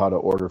know how to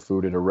order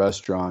food at a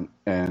restaurant,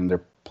 and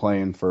they're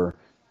playing for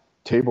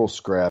table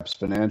scraps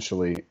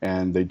financially,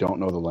 and they don't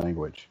know the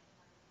language.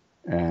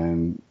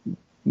 And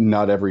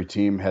not every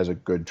team has a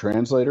good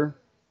translator.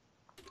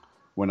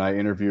 When I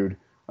interviewed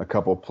a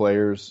couple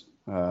players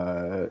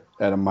at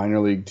a minor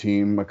league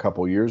team a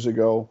couple years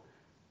ago,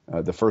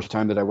 the first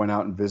time that I went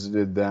out and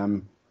visited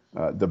them,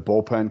 the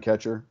bullpen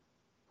catcher,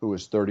 who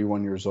was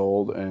 31 years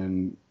old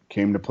and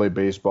came to play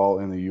baseball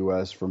in the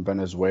U.S. from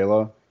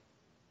Venezuela,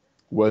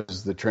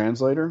 was the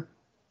translator.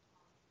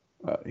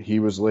 He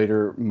was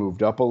later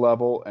moved up a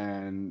level,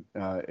 and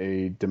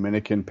a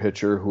Dominican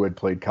pitcher who had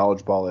played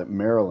college ball at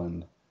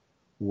Maryland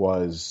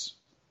was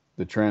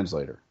the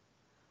translator.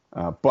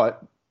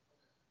 But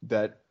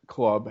that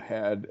club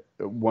had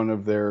one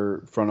of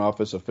their front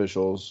office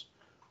officials'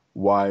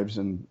 wives,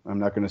 and I'm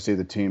not going to say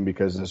the team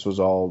because this was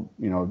all,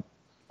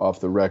 off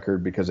the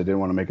record because I didn't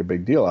want to make a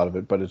big deal out of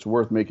it, but it's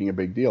worth making a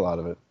big deal out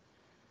of it.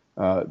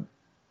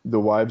 The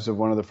wives of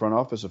one of the front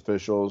office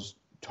officials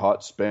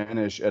taught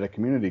Spanish at a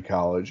community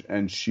college,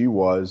 and she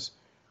was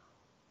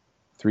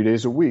 3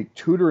 days a week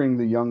tutoring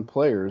the young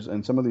players,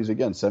 and some of these,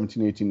 again,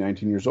 17, 18,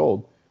 19 years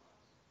old,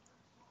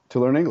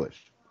 to learn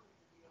English.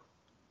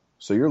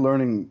 So you're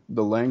learning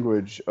the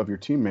language of your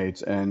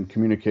teammates, and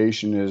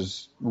communication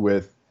is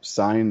with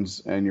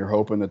signs, and you're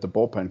hoping that the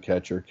bullpen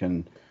catcher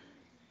can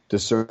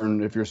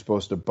discern if you're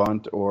supposed to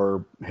bunt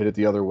or hit it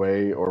the other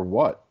way or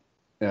what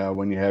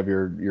when you have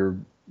your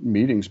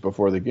meetings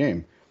before the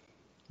game.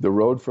 The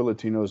road for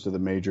Latinos to the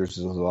majors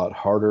is a lot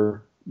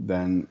harder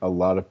than a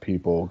lot of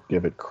people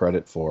give it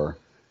credit for,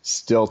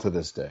 still to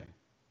this day.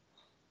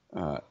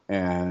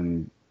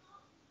 And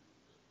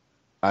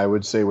I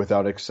would say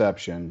without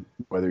exception,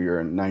 whether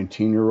you're a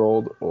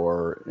 19-year-old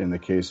or in the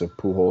case of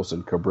Pujols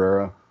and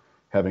Cabrera,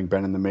 having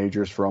been in the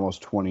majors for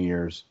almost 20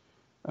 years,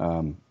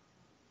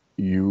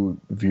 you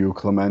view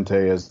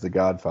Clemente as the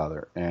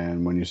godfather.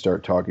 And when you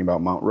start talking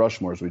about Mount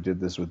Rushmores, we did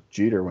this with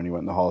Jeter when he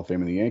went in the Hall of Fame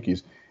of the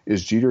Yankees.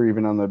 Is Jeter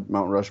even on the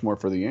Mount Rushmore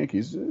for the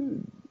Yankees?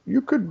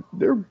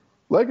 Their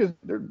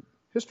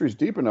history's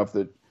deep enough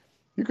that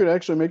you could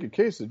actually make a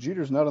case that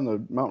Jeter's not on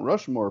the Mount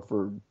Rushmore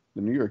for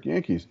the New York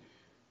Yankees.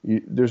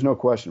 There's no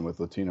question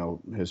with Latino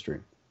history.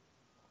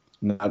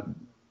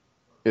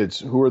 It's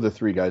who are the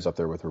three guys up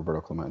there with Roberto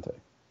Clemente?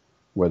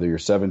 Whether you're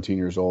 17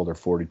 years old or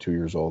 42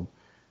 years old,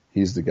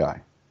 he's the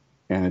guy.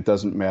 And it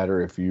doesn't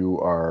matter if you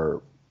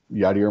are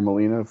Yadier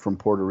Molina from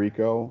Puerto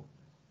Rico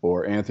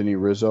or Anthony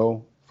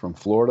Rizzo from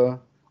Florida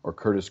or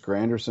Curtis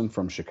Granderson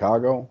from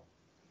Chicago.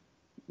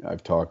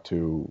 I've talked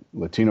to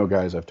Latino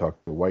guys, I've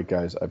talked to white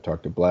guys, I've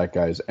talked to black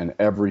guys, and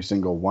every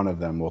single one of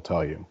them will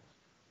tell you,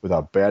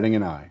 without batting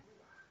an eye,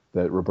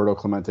 that Roberto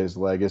Clemente's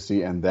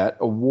legacy and that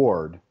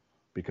award,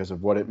 because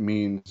of what it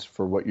means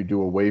for what you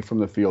do away from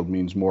the field,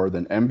 means more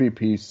than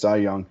MVP, Cy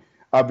Young.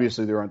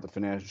 Obviously, there aren't the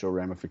financial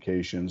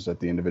ramifications that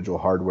the individual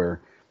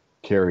hardware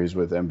carries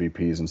with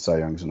MVPs and Cy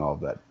Youngs and all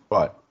of that.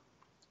 But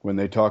when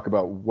they talk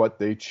about what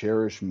they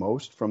cherish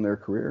most from their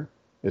career,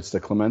 it's the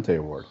Clemente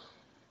Award.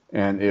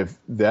 And if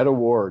that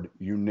award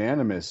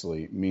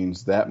unanimously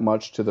means that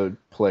much to the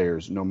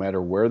players, no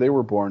matter where they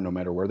were born, no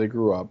matter where they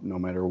grew up, no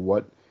matter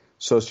what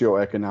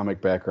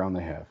socioeconomic background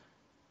they have,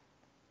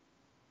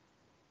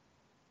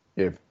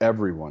 if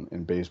everyone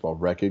in baseball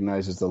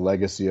recognizes the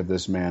legacy of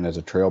this man as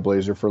a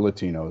trailblazer for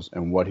Latinos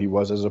and what he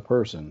was as a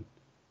person,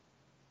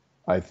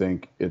 I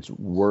think it's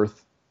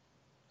worth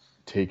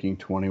taking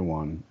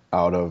 21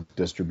 out of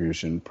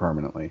distribution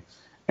permanently.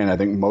 And I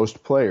think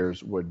most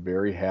players would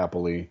very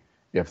happily,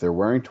 if they're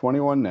wearing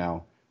 21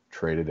 now,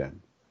 trade it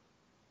in.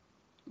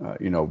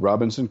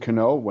 Robinson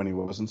Cano, when he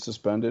wasn't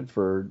suspended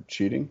for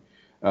cheating,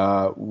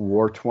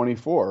 wore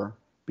 24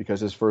 because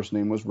his first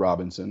name was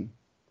Robinson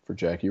for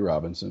Jackie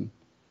Robinson,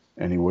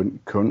 and he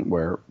couldn't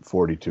wear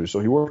 42, so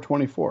he wore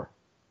 24.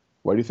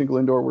 Why do you think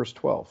Lindor wears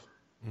 12?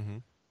 Mm-hmm.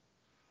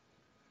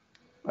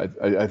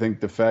 I think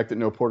the fact that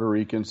no Puerto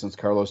Ricans since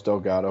Carlos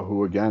Delgado,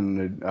 who,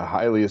 again, a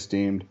highly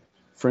esteemed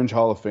fringe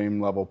Hall of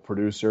Fame level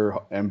producer,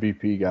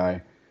 MVP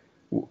guy,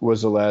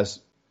 was the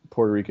last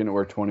Puerto Rican to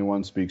wear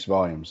 21 speaks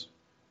volumes.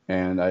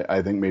 And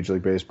I think Major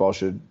League Baseball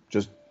should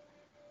just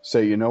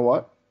say, you know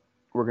what?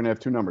 We're going to have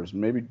two numbers.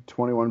 Maybe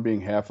 21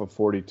 being half of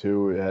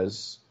 42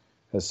 has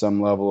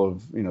some level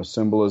of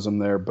symbolism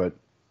there, but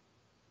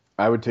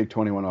I would take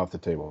 21 off the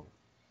table.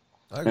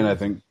 And I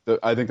think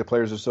the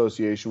Players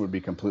Association would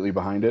be completely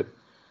behind it.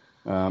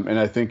 And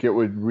I think it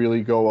would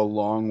really go a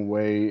long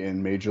way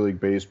in Major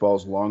League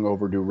Baseball's long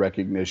overdue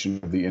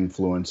recognition of the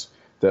influence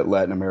that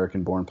Latin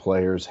American-born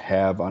players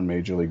have on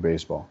Major League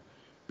Baseball,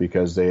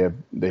 because they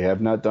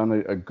have not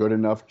done a good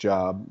enough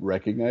job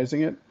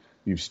recognizing it.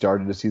 You've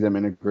started to see them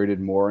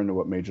integrated more into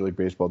what Major League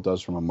Baseball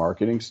does from a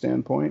marketing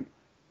standpoint.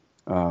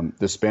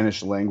 The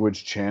Spanish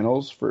language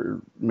channels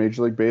for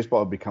Major League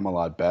Baseball have become a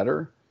lot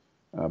better,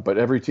 but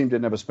every team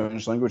didn't have a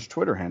Spanish language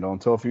Twitter handle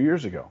until a few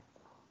years ago,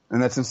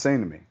 and that's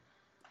insane to me.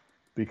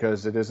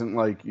 Because it isn't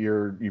like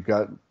you've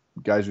got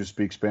guys who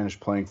speak Spanish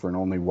playing for an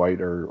only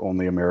white or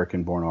only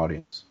American-born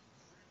audience.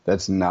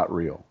 That's not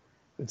real.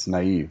 It's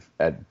naive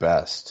at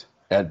best.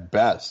 At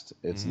best,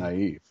 it's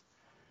naive.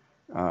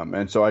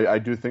 And so I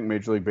do think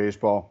Major League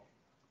Baseball,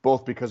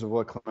 both because of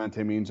what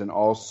Clemente means and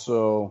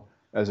also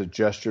as a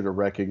gesture to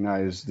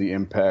recognize the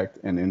impact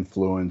and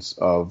influence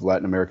of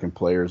Latin American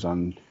players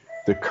on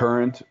the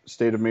current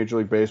state of Major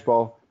League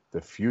Baseball,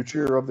 the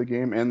future of the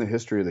game, and the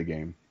history of the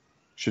game,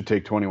 should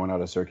take 21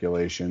 out of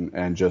circulation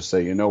and just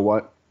say, you know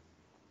what?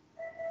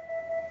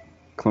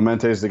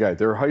 Clemente is the guy.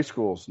 There are high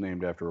schools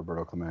named after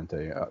Roberto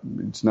Clemente.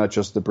 It's not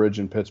just the bridge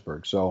in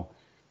Pittsburgh. So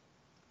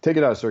take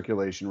it out of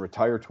circulation,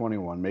 retire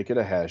 21, make it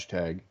a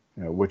hashtag,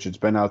 which it's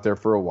been out there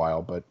for a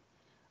while, but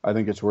I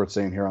think it's worth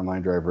saying here on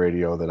Line Drive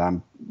Radio that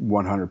I'm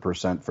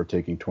 100% for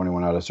taking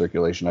 21 out of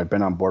circulation. I've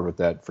been on board with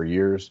that for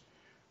years,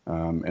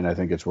 and I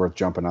think it's worth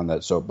jumping on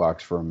that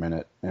soapbox for a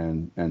minute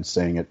and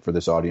saying it for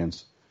this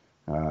audience.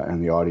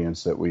 And the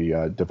audience that we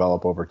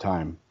develop over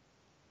time.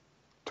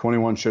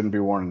 21 shouldn't be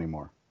worn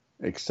anymore,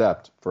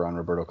 except for on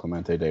Roberto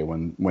Clemente Day,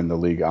 when the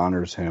league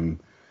honors him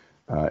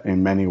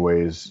in many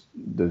ways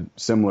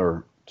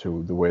similar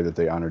to the way that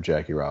they honor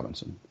Jackie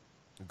Robinson.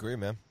 Agree,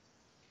 man.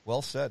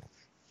 Well said.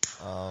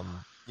 A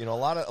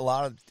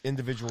lot of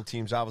individual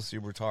teams obviously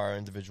retire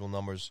individual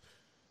numbers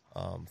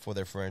for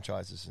their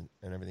franchises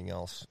and everything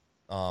else.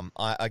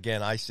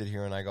 I sit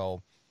here and I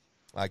go,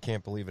 I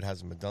can't believe it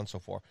hasn't been done so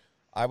far.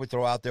 I would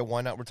throw out there, why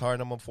not retire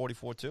number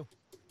 44 too?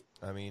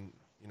 I mean,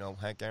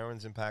 Hank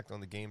Aaron's impact on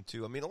the game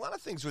too. I mean, a lot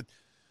of things with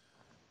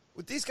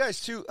these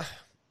guys too.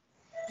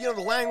 The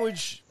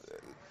language,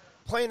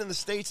 playing in the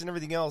States and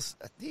everything else.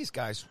 These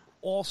guys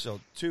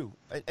also too.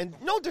 And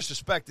no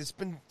disrespect, it's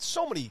been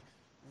so many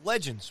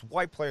legends,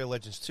 white player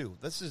legends too.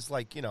 This is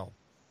like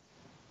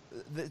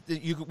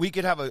we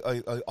could have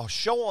a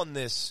show on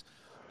this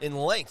in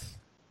length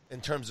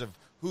in terms of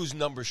whose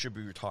number should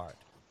be retired.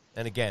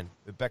 And again,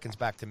 it beckons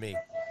back to me.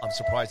 I'm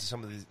surprised that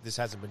some of this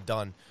hasn't been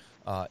done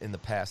in the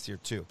past here,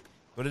 too.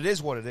 But it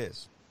is what it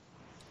is.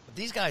 But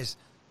these guys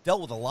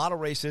dealt with a lot of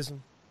racism,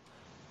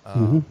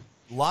 a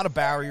lot of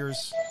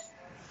barriers.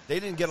 They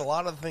didn't get a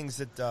lot of the things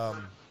that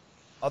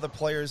other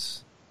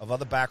players of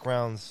other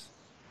backgrounds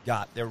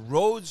got. Their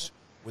roads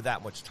were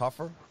that much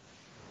tougher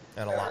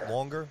and a lot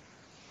longer.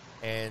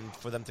 And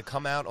for them to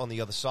come out on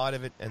the other side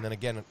of it, and then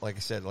again, like I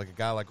said, like a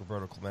guy like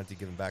Roberto Clemente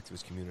giving back to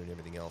his community and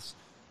everything else,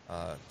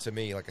 to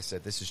me, like I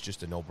said, this is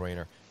just a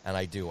no-brainer, and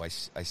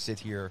I sit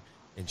here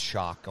in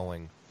shock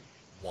going,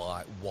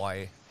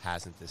 why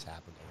hasn't this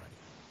happened already?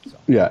 So.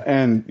 Yeah,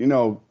 and,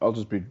 I'll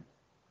just be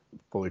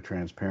fully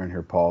transparent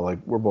here, Paul. Like,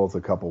 we're both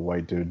a couple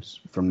white dudes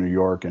from New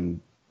York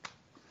and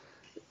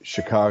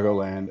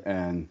Chicagoland,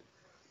 and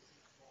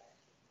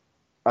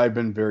I've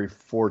been very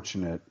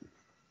fortunate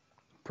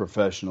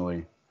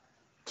professionally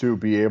to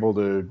be able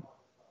to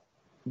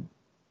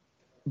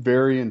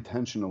very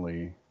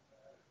intentionally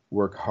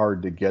work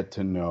hard to get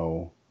to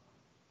know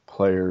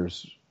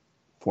players,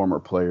 former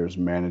players,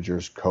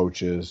 managers,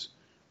 coaches,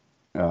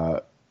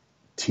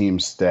 team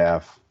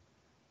staff,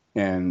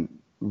 and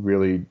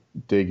really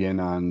dig in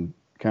on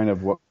kind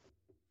of what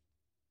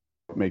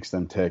makes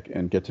them tick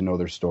and get to know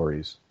their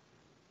stories.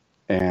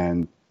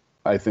 And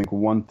I think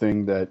one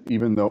thing that,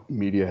 even though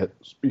media has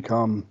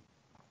become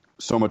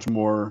so much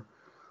more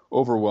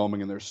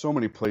overwhelming and there's so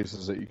many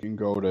places that you can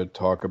go to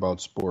talk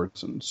about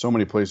sports and so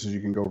many places you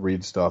can go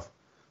read stuff,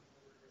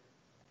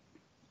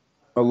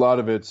 a lot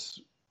of it's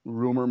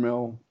rumor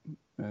mill.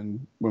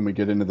 And when we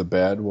get into the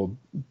bad, we'll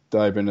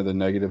dive into the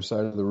negative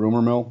side of the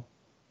rumor mill.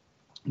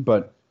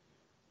 But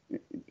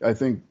I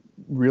think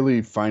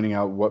really finding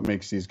out what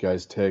makes these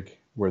guys tick,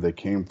 where they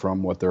came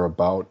from, what they're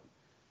about.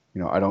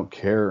 I don't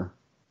care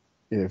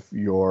if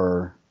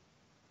you're,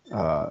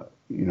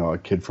 a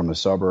kid from the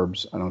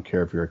suburbs. I don't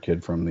care if you're a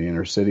kid from the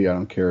inner city. I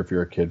don't care if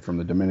you're a kid from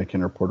the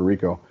Dominican or Puerto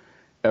Rico.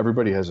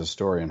 Everybody has a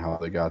story on how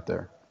they got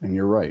there. And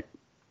you're right.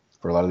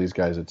 For a lot of these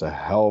guys, it's a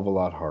hell of a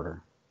lot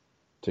harder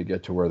to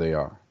get to where they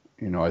are.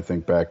 I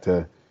think back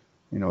to,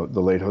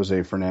 the late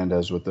Jose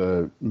Fernandez with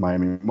the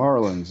Miami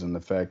Marlins and the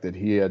fact that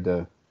he had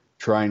to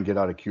try and get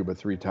out of Cuba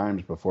 3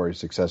 times before he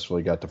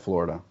successfully got to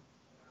Florida.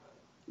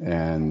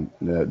 And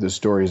the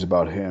stories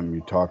about him,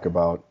 you talk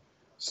about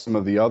some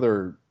of the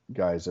other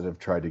guys that have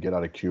tried to get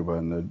out of Cuba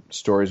and the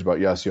stories about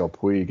Yasiel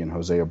Puig and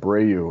Jose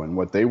Abreu and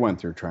what they went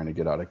through trying to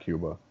get out of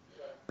Cuba,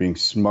 being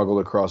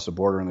smuggled across the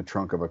border in the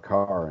trunk of a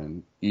car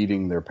and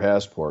eating their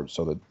passports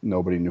so that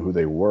nobody knew who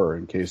they were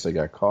in case they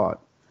got caught.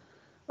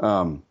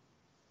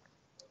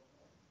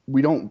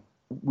 We don't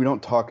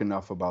talk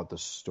enough about the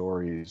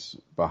stories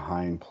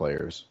behind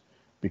players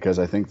because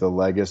I think the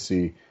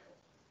legacy,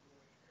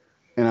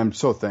 and I'm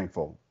so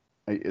thankful.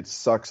 It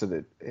sucks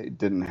that it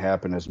didn't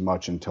happen as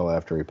much until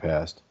after he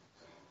passed.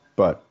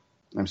 But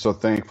I'm so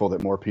thankful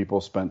that more people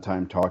spent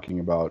time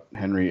talking about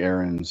Henry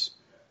Aaron's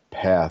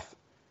path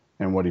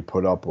and what he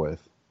put up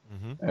with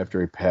after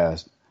he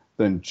passed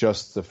than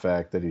just the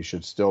fact that he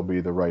should still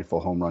be the rightful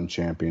home run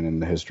champion in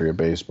the history of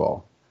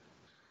baseball.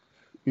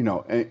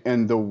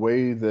 And the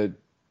way that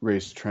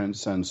race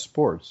transcends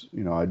sports.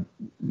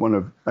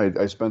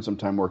 I spent some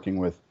time working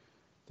with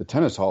the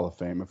Tennis Hall of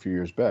Fame a few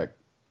years back,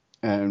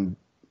 and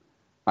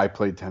I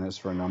played tennis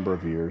for a number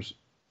of years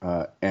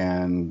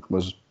and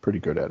was pretty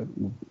good at it.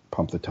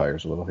 Pump the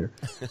tires a little here,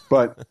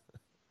 but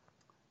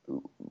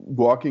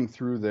walking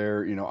through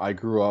there, I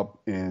grew up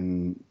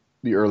in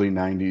the early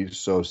 '90s,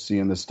 so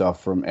seeing the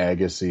stuff from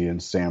Agassi and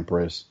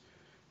Sampras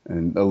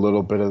and a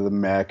little bit of the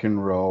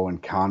McEnroe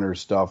and Connor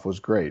stuff was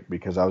great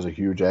because I was a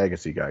huge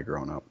Agassi guy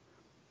growing up.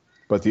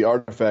 But the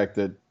artifact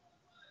that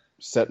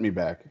set me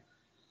back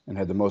and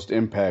had the most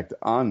impact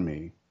on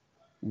me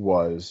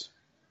was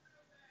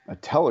a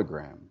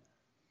telegram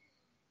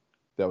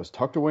that was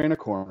tucked away in a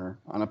corner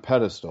on a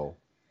pedestal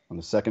on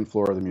the second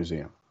floor of the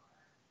museum.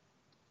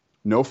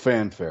 No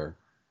fanfare,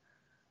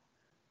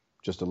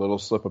 just a little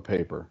slip of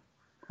paper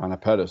on a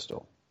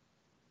pedestal.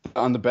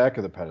 On the back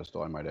of the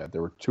pedestal, I might add.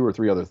 There were 2 or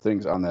 3 other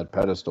things on that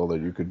pedestal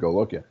that you could go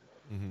look at.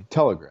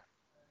 Telegram.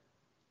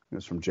 It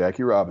was from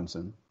Jackie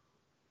Robinson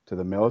to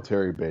the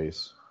military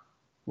base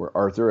where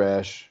Arthur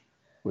Ashe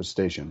was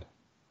stationed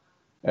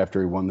after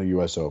he won the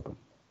U.S. Open,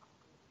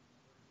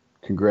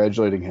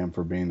 congratulating him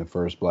for being the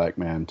first black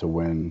man to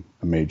win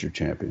a major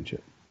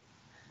championship.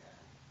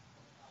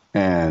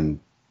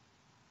 And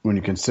when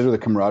you consider the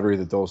camaraderie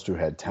that those two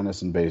had,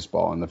 tennis and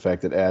baseball, and the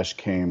fact that Ashe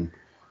came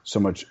so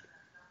much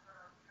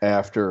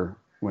after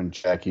when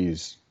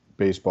Jackie's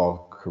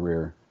baseball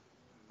career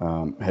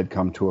had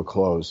come to a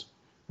close,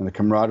 and the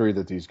camaraderie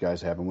that these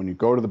guys have. And when you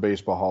go to the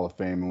Baseball Hall of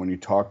Fame and when you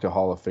talk to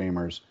Hall of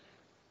Famers,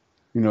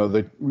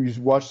 we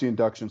watch the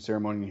induction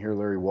ceremony and you hear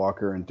Larry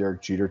Walker and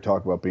Derek Jeter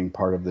talk about being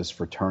part of this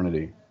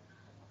fraternity.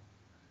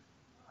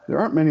 There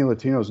aren't many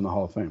Latinos in the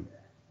Hall of Fame.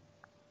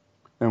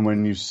 And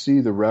when you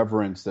see the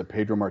reverence that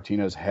Pedro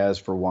Martinez has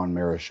for Juan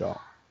Marichal,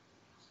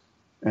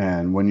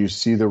 and when you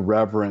see the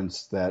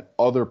reverence that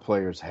other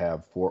players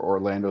have for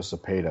Orlando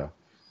Cepeda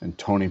and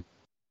Tony,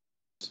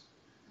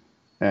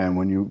 and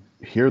when you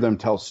hear them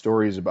tell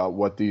stories about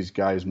what these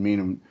guys mean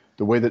and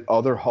the way that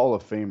other Hall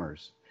of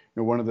Famers,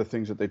 one of the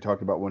things that they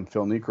talked about when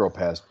Phil Niekro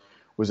passed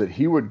was that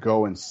he would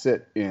go and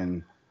sit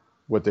in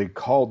what they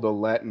called the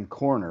Latin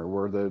corner,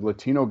 where the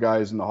Latino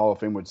guys in the Hall of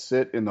Fame would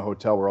sit in the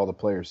hotel where all the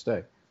players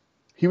stay.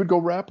 He would go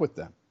rap with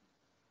them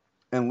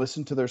and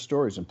listen to their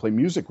stories and play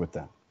music with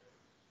them.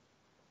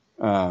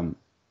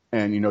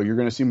 And, you're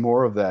going to see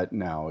more of that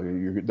now.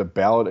 The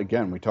ballot,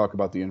 again, we talk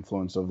about the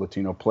influence of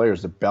Latino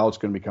players. The ballot's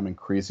going to become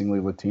increasingly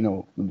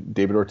Latino.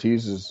 David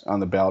Ortiz is on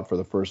the ballot for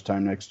the first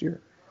time next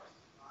year.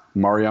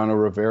 Mariano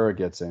Rivera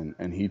gets in,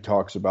 and he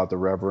talks about the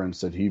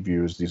reverence that he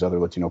views these other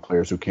Latino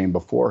players who came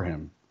before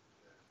him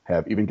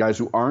have. Even guys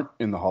who aren't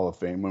in the Hall of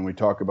Fame, when we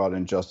talk about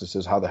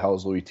injustices, how the hell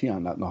is Luis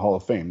Tiant not in the Hall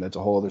of Fame? That's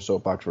a whole other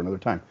soapbox for another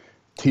time.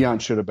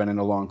 Tiant should have been in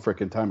a long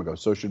frickin' time ago.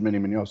 So should Minnie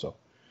Minoso.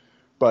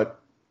 But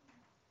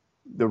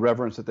the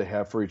reverence that they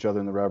have for each other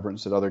and the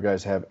reverence that other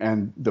guys have,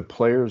 and the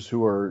players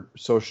who are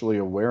socially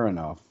aware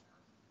enough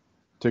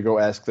to go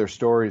ask their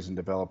stories and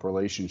develop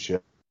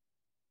relationships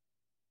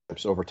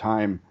over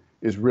time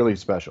is really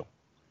special.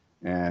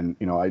 And,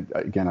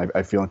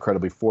 I feel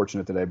incredibly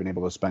fortunate that I've been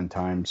able to spend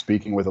time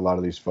speaking with a lot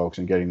of these folks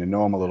and getting to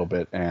know them a little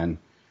bit. And,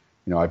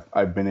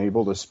 I've been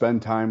able to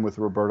spend time with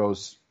Roberto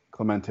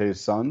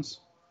Clemente's sons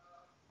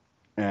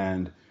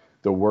and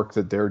the work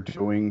that they're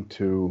doing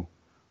to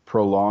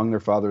prolong their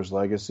father's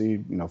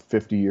legacy,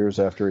 50 years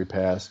after he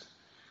passed.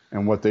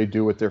 and what they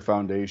do with their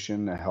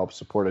foundation to help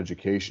support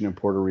education in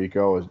Puerto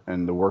Rico,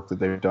 and the work that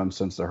they've done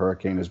since the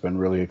hurricane has been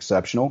really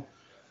exceptional.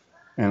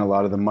 And a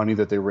lot of the money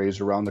that they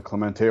raise around the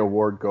Clemente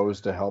Award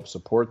goes to help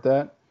support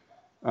that.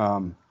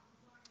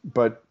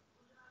 But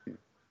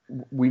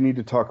we need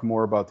to talk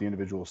more about the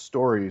individual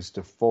stories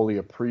to fully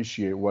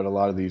appreciate what a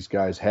lot of these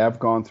guys have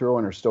gone through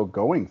and are still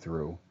going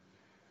through.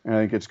 And I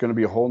think it's going to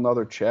be a whole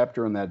nother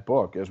chapter in that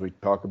book as we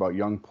talk about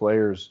young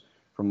players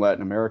from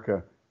Latin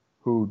America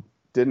who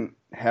didn't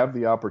have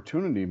the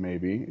opportunity,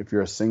 maybe, if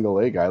you're a single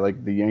A guy.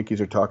 Like the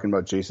Yankees are talking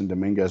about Jason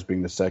Dominguez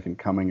being the second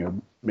coming of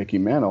Mickey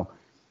Mantle.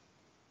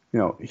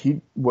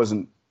 He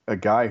wasn't a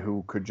guy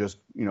who could just,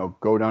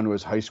 go down to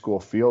his high school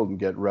field and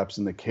get reps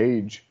in the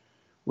cage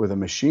with a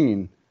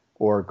machine,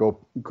 or go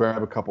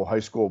grab a couple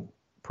high school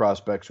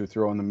prospects who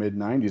throw in the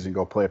mid-90s and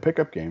go play a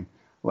pickup game.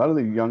 A lot of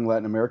the young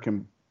Latin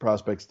American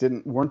prospects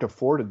weren't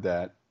afforded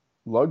that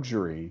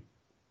luxury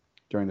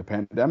during the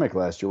pandemic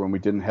last year when we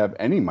didn't have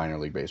any minor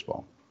league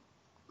baseball,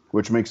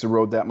 which makes the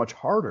road that much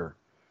harder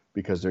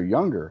because they're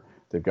younger.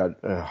 They've got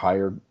a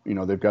higher,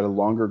 they've got a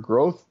longer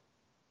growth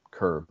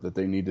curve that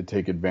they need to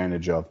take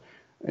advantage of.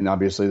 And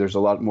obviously there's a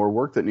lot more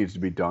work that needs to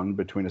be done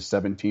between a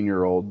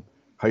 17-year-old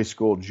high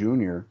school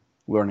junior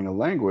learning a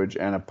language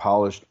and a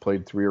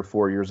played 3 or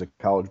 4 years of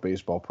college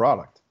baseball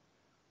product.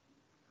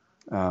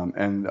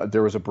 And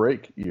there was a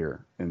break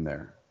year in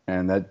there.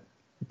 And that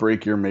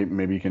break year,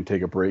 maybe you can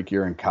take a break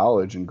year in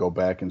college and go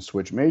back and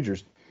switch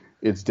majors.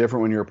 It's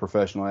different when you're a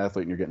professional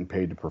athlete and you're getting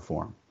paid to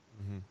perform.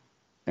 Mm-hmm.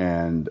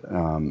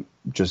 And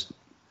just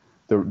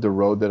the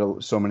road that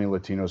so many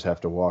Latinos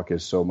have to walk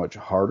is so much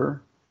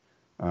harder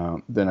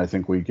than I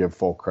think we give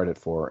full credit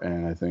for.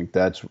 And I think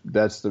that's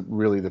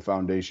really the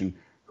foundation.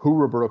 Who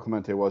Roberto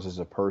Clemente was as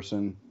a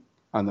person,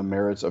 on the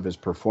merits of his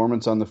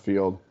performance on the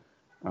field,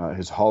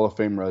 his Hall of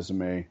Fame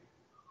resume.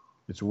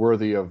 It's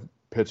worthy of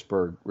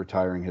Pittsburgh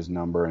retiring his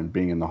number and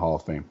being in the Hall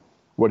of Fame.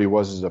 What he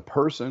was as a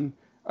person,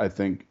 I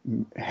think,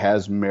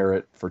 has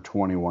merit for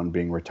 21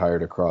 being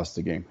retired across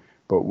the game.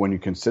 But when you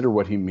consider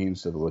what he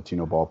means to the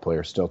Latino ball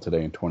player still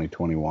today in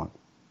 2021,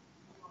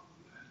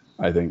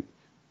 I think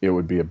it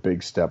would be a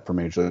big step for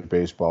Major League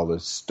Baseball to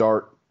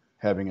start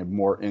having a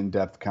more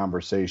in-depth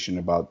conversation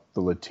about the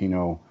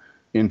Latino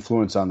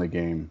influence on the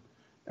game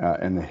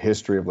and the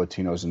history of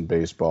Latinos in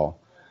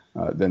baseball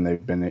than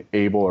they've been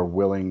able or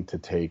willing to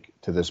take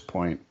to this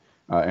point.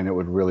 And it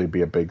would really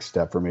be a big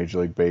step for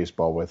Major League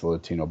Baseball with a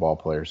Latino ball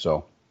player.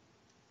 So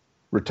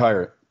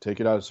retire it.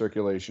 Take it out of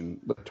circulation.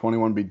 Let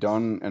 21 be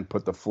done and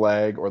put the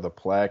flag or the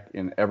plaque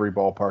in every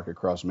ballpark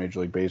across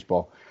Major League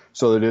Baseball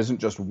so that it isn't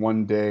just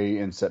one day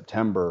in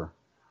September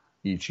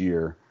each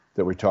year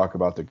that we talk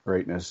about the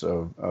greatness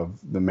of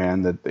the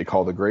man that they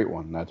call the Great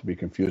One, not to be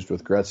confused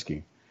with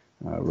Gretzky.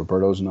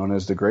 Roberto's known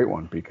as the Great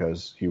One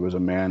because he was a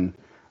man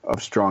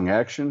of strong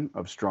action,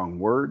 of strong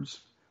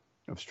words,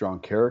 of strong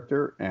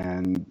character,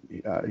 and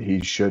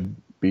he should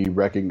be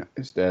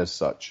recognized as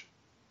such.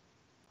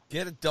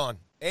 Get it done.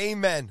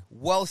 Amen.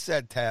 Well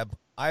said, Tab.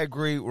 I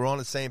agree. We're on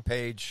the same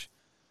page.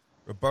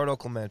 Roberto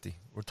Clemente,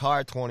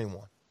 retired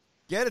 21.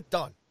 Get it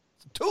done.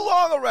 It's too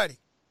long already.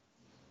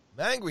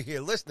 I'm angry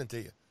here listening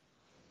to you.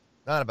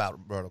 Not about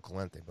Roberto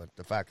Clemente, but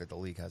the fact that the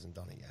league hasn't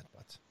done it yet.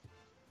 But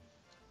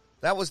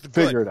that was the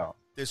good Figure it out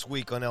this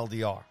week on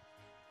LDR.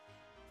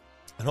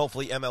 And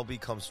hopefully MLB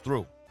comes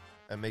through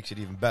and makes it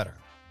even better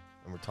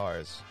and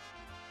retires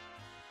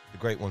the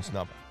Great One's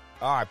number.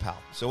 All right, pal.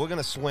 So we're going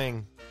to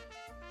swing,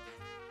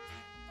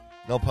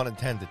 no pun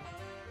intended,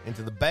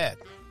 into the bad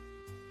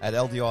at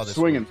LDR this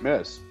Swing week. and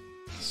miss.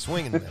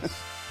 Swing and miss.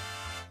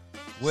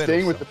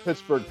 Staying with the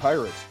Pittsburgh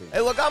Pirates team. Hey,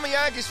 look, I'm a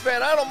Yankees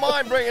fan. I don't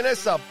mind bringing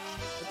this up.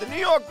 But the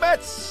New York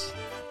Mets,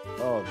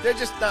 they're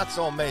just not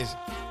so amazing.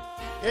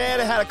 Yeah,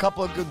 they had a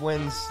couple of good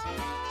wins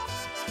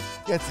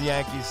against the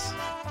Yankees.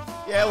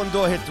 Yeah,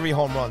 Lindor hit 3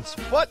 home runs.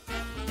 But,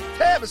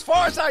 Tab, as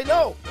far as I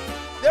know,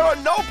 there are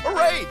no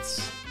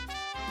parades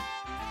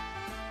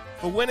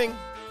for winning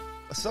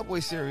a Subway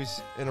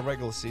Series in a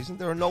regular season.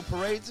 There are no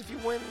parades if you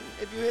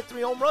hit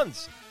 3 home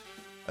runs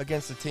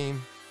against a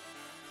team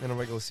in a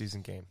regular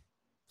season game.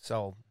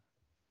 So,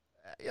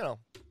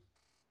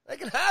 they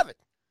can have it.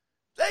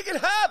 They can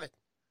have it.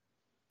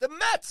 The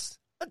Mets,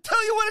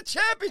 until you win a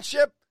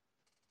championship,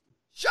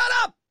 shut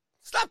up.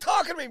 Stop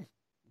talking to me.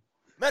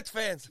 Mets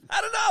fans,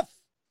 had enough.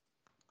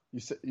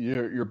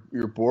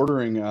 You're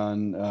bordering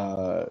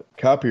on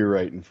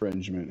copyright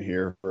infringement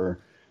here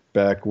for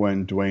back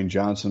when Dwayne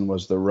Johnson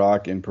was the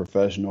Rock in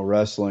professional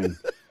wrestling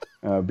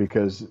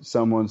because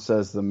someone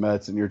says the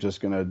Mets and you're just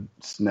going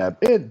to snap.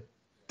 It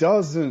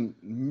doesn't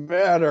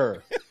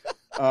matter.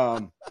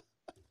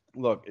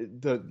 Look,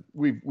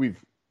 we've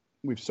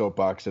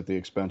soapboxed at the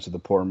expense of the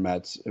poor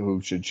Mets, who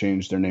should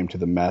change their name to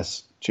the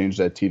Mess, change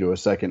that T to a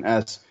second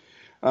S.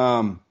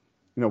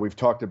 We've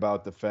talked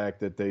about the fact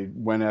that they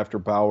went after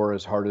Bauer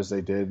as hard as they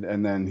did,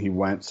 and then he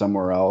went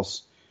somewhere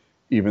else,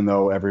 even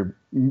though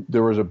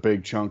there was a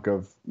big chunk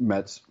of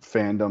Mets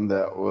fandom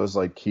that was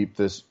like, keep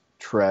this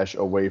trash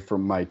away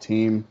from my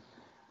team.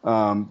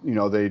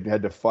 They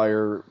had to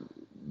fire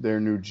their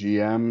new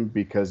GM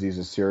because he's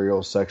a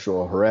serial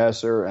sexual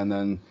harasser, and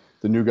then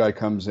the new guy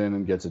comes in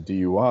and gets a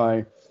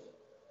DUI.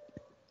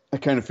 I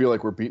kind of feel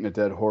like we're beating a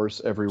dead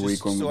horse every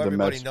week when the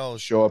Mets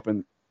show up.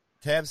 And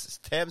Tab's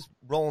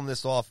rolling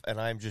this off, and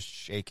I'm just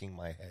shaking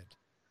my head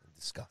in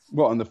disgust.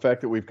 Well, and the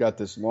fact that we've got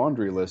this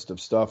laundry list of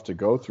stuff to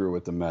go through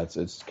with the Mets,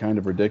 it's kind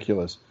of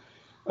ridiculous.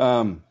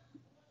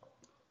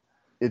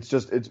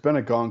 It's been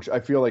a gong show. I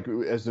feel like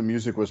as the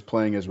music was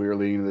playing as we were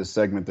leading to this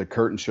segment, the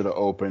curtain should have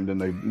opened and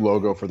the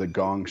logo for the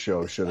Gong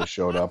Show should have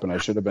showed up, and I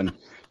should have been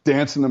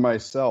dancing to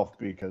myself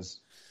because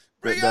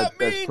that's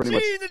pretty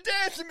much the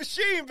dancing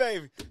machine,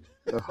 baby.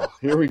 Oh,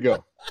 here we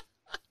go.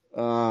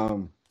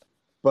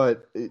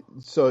 But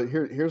so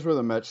here's where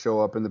the Mets show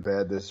up in the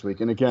bad this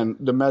week. And again,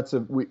 the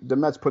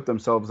Mets put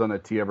themselves on a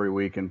tee every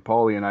week, and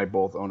Paulie and I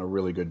both own a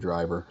really good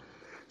driver.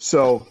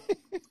 So,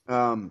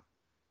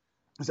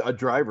 a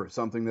driver,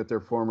 something that their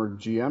former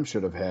GM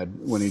should have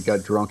had when he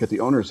got drunk at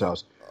the owner's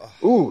house.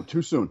 Ooh,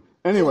 too soon.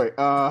 Anyway,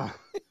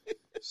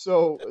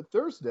 so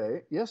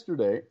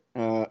yesterday,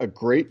 a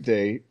great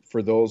day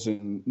for those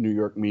in New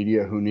York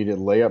media who needed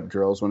layup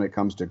drills when it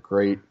comes to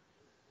great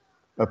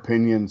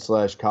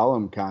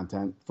opinion/column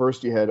content.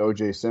 First, you had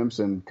O.J.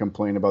 Simpson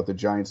complain about the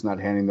Giants not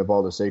handing the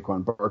ball to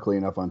Saquon Barkley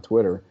enough on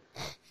Twitter.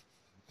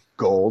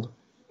 Gold.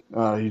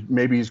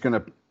 Maybe he's going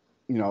to,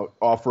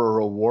 offer a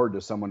reward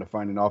to someone to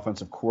find an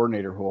offensive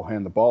coordinator who will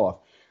hand the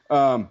ball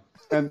off.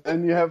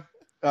 And you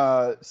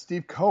have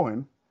Steve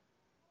Cohen,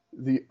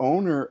 the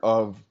owner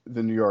of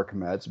the New York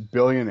Mets,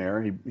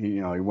 billionaire.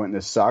 He went in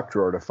his sock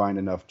drawer to find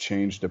enough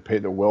change to pay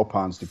the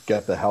Wilpons to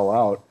get the hell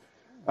out.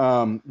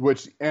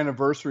 Which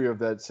anniversary of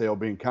that sale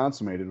being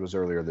consummated was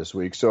earlier this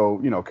week. So,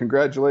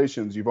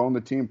 congratulations. You've owned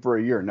the team for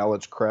a year. Now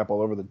let's crap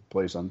all over the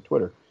place on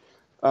Twitter.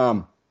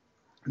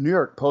 New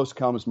York Post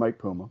columnist Mike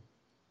Puma,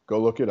 go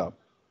look it up.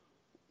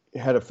 It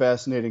had a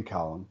fascinating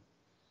column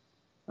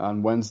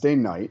on Wednesday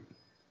night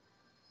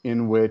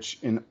in which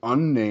an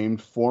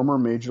unnamed former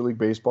Major League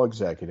Baseball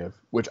executive,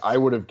 which I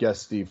would have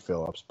guessed Steve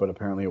Phillips, but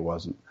apparently it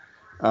wasn't,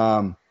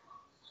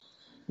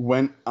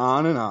 went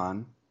on and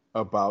on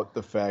about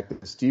the fact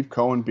that Steve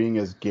Cohen being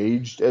as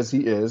gauged as he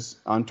is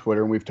on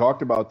Twitter, and we've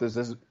talked about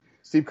this.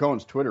 Steve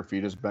Cohen's Twitter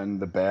feed has been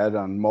the bad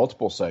on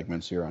multiple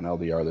segments here on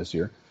LDR this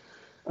year.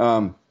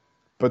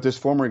 But this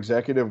former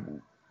executive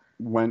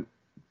went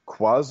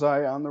quasi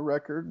on the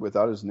record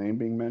without his name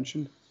being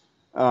mentioned,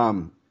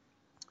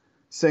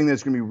 saying that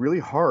it's going to be really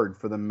hard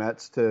for the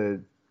Mets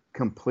to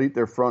complete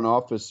their front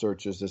office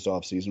searches this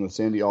offseason with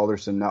Sandy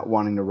Alderson not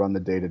wanting to run the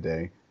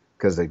day-to-day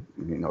because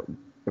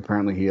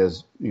apparently he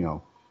has,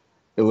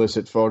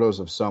 illicit photos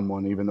of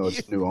someone, even though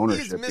it's new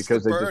ownership. He's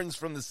Mr. Burns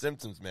from The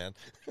Simpsons, man.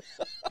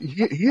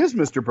 he is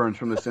Mr. Burns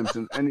from The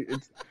Simpsons, and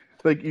it's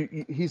like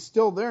he's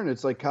still there, and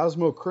it's like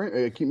Cosmo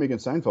Kramer. I keep making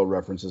Seinfeld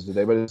references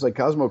today, but it's like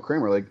Cosmo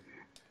Kramer. Like,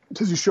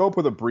 does he show up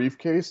with a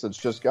briefcase that's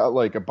just got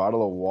like a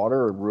bottle of water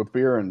or root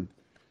beer and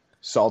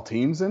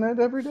saltines in it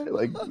every day?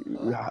 Like,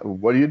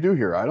 what do you do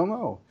here? I don't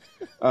know,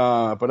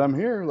 but I'm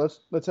here.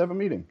 Let's have a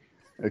meeting.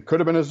 It could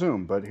have been a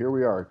Zoom, but here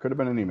we are. It could have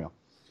been an email.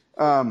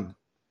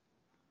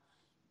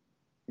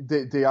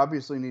 They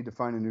obviously need to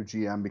find a new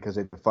GM because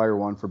they fire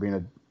one for being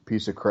a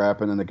piece of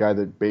crap, and then the guy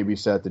that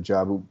babysat the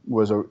job, who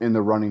was in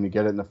the running to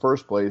get it in the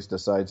first place,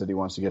 decides that he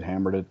wants to get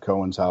hammered at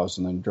Cohen's house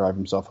and then drive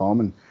himself home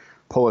and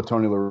pull a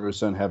Tony La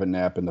Russa and have a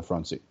nap in the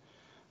front seat.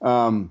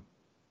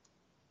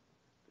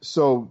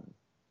 So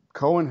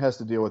Cohen has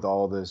to deal with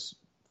all this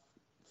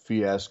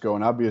fiasco,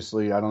 and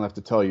obviously, I don't have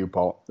to tell you,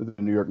 Paul, the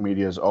New York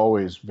media is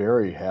always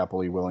very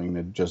happily willing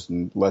to just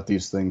let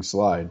these things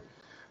slide,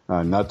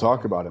 not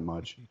talk about it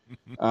much.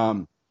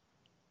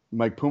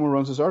 Mike Puma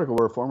runs this article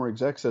where a former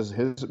exec says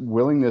his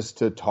willingness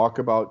to talk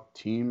about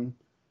team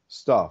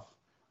stuff,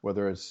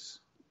 whether it's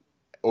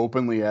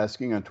openly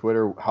asking on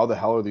Twitter, how the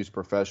hell are these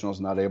professionals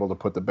not able to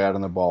put the bat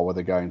on the ball with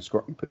a guy in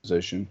scoring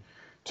position,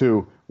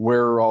 to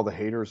where are all the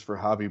haters for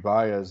Javi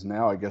Baez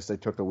now? I guess they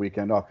took the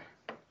weekend off.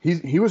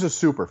 He was a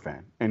super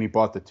fan, and he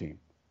bought the team.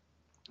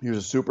 He was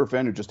a super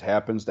fan who just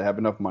happens to have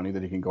enough money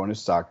that he can go in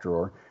his sock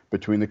drawer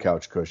between the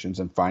couch cushions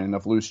and find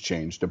enough loose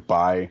change to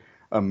buy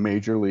a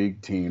major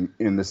league team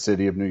in the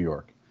city of New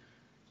York.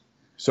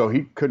 So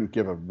he couldn't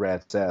give a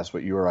rat's ass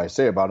what you or I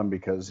say about him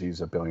because he's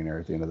a billionaire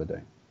at the end of the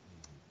day.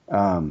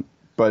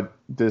 But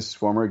this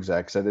former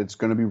exec said it's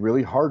going to be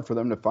really hard for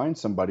them to find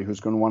somebody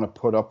who's going to want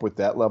to put up with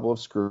that level of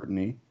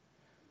scrutiny,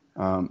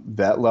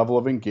 that level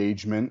of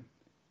engagement,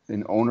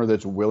 an owner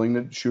that's willing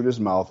to shoot his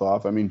mouth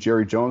off. I mean,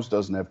 Jerry Jones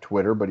doesn't have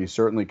Twitter, but he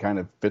certainly kind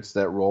of fits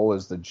that role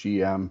as the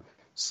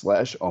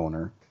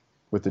GM/owner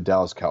with the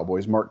Dallas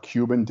Cowboys. Mark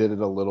Cuban did it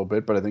a little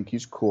bit, but I think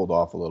he's cooled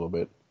off a little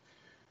bit.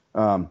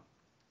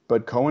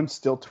 But Cohen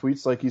still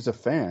tweets like he's a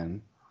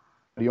fan,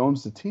 but he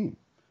owns the team.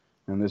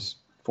 And this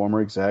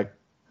former exec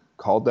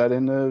called that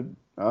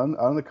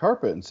on the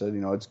carpet and said,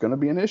 it's going to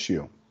be an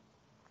issue.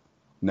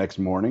 Next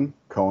morning,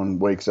 Cohen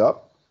wakes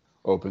up,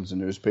 opens the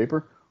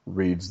newspaper,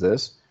 reads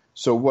this.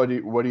 So what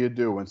do you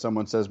do when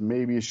someone says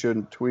maybe you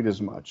shouldn't tweet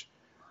as much?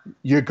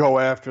 You go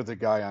after the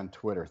guy on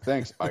Twitter.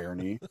 Thanks,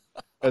 irony.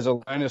 As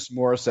Alanis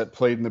Morissette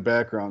played in the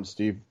background,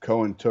 Steve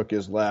Cohen took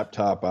his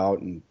laptop out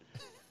and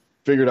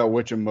figured out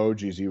which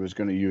emojis he was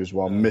going to use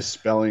while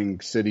misspelling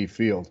Citi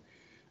Field,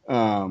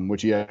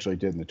 which he actually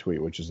did in the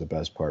tweet, which is the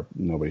best part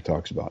nobody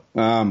talks about.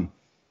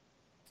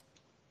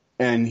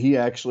 And he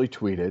actually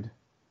tweeted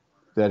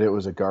that it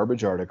was a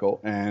garbage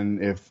article,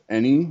 and if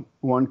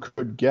anyone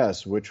could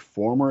guess which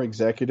former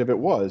executive it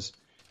was,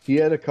 he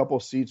had a couple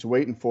seats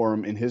waiting for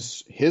him in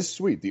his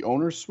suite, the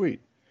owner's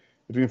suite.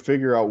 If you can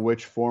figure out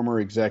which former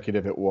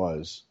executive it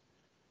was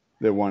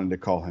that wanted to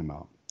call him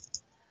out.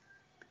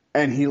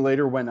 And he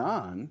later went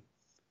on,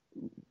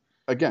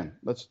 again,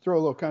 let's throw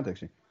a little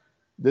context here.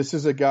 This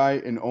is a guy,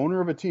 an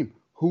owner of a team,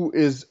 who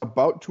is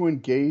about to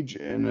engage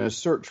in a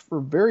search for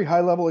very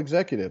high-level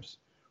executives,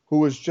 who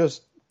was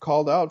just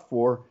called out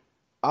for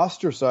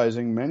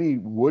ostracizing many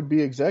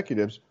would-be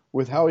executives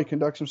with how he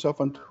conducts himself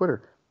on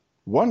Twitter.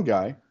 One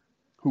guy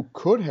who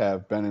could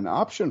have been an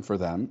option for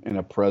them in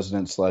a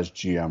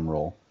president/GM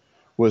role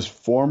was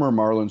former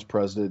Marlins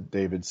president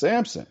David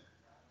Sampson.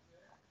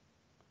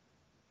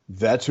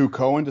 That's who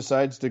Cohen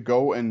decides to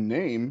go and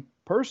name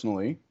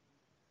personally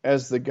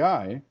as the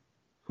guy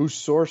who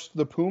sourced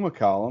the Puma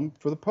column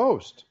for the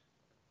Post.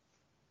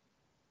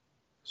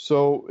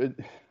 So, you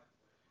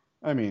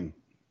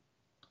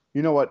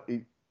know what?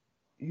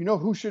 You know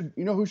who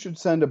should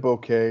send a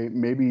bouquet?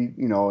 Maybe,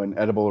 an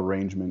edible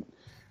arrangement.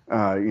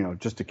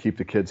 Just to keep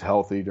the kids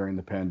healthy during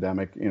the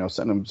pandemic.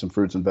 Send them some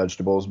fruits and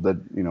vegetables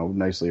that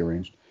nicely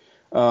arranged.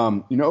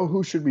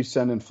 Who should be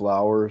sending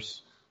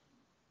flowers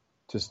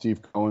to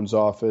Steve Cohen's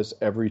office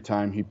every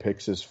time he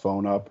picks his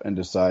phone up and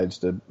decides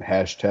to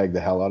hashtag the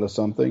hell out of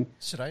something?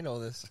 Should I know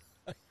this?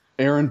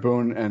 Aaron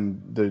Boone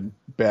and the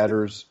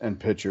batters and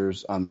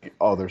pitchers on the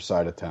other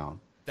side of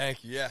town.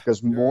 Thank you. Yeah,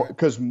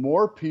 because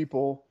more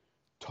people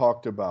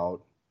talked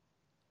about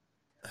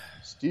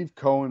Steve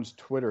Cohen's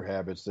Twitter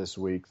habits this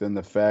week than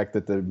the fact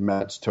that the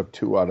Mets took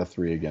 2 out of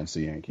 3 against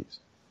the Yankees,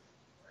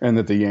 and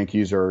that the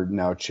Yankees are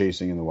now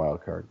chasing in the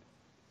wild card.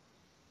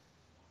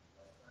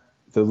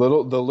 The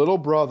little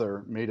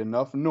brother made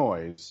enough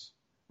noise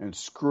and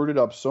screwed it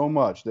up so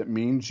much that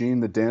Mean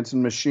Gene, the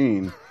dancing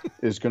machine,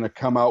 is going to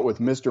come out with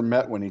Mr.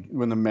 Met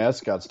when the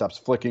mascot stops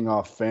flicking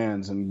off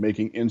fans and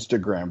making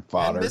Instagram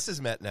fodder. And Mrs.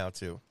 Met now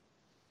too.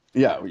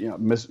 Yeah,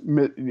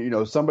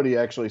 somebody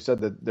actually said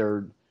that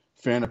their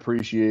Fan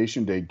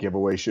Appreciation Day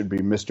giveaway should be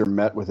Mr.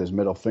 Met with his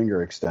middle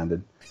finger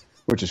extended,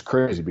 which is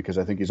crazy because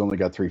I think he's only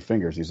got 3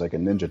 fingers. He's like a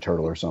Ninja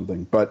Turtle or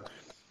something. But,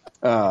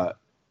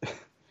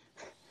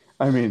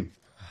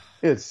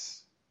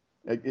 it's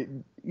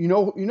you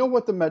know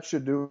what the Mets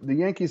should do? The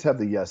Yankees have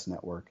the Yes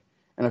Network.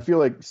 And I feel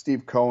like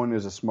Steve Cohen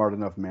is a smart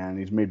enough man.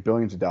 He's made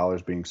billions of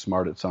dollars being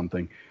smart at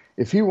something.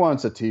 If he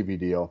wants a TV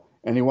deal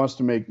and he wants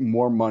to make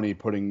more money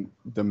putting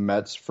the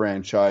Mets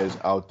franchise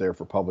out there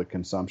for public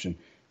consumption,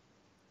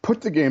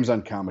 put the games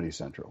on Comedy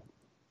Central.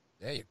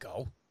 There you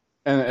go.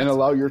 And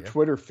allow your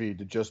Twitter feed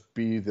to just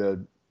be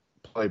the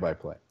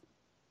play-by-play.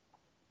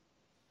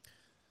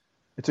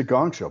 It's a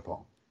gong show,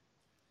 Paul.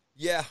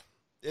 Yeah,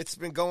 it's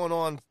been going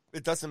on.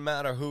 It doesn't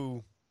matter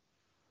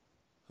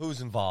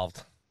who's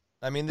involved.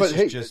 I mean, this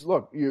is just...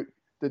 look,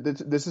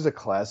 this is a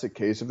classic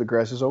case of the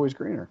grass is always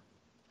greener.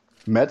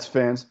 Mets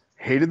fans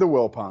hated the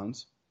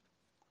Wilpons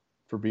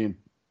for being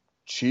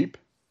cheap,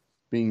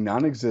 being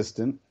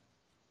non-existent,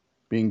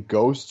 being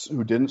ghosts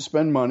who didn't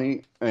spend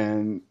money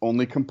and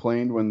only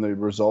complained when the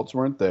results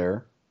weren't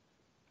there.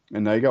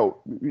 And now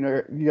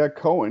you got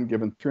Cohen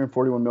giving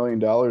 $341 million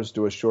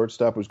to a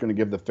shortstop who's going to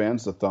give the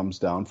fans the thumbs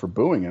down for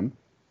booing him.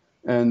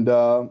 And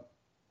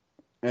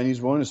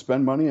he's willing to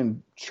spend money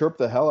and chirp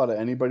the hell out of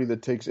anybody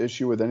that takes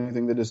issue with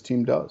anything that his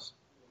team does.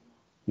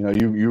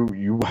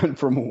 You went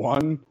from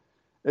one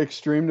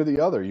extreme to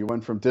the other. You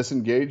went from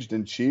disengaged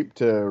and cheap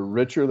to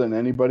richer than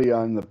anybody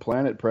on the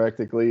planet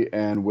practically,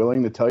 and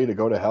willing to tell you to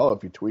go to hell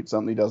if you tweet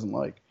something he doesn't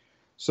like.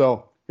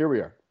 So here we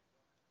are,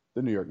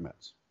 the New York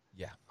Mets.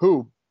 Yeah.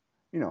 Who,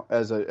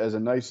 as a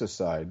nice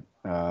aside,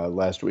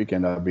 last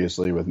weekend,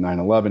 obviously with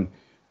 9/11,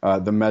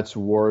 the Mets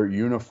wore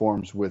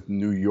uniforms with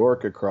New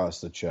York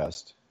across the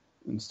chest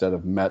instead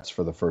of Mets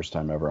for the first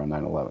time ever on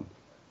 9/11.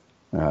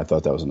 I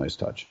thought that was a nice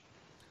touch.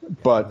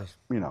 But,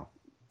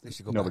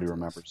 nobody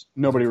remembers.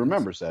 Nobody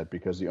remembers that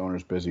because the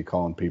owner's busy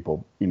calling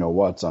people,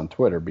 what's on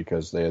Twitter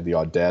because they had the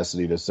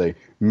audacity to say,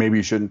 maybe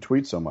you shouldn't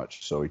tweet so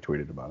much. So he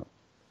tweeted about it.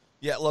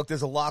 Yeah, look,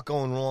 there's a lot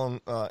going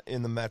wrong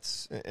in the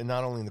Mets, and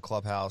not only in the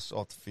clubhouse,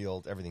 off the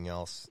field, everything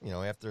else.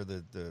 After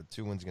the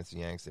 2 wins against the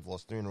Yanks, they've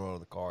lost 3 in a row to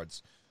the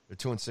Cards. They're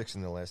 2-6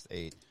 in their last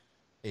 8.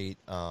 They're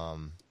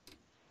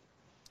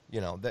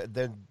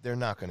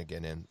not going to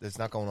get in. It's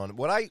not going on.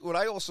 What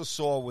I also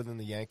saw within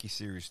the Yankee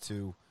series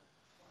too,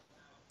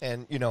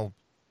 and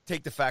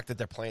take the fact that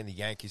they're playing the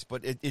Yankees,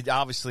 but it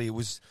obviously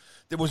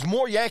there was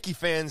more Yankee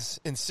fans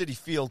in Citi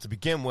Field to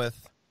begin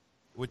with,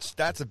 which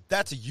that's a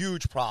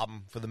huge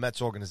problem for the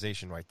Mets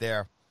organization right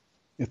there.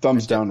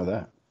 Thumbs down to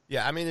that.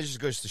 Yeah, it just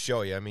goes to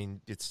show you.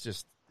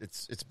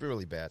 It's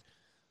really bad.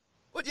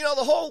 But, the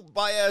whole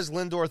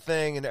Baez-Lindor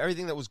thing and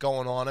everything that was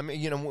going on, I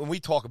mean, when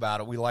we talk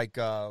about it, we like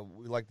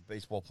the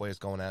baseball players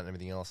going out and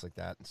everything else like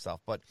that and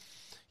stuff. But,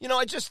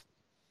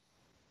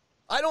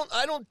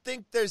 I don't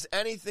think there's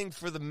anything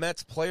for the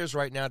Mets players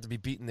right now to be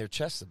beating their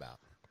chests about.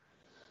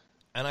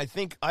 And I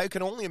think I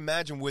can only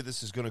imagine where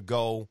this is going to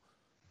go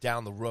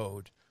down the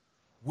road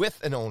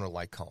with an owner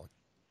like Cohen,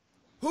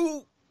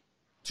 who,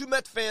 to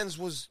Mets fans,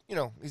 was,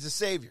 he's a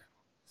savior.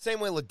 Same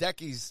way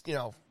Ledecky's,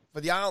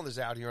 for the Islanders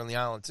out here on the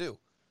island, too.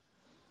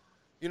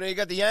 You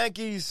got the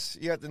Yankees,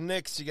 you got the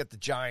Knicks, you got the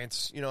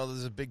Giants.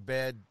 There's a big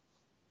bad,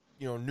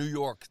 New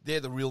York. They're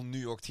the real New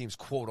York teams,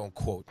 quote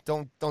unquote.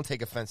 Don't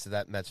take offense to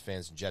that, Mets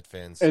fans and Jet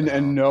fans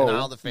and no,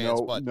 Islander fans.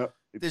 But no.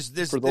 There's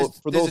for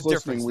those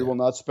listening, we there. will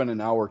not spend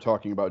an hour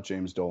talking about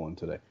James Dolan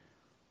today.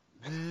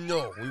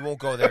 No, we won't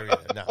go there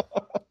either. No.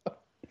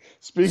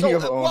 Speaking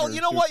of owners, well,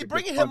 you know what? You're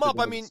bringing him up.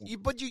 I mean,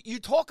 you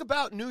talk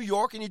about New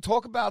York and you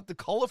talk about the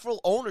colorful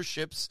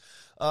ownerships,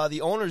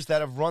 the owners that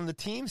have run the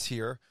teams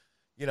here,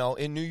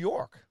 in New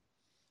York.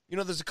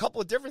 There's a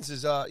couple of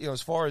differences,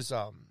 as far as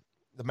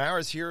the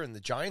Maras here and the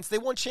Giants, they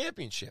won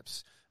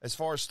championships. As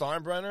far as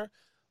Steinbrenner,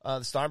 the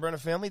Steinbrenner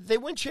family, they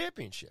win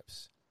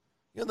championships.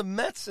 The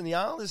Mets and the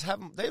Islanders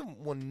they haven't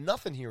won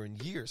nothing here in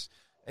years.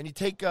 And you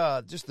take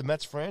just the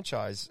Mets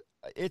franchise,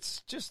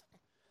 it's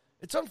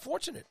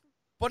unfortunate.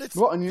 But it's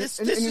this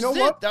is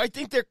it. I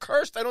think they're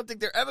cursed. I don't think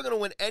they're ever going to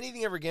win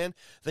anything ever again.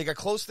 They got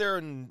close there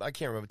in, I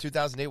can't remember,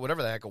 2008,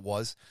 whatever the heck it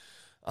was.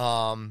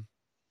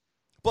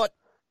 But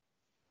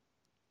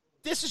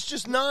this is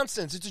just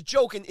nonsense. It's a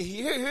joke. And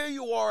here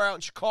you are out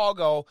in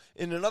Chicago,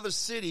 in another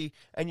city,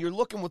 and you're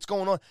looking what's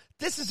going on.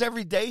 This is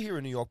every day here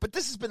in New York. But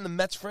this has been the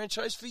Mets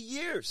franchise for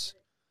years.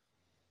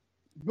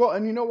 Well,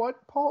 and you know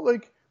what, Paul?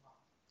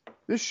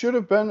 This should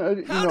have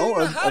been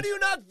how do you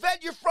not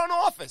vet your front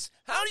office?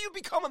 How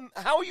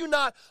are you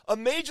not a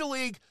Major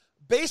League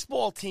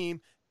Baseball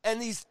team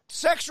and these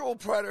sexual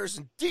predators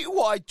and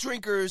DUI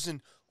drinkers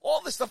and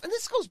all this stuff? And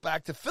this goes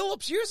back to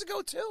Phillips years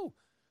ago, too.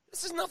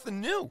 This is nothing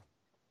new.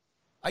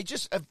 I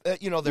just, they're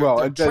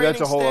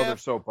that's a whole staff. Other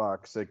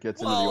soapbox that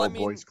gets into the old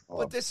boys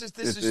club. But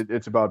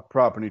it's about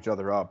propping each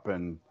other up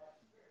and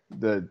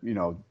the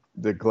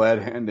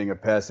glad handing of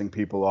passing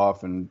people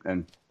off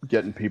and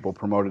getting people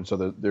promoted so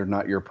that they're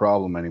not your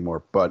problem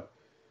anymore. But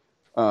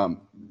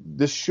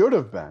this should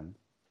have been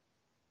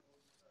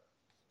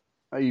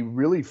a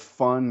really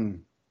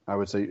fun, I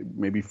would say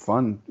maybe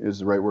fun is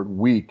the right word,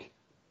 week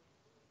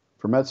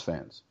for Mets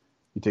fans.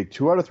 You take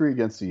 2 out of 3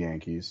 against the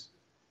Yankees.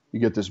 You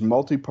get this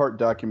multi-part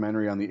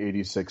documentary on the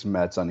 86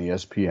 Mets on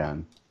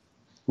ESPN,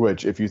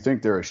 which if you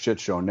think they're a shit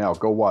show now,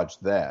 go watch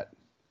that.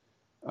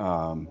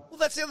 Well,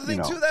 that's the other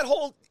thing, too.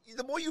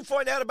 The more you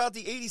find out about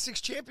the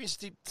 86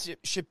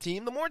 championship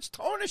team, the more it's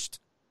tarnished.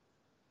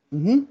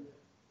 Mm-hmm.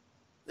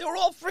 They were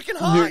all freaking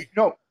high.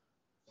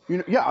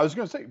 Yeah, I was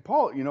going to say,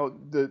 Paul,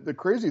 the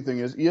crazy thing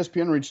is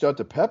ESPN reached out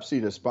to Pepsi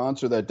to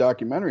sponsor that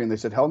documentary, and they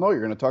said, hell no,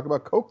 you're going to talk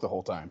about Coke the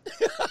whole time.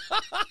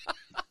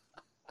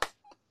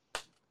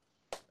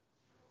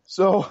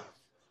 So,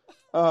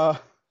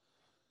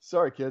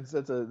 sorry, kids,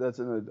 that's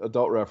an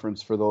adult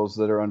reference for those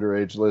that are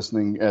underage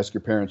listening. Ask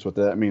your parents what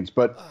that means.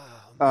 But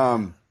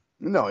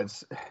no,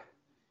 it's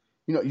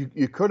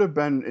you could have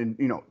been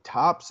in.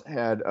 Topps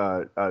had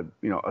a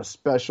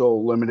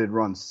special limited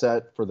run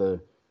set for the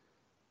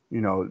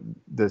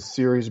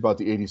series about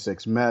the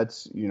 86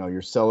 Mets.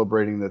 You're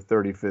celebrating the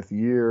 35th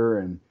year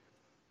and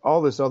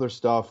all this other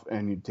stuff,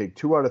 and you take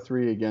 2 out of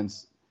 3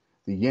 against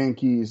the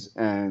Yankees,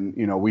 and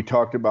we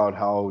talked about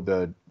how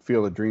the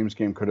Field of Dreams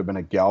game could have been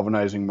a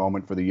galvanizing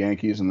moment for the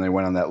Yankees, and they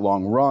went on that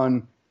long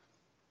run.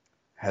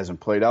 Hasn't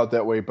played out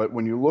that way, but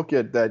when you look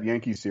at that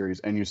Yankee series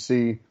and you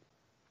see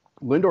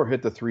Lindor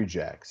hit the 3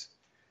 jacks,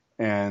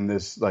 and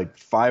this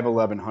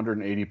 5'11",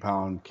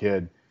 180-pound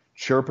kid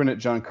chirping at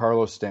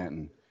Giancarlo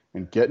Stanton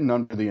and getting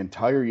under the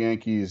entire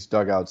Yankees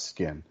dugout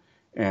skin,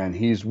 and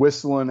he's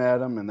whistling at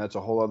him, and that's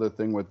a whole other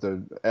thing with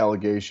the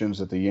allegations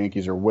that the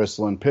Yankees are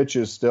whistling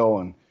pitches still,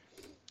 and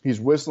he's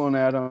whistling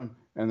at him.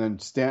 And then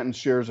Stanton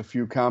shares a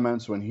few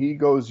comments. When he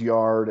goes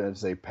yard as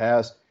they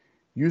pass,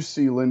 you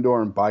see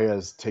Lindor and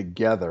Baez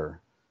together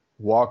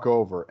walk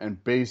over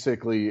and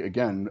basically,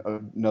 again,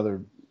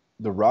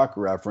 the Rock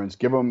reference,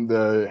 give them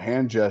the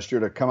hand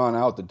gesture to come on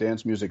out. The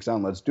dance music's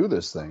on. Let's do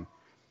this thing.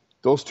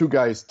 Those 2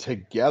 guys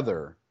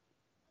together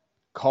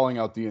calling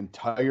out the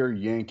entire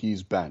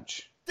Yankees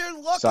bench. They're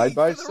lucky side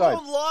by for their side.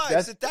 own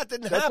lives that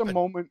didn't happen. That's a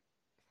moment.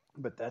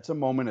 But that's a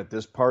moment at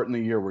this part in the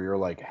year where you're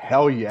like,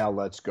 hell yeah,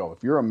 let's go.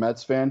 If you're a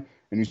Mets fan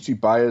and you see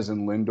Baez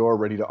and Lindor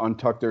ready to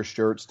untuck their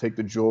shirts, take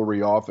the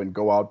jewelry off, and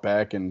go out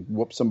back and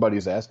whoop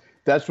somebody's ass,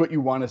 that's what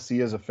you want to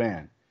see as a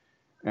fan.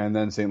 And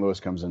then St. Louis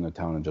comes into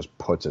town and just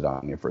puts it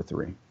on you for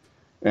 3.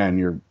 And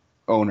your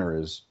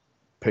owner is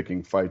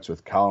picking fights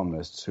with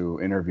columnists who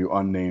interview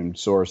unnamed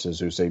sources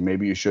who say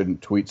maybe you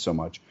shouldn't tweet so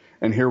much.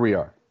 And here we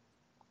are.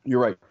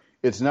 You're right.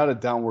 It's not a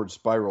downward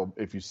spiral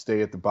if you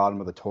stay at the bottom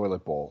of the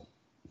toilet bowl.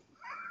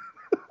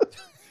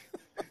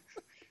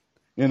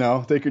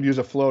 They could use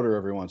a floater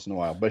every once in a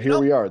while. But here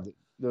we are.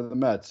 They're the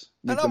Mets.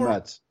 Meet the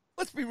Mets.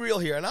 let's be real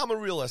here, and I'm a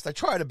realist. I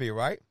try to be,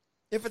 right?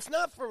 If it's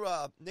not for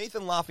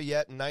Nathan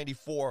Lafayette in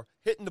 94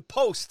 hitting the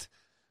post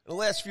in the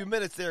last few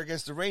minutes there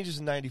against the Rangers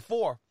in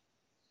 94,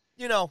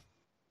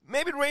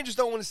 maybe the Rangers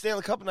don't win the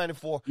Stanley Cup in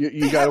 94.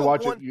 You got to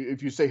watch it.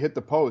 If you say hit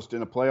the post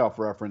in a playoff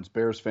reference,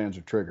 Bears fans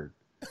are triggered.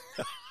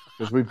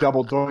 Because we've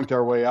double doinked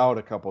our way out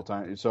a couple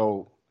times.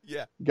 So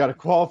you got to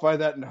qualify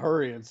that in a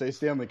hurry and say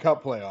Stanley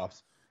Cup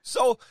playoffs.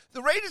 So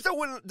the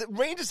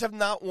Rangers have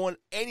not won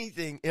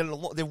anything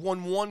they've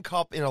won one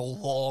cup in a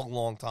long,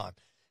 long time.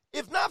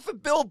 If not for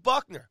Bill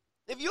Buckner,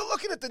 if you're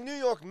looking at the New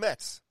York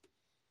Mets,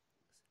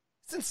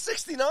 since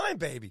 '69,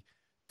 baby,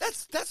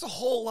 that's a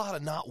whole lot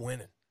of not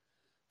winning.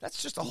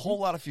 That's just a whole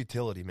lot of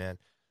futility, man.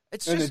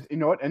 It's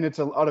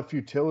a lot of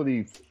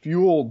futility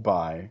fueled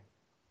by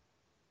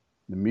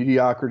the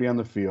mediocrity on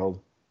the field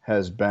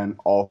has been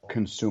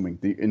all-consuming.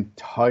 The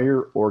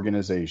entire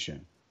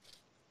organization.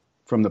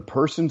 From the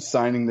person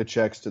signing the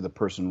checks to the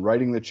person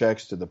writing the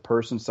checks to the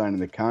person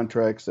signing the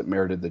contracts that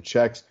merited the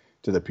checks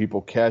to the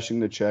people cashing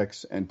the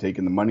checks and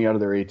taking the money out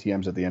of their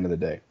ATMs at the end of the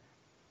day.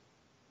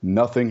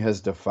 Nothing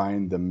has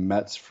defined the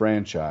Mets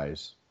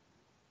franchise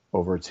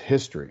over its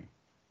history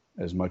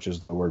as much as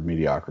the word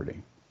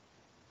mediocrity.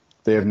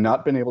 They have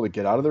not been able to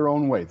get out of their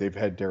own way. They've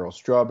had Darryl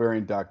Strawberry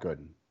and Doc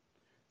Gooden.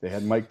 They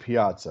had Mike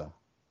Piazza.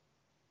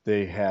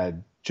 They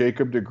had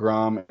Jacob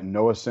deGrom and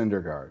Noah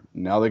Syndergaard.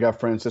 Now they got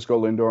Francisco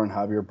Lindor and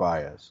Javier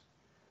Baez.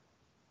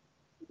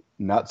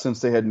 Not since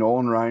they had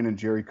Nolan Ryan and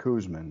Jerry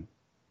Koosman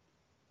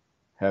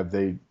have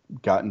they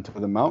gotten to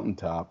the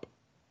mountaintop,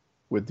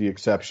 with the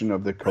exception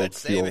of the Coke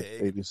Fuel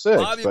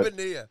 86. Bobby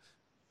Bonilla.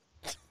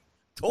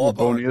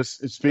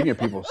 Speaking of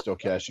people still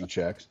cashing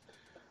checks.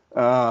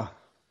 But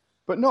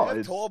no.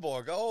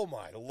 Torborg, oh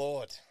my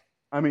Lord.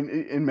 I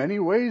mean, in many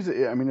ways,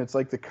 it's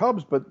like the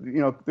Cubs, but,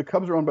 the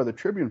Cubs are owned by the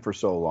Tribune for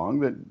so long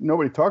that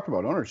nobody talked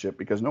about ownership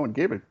because no one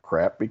gave a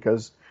crap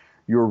because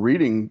you were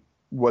reading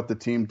what the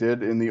team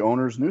did in the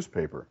owner's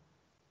newspaper.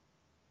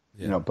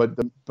 Yeah.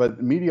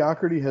 But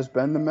mediocrity has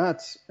been the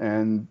Mets,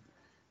 and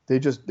they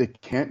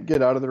can't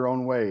get out of their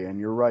own way. And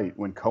you're right.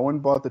 When Cohen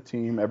bought the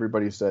team,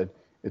 everybody said,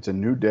 it's a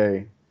new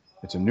day.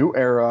 It's a new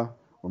era.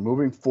 We're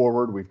moving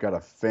forward. We've got a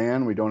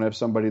fan. We don't have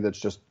somebody that's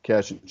just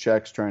cashing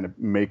checks trying to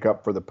make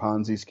up for the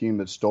Ponzi scheme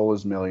that stole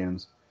his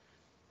millions.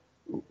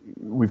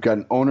 We've got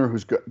an owner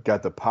who's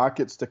got the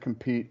pockets to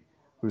compete,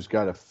 who's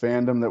got a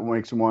fandom that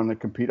makes him want to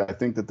compete. I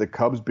think that the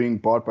Cubs being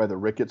bought by the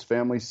Ricketts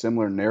family,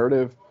 similar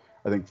narrative,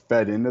 I think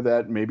fed into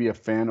that. Maybe a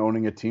fan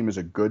owning a team is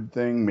a good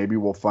thing. Maybe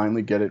we'll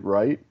finally get it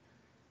right.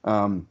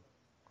 But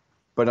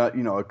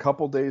a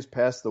couple days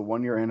past the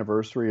 1-year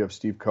anniversary of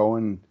Steve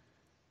Cohen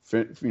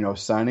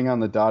signing on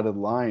the dotted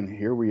line,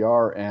 here we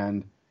are,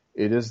 and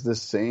it is the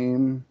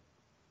same,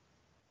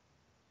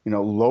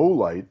 low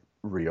light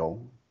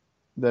reel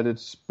that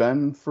it's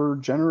been for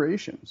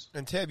generations.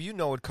 And Tab,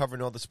 it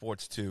covering all the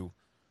sports too.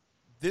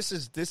 This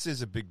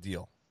is a big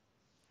deal.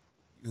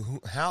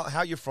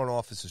 How your front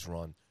office is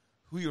run,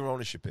 who your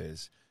ownership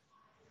is.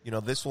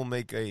 This will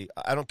make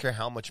I don't care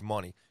how much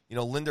money.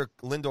 Lindor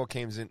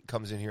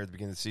comes in here at the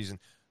beginning of the season.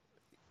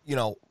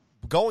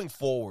 Going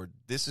forward,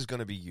 this is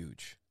going to be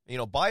huge.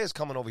 Baez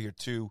coming over here,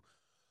 too,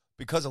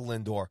 because of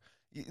Lindor.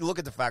 You look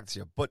at the facts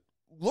here. But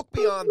look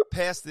beyond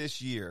past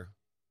this year.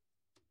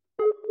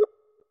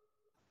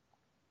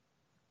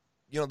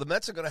 The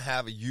Mets are going to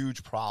have a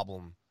huge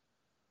problem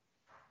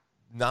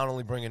not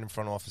only bringing in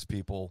front office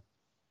people,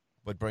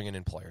 but bringing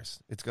in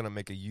players. It's going to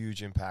make a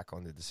huge impact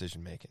on the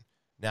decision-making.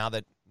 Now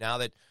that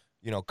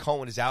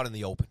Cohen is out in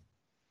the open,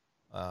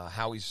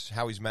 how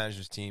he's managed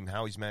his team,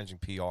 how he's managing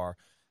PR.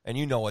 And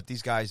you know what?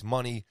 These guys,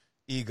 money,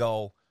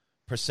 ego,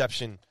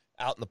 perception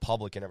out in the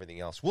public and everything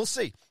else. We'll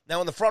see. Now,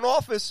 in the front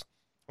office,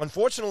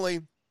 unfortunately,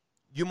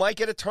 you might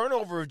get a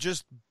turnover of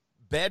just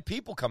bad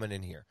people coming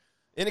in here,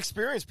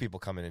 inexperienced people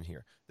coming in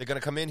here. They're going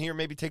to come in here,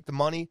 maybe take the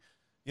money,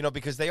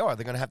 because they're going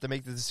to have to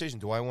make the decision.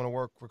 Do I want to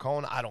work for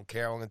Cohen? I don't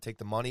care. I'm going to take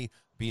the money,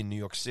 be in New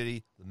York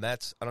City, the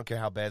Mets. I don't care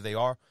how bad they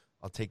are.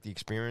 I'll take the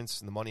experience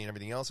and the money and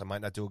everything else. I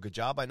might not do a good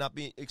job. I might not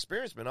be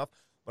experienced enough,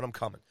 but I'm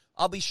coming.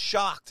 I'll be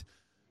shocked,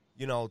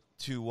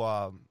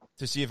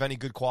 to see if any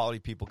good quality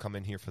people come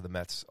in here for the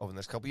Mets over the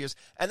next couple of years.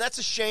 And that's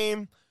a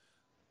shame.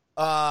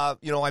 I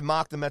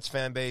mock the Mets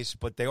fan base,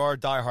 but they are a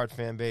diehard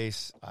fan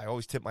base. I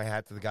always tip my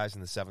hat to the guys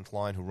in the seventh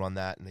line who run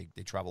that, and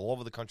they travel all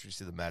over the country to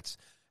see the Mets.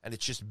 And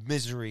it's just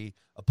misery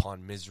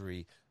upon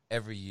misery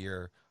every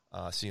year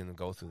seeing them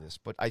go through this.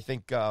 But I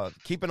think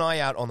keep an eye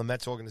out on the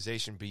Mets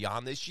organization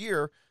beyond this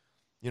year,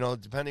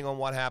 depending on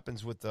what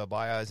happens with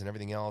Baez and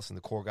everything else and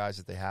the core guys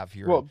that they have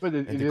here. Well, but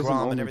it isn't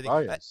only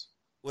Baez.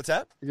 What's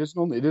that? It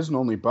isn't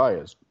only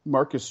Baez.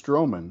 Marcus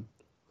Stroman,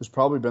 who's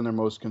probably been their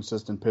most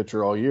consistent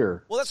pitcher all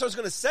year. Well, that's what I was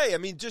going to say. I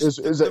mean,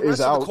 just the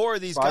rest of the core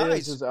of these Baez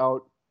guys. Is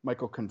out.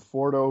 Michael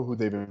Conforto, who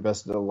they've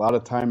invested a lot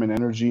of time and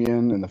energy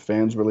in, and the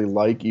fans really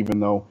like,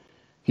 even though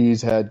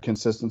he's had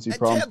consistency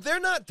problems. They're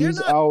not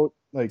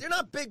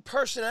big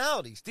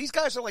personalities. These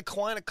guys are like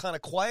kind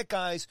of quiet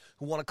guys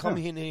who want to come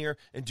in here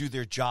and do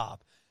their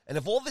job. And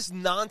if all this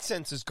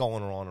nonsense is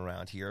going on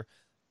around here,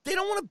 they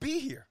don't want to be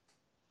here.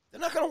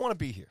 They're not going to want to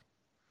be here.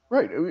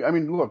 Right. I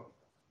mean, look,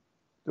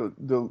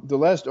 the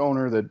last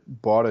owner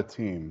that bought a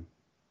team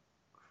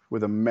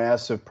with a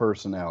massive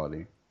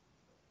personality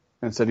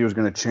and said he was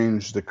going to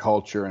change the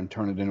culture and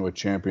turn it into a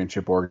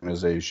championship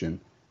organization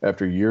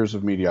after years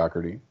of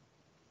mediocrity,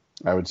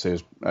 I would say,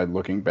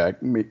 looking back,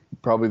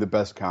 probably the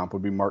best comp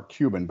would be Mark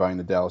Cuban buying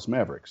the Dallas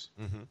Mavericks,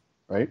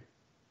 right?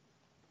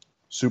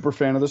 Super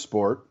fan of the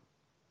sport,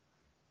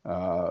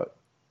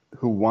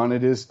 who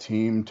wanted his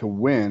team to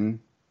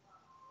win,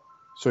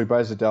 so he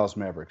buys the Dallas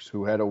Mavericks,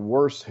 who had a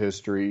worse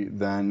history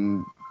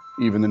than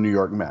even the New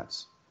York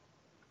Mets.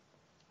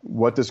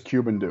 What does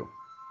Cuban do?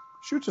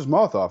 Shoots his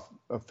mouth off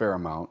a fair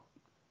amount,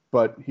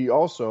 but he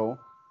also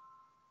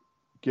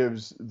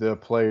gives the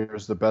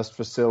players the best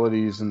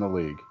facilities in the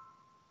league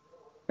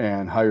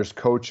and hires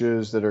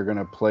coaches that are going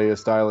to play a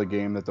style of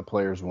game that the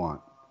players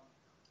want.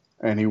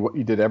 And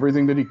he did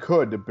everything that he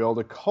could to build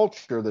a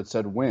culture that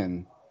said,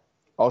 win.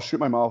 I'll shoot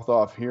my mouth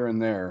off here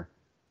and there,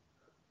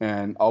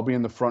 and I'll be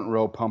in the front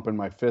row pumping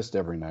my fist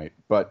every night.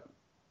 But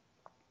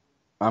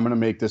I'm going to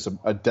make this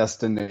a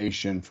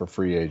destination for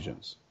free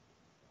agents.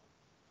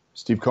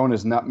 Steve Cohen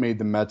has not made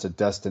the Mets a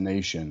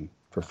destination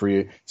for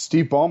free.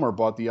 Steve Ballmer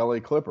bought the LA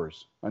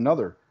Clippers,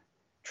 another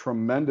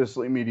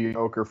tremendously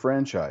mediocre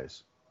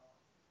franchise,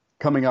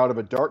 coming out of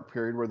a dark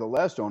period where the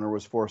last owner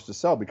was forced to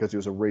sell because he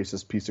was a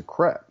racist piece of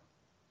crap.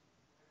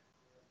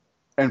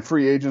 And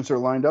free agents are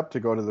lined up to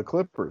go to the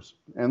Clippers.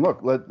 And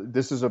look,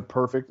 this is a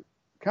perfect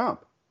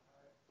comp.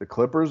 The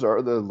Clippers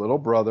are the little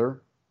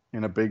brother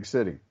in a big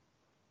city.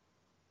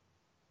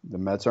 The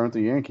Mets aren't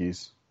the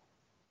Yankees.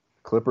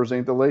 Clippers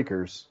ain't the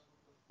Lakers.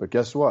 But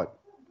guess what?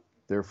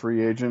 They're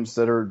free agents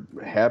that are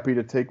happy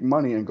to take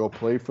money and go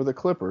play for the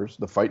Clippers,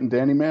 the fighting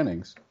Danny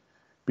Mannings,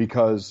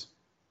 because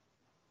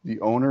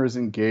the owner is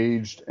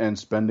engaged and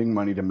spending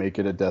money to make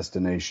it a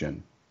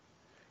destination.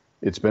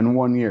 It's been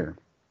 1 year,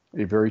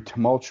 a very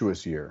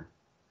tumultuous year.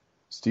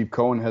 Steve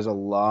Cohen has a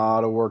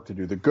lot of work to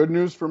do. The good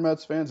news for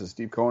Mets fans is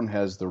Steve Cohen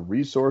has the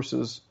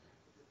resources,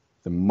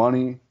 the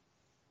money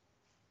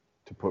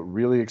to put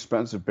really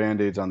expensive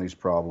Band-Aids on these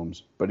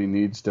problems, but he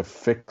needs to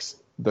fix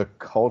the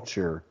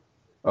culture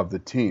of the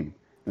team.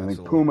 And I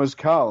think Puma's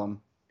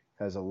column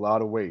has a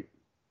lot of weight.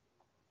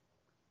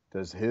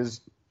 Is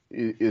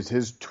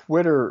his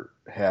Twitter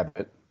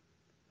habit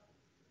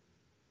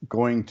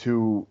going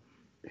to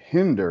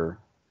hinder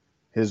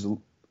his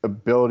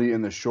ability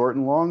in the short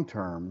and long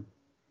term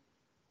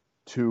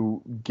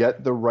to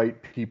get the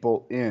right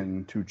people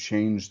in to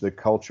change the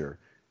culture?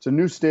 It's a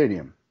new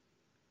stadium.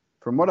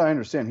 From what I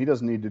understand, he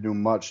doesn't need to do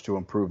much to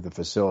improve the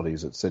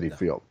facilities at Citi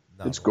Field.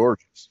 It's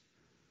gorgeous.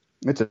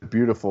 It's a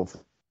beautiful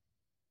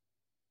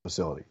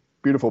facility,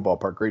 beautiful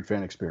ballpark, great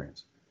fan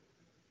experience.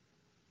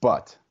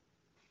 But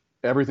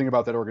everything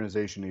about that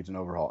organization needs an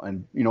overhaul.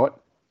 And you know what?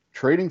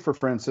 Trading for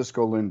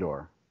Francisco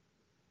Lindor,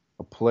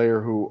 a player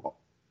who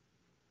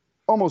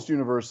almost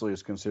universally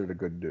is considered a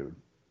good dude,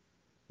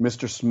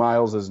 Mr.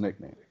 Smiles his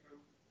nickname,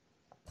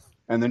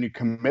 and then you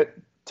commit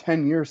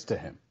 10 years to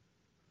him.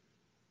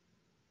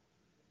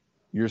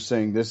 You're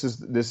saying this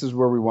is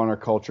where we want our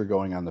culture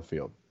going on the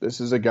field. This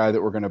is a guy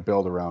that we're going to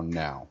build around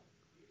now.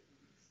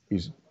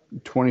 He's a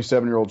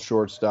 27-year-old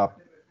shortstop,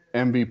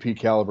 MVP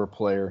caliber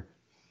player.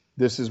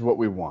 This is what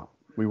we want.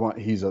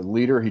 He's a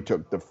leader. He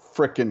took the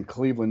frickin'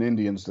 Cleveland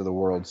Indians to the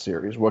World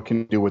Series. What can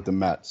he do with the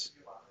Mets?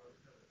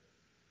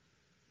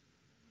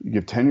 You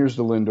give 10 years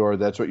to Lindor.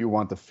 That's what you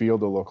want the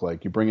field to look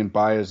like. You bring in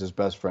Baez, his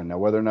best friend. Now,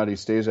 whether or not he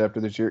stays after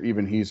this year,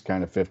 even he's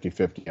kind of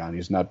 50-50 on.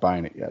 He's not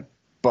buying it yet.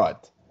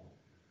 But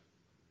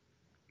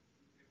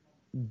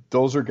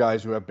those are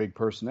guys who have big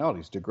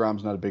personalities.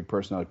 DeGrom's not a big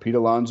personality. Pete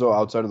Alonso,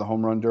 outside of the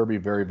home run derby,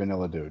 very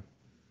vanilla dude.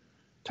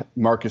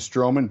 Marcus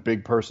Stroman,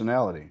 big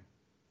personality.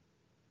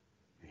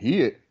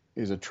 He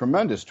is a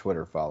tremendous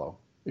Twitter follow.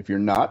 If you're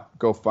not,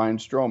 go find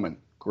Stroman.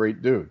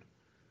 Great dude.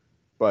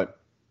 But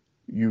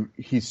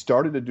he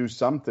started to do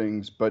some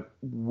things, but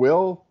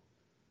will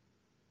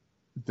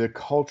the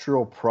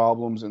cultural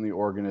problems in the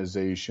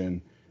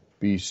organization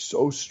be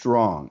so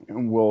strong?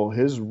 And will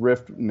his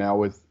rift now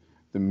with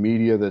the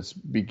media that's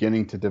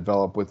beginning to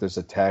develop with this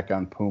attack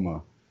on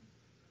Puma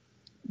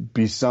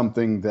be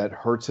something that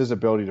hurts his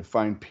ability to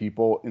find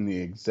people in the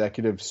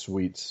executive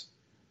suites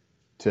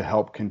to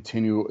help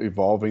continue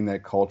evolving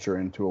that culture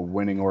into a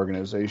winning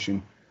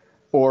organization?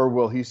 Or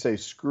will he say,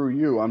 screw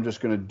you, I'm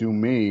just going to do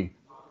me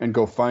and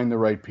go find the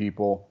right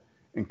people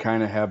and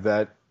kind of have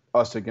that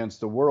us against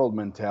the world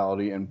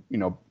mentality and,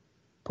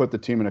 put the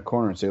team in a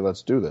corner and say,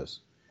 let's do this?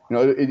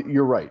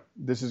 You're right.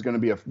 This is going to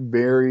be a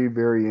very,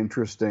 very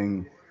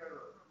interesting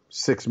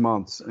 6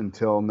 months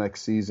until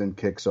next season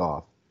kicks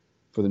off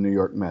for the New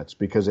York Mets,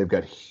 because they've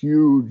got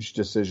huge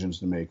decisions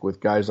to make with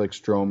guys like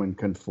Stroman,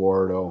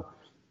 Conforto.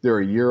 They're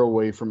a year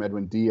away from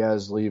Edwin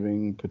Diaz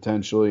leaving,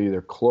 potentially.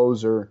 Their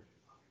closer,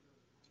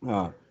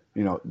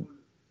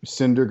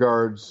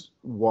 Syndergaard's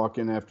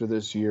walking after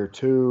this year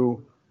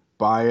too.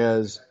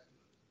 Baez.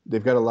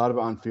 They've got a lot of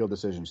on-field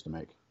decisions to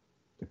make.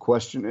 The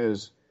question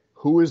is,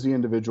 who is the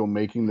individual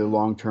making the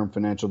long-term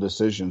financial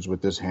decisions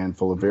with this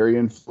handful of very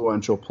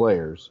influential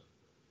players?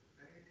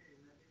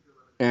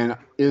 And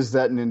is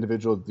that an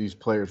individual that these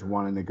players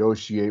want to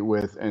negotiate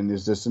with? And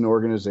is this an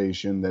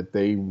organization that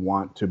they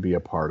want to be a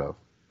part of?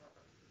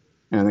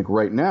 And I think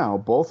right now,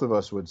 both of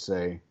us would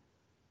say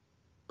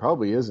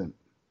probably isn't.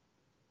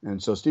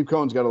 And so Steve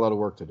Cohen's got a lot of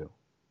work to do.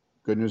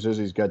 Good news is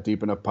he's got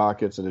deep enough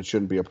pockets that it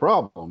shouldn't be a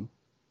problem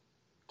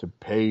to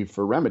pay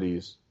for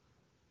remedies.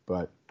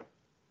 But,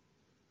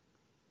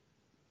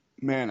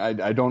 man,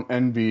 I don't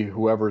envy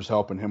whoever's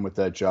helping him with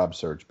that job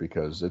search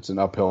because it's an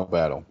uphill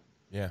battle.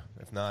 Yeah,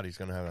 if not, he's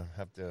going to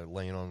have to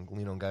lean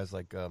on guys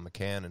like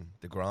McCann and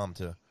DeGrom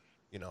to,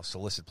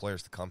 solicit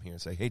players to come here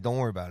and say, hey, don't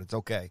worry about it. It's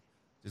okay.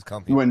 Just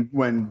come here.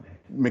 When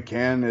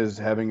McCann is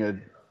having a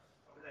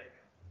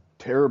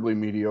terribly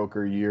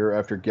mediocre year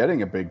after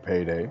getting a big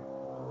payday,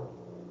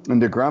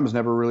 and DeGrom's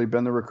never really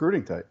been the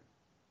recruiting type.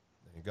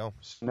 There you go.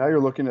 So now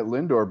you're looking at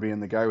Lindor being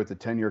the guy with the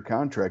 10-year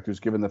contract who's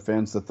giving the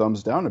fans the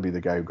thumbs down to be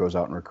the guy who goes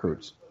out and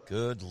recruits.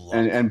 Good luck.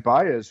 And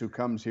Baez, who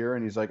comes here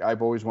and he's like,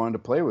 I've always wanted to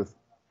play with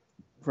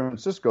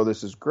Francisco.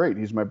 This is great.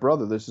 He's my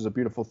brother. This is a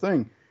beautiful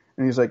thing.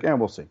 And he's like,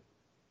 we'll see.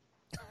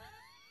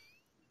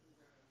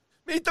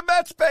 Meet the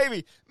Mets,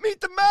 baby.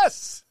 Meet the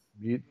mess.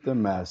 Meet the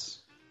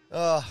mess.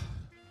 The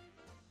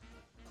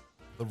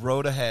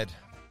road ahead.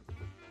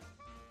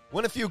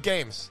 Win a few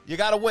games. You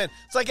got to win.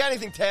 It's like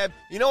anything, Tab.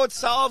 You know what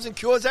solves and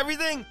cures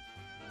everything?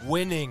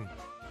 Winning.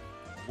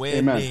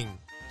 Amen.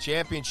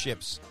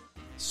 Championships.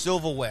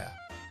 Silverware.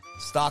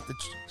 Stock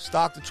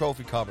the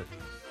trophy cupboard.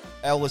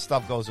 All this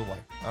stuff goes away.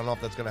 I don't know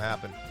if that's going to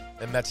happen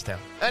in Metstown.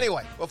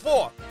 Anyway,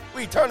 before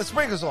we turn the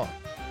sprinklers on,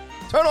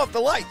 turn off the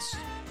lights,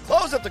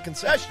 close up the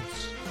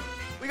concessions,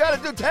 we got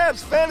to do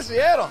Tab's fantasy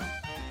add-on.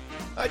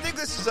 I think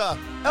this is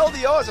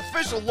LDR's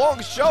official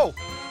longest show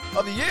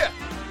of the year.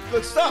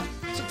 Good stuff.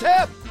 So,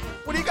 Tab,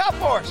 what do you got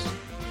for us?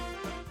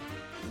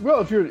 Well,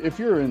 if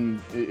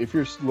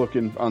you're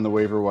looking on the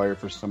waiver wire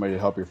for somebody to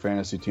help your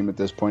fantasy team at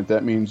this point,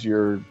 that means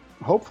you're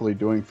hopefully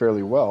doing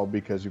fairly well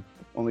because you've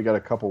only got a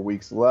couple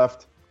weeks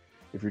left.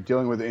 If you're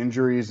dealing with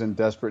injuries and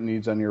desperate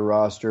needs on your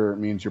roster, it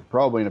means you're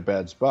probably in a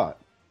bad spot.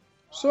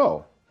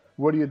 So,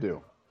 what do?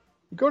 You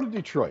go to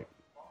Detroit,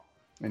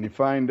 and you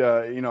find,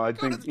 I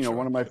think,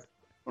 one of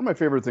my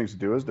favorite things to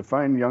do is to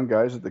find young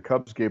guys that the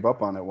Cubs gave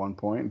up on at one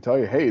point and tell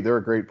you, hey, they're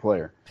a great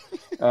player.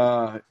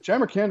 Jeimer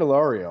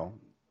Candelario,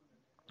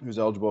 who's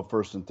eligible at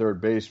first and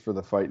third base for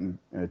the Fighting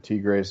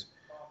Tigres,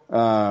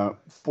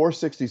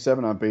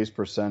 467 on base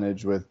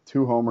percentage with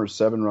 2 homers,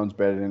 7 runs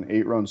batted in,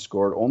 8 runs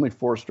scored, only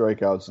 4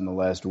 strikeouts in the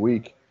last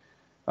week.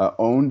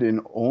 Owned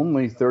in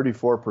only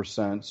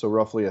 34%, so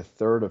roughly a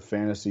third of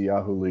fantasy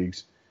Yahoo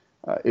leagues.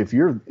 If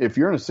you're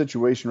in a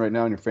situation right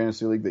now in your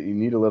fantasy league that you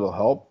need a little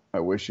help,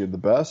 I wish you the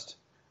best.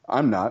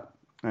 I'm not.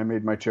 I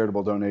made my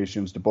charitable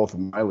donations to both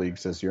of my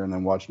leagues this year and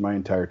then watched my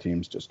entire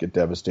teams just get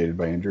devastated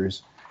by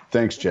injuries.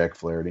 Thanks, Jack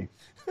Flaherty.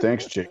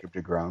 Thanks, Jacob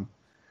deGrom.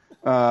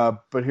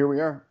 But here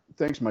we are.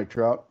 Thanks, Mike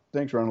Trout.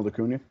 Thanks, Ronald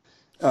Acuna.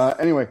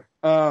 Anyway,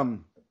 Jeimer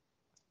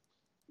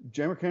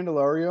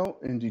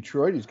Candelario in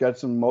Detroit, he's got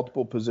some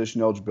multiple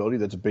position eligibility.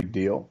 That's a big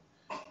deal.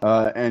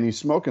 And he's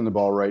smoking the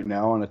ball right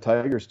now on a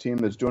Tigers team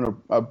that's doing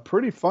a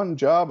pretty fun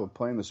job of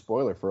playing the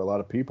spoiler for a lot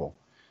of people.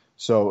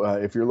 So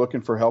if you're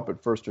looking for help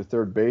at first or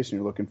third base and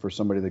you're looking for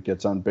somebody that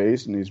gets on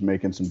base and he's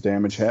making some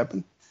damage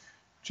happen,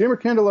 Jeimer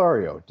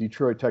Candelario,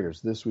 Detroit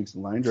Tigers, this week's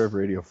Line Drive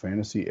Radio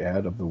Fantasy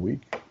Ad of the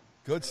Week.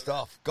 Good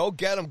stuff. Go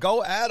get them.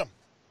 Go at them.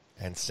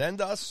 And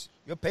send us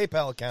your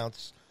PayPal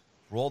accounts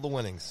for all the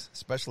winnings,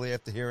 especially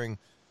after hearing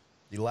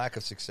the lack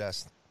of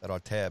success that our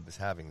Tab is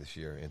having this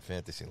year in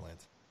Fantasyland.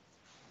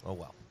 Oh,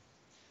 well.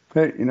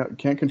 Hey,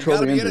 can't control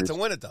the injuries. You got to be in it to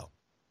win it, though.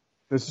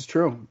 This is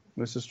true.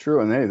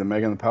 And, hey, the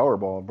Mega and the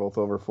Powerball are both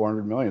over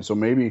 $400 million. So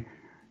maybe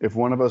if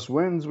one of us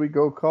wins, we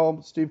go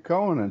call Steve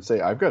Cohen and say,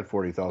 I've got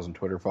 40,000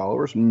 Twitter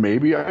followers.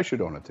 Maybe I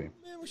should own a team.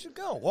 Yeah, we should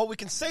go. Well, we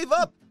can save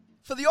up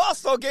for the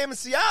All-Star game in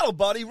Seattle,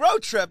 buddy.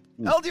 Road trip.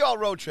 LDR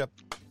road trip.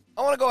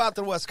 I want to go out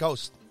to the West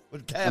Coast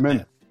with Tab.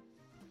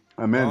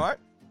 I'm in. All right.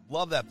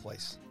 Love that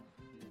place.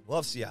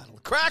 Love Seattle.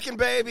 Kraken,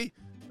 baby.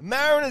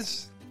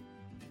 Mariners.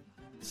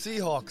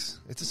 Seahawks.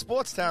 It's a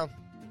sports town,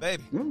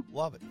 baby.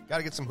 Love it. Got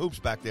to get some hoops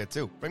back there,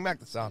 too. Bring back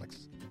the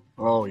Sonics.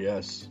 Oh,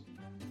 yes.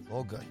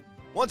 All good.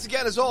 Once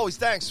again, as always,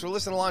 thanks for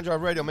listening to Line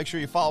Drive Radio. Make sure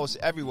you follow us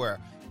everywhere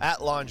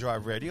at Line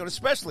Drive Radio, and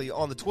especially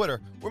on the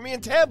Twitter, where me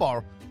and Tab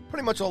are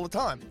pretty much all the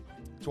time,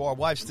 to our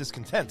wife's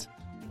discontent.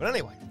 But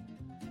anyway,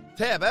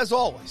 Tab, as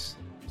always,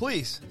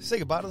 please say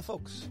goodbye to the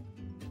folks.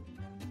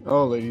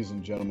 Oh, ladies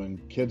and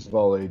gentlemen, kids of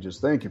all ages,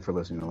 thank you for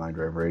listening to Line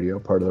Drive Radio,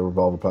 part of the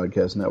Revolver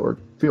Podcast Network.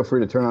 Feel free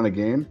to turn on a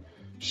game,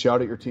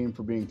 shout at your team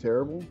for being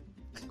terrible,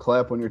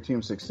 clap when your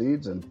team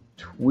succeeds, and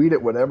tweet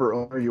at whatever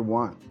owner you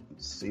want.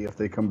 See if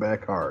they come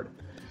back hard.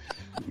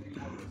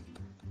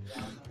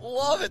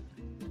 Love it.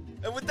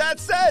 And with that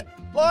said,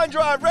 Line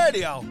Drive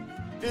Radio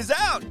is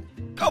out.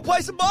 Go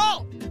play some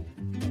ball.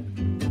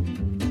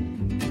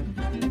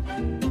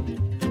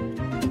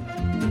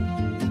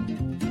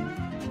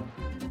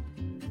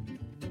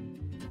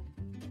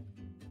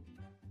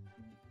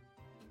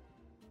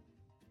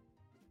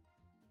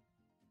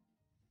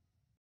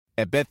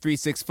 At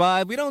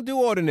Bet365, we don't do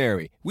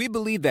ordinary. We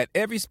believe that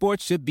every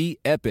sport should be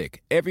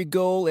epic. Every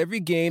goal,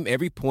 every game,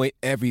 every point,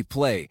 every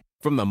play.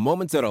 From the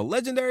moments that are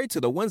legendary to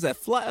the ones that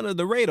fly under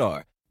the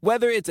radar.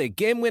 Whether it's a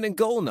game-winning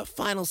goal in the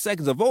final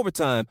seconds of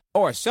overtime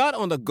or a shot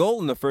on the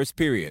goal in the first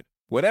period.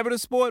 Whatever the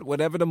sport,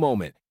 whatever the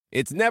moment.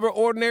 It's never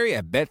ordinary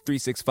at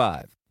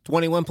Bet365.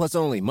 21 plus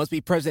only. Must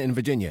be present in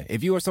Virginia.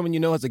 If you or someone you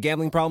know has a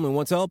gambling problem and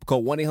wants help,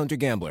 call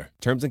 1-800-GAMBLER.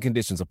 Terms and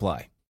conditions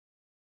apply.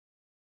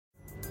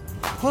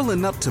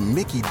 Pulling up to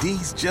Mickey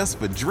D's just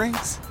for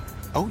drinks?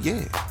 Oh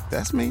yeah,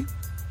 that's me.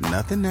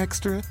 Nothing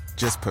extra,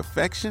 just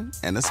perfection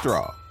and a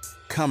straw.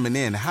 Coming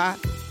in hot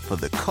for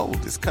the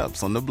coldest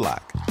cups on the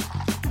block.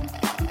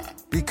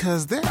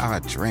 Because there are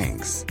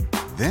drinks.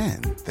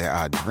 Then there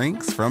are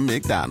drinks from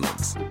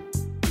McDonald's.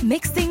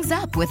 Mix things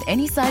up with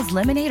any size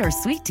lemonade or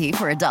sweet tea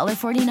for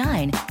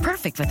 $1.49.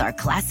 Perfect with our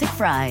classic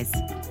fries.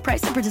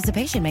 Price and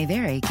participation may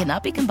vary.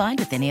 Cannot be combined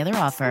with any other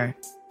offer.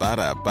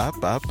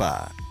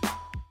 Ba-da-ba-ba-ba.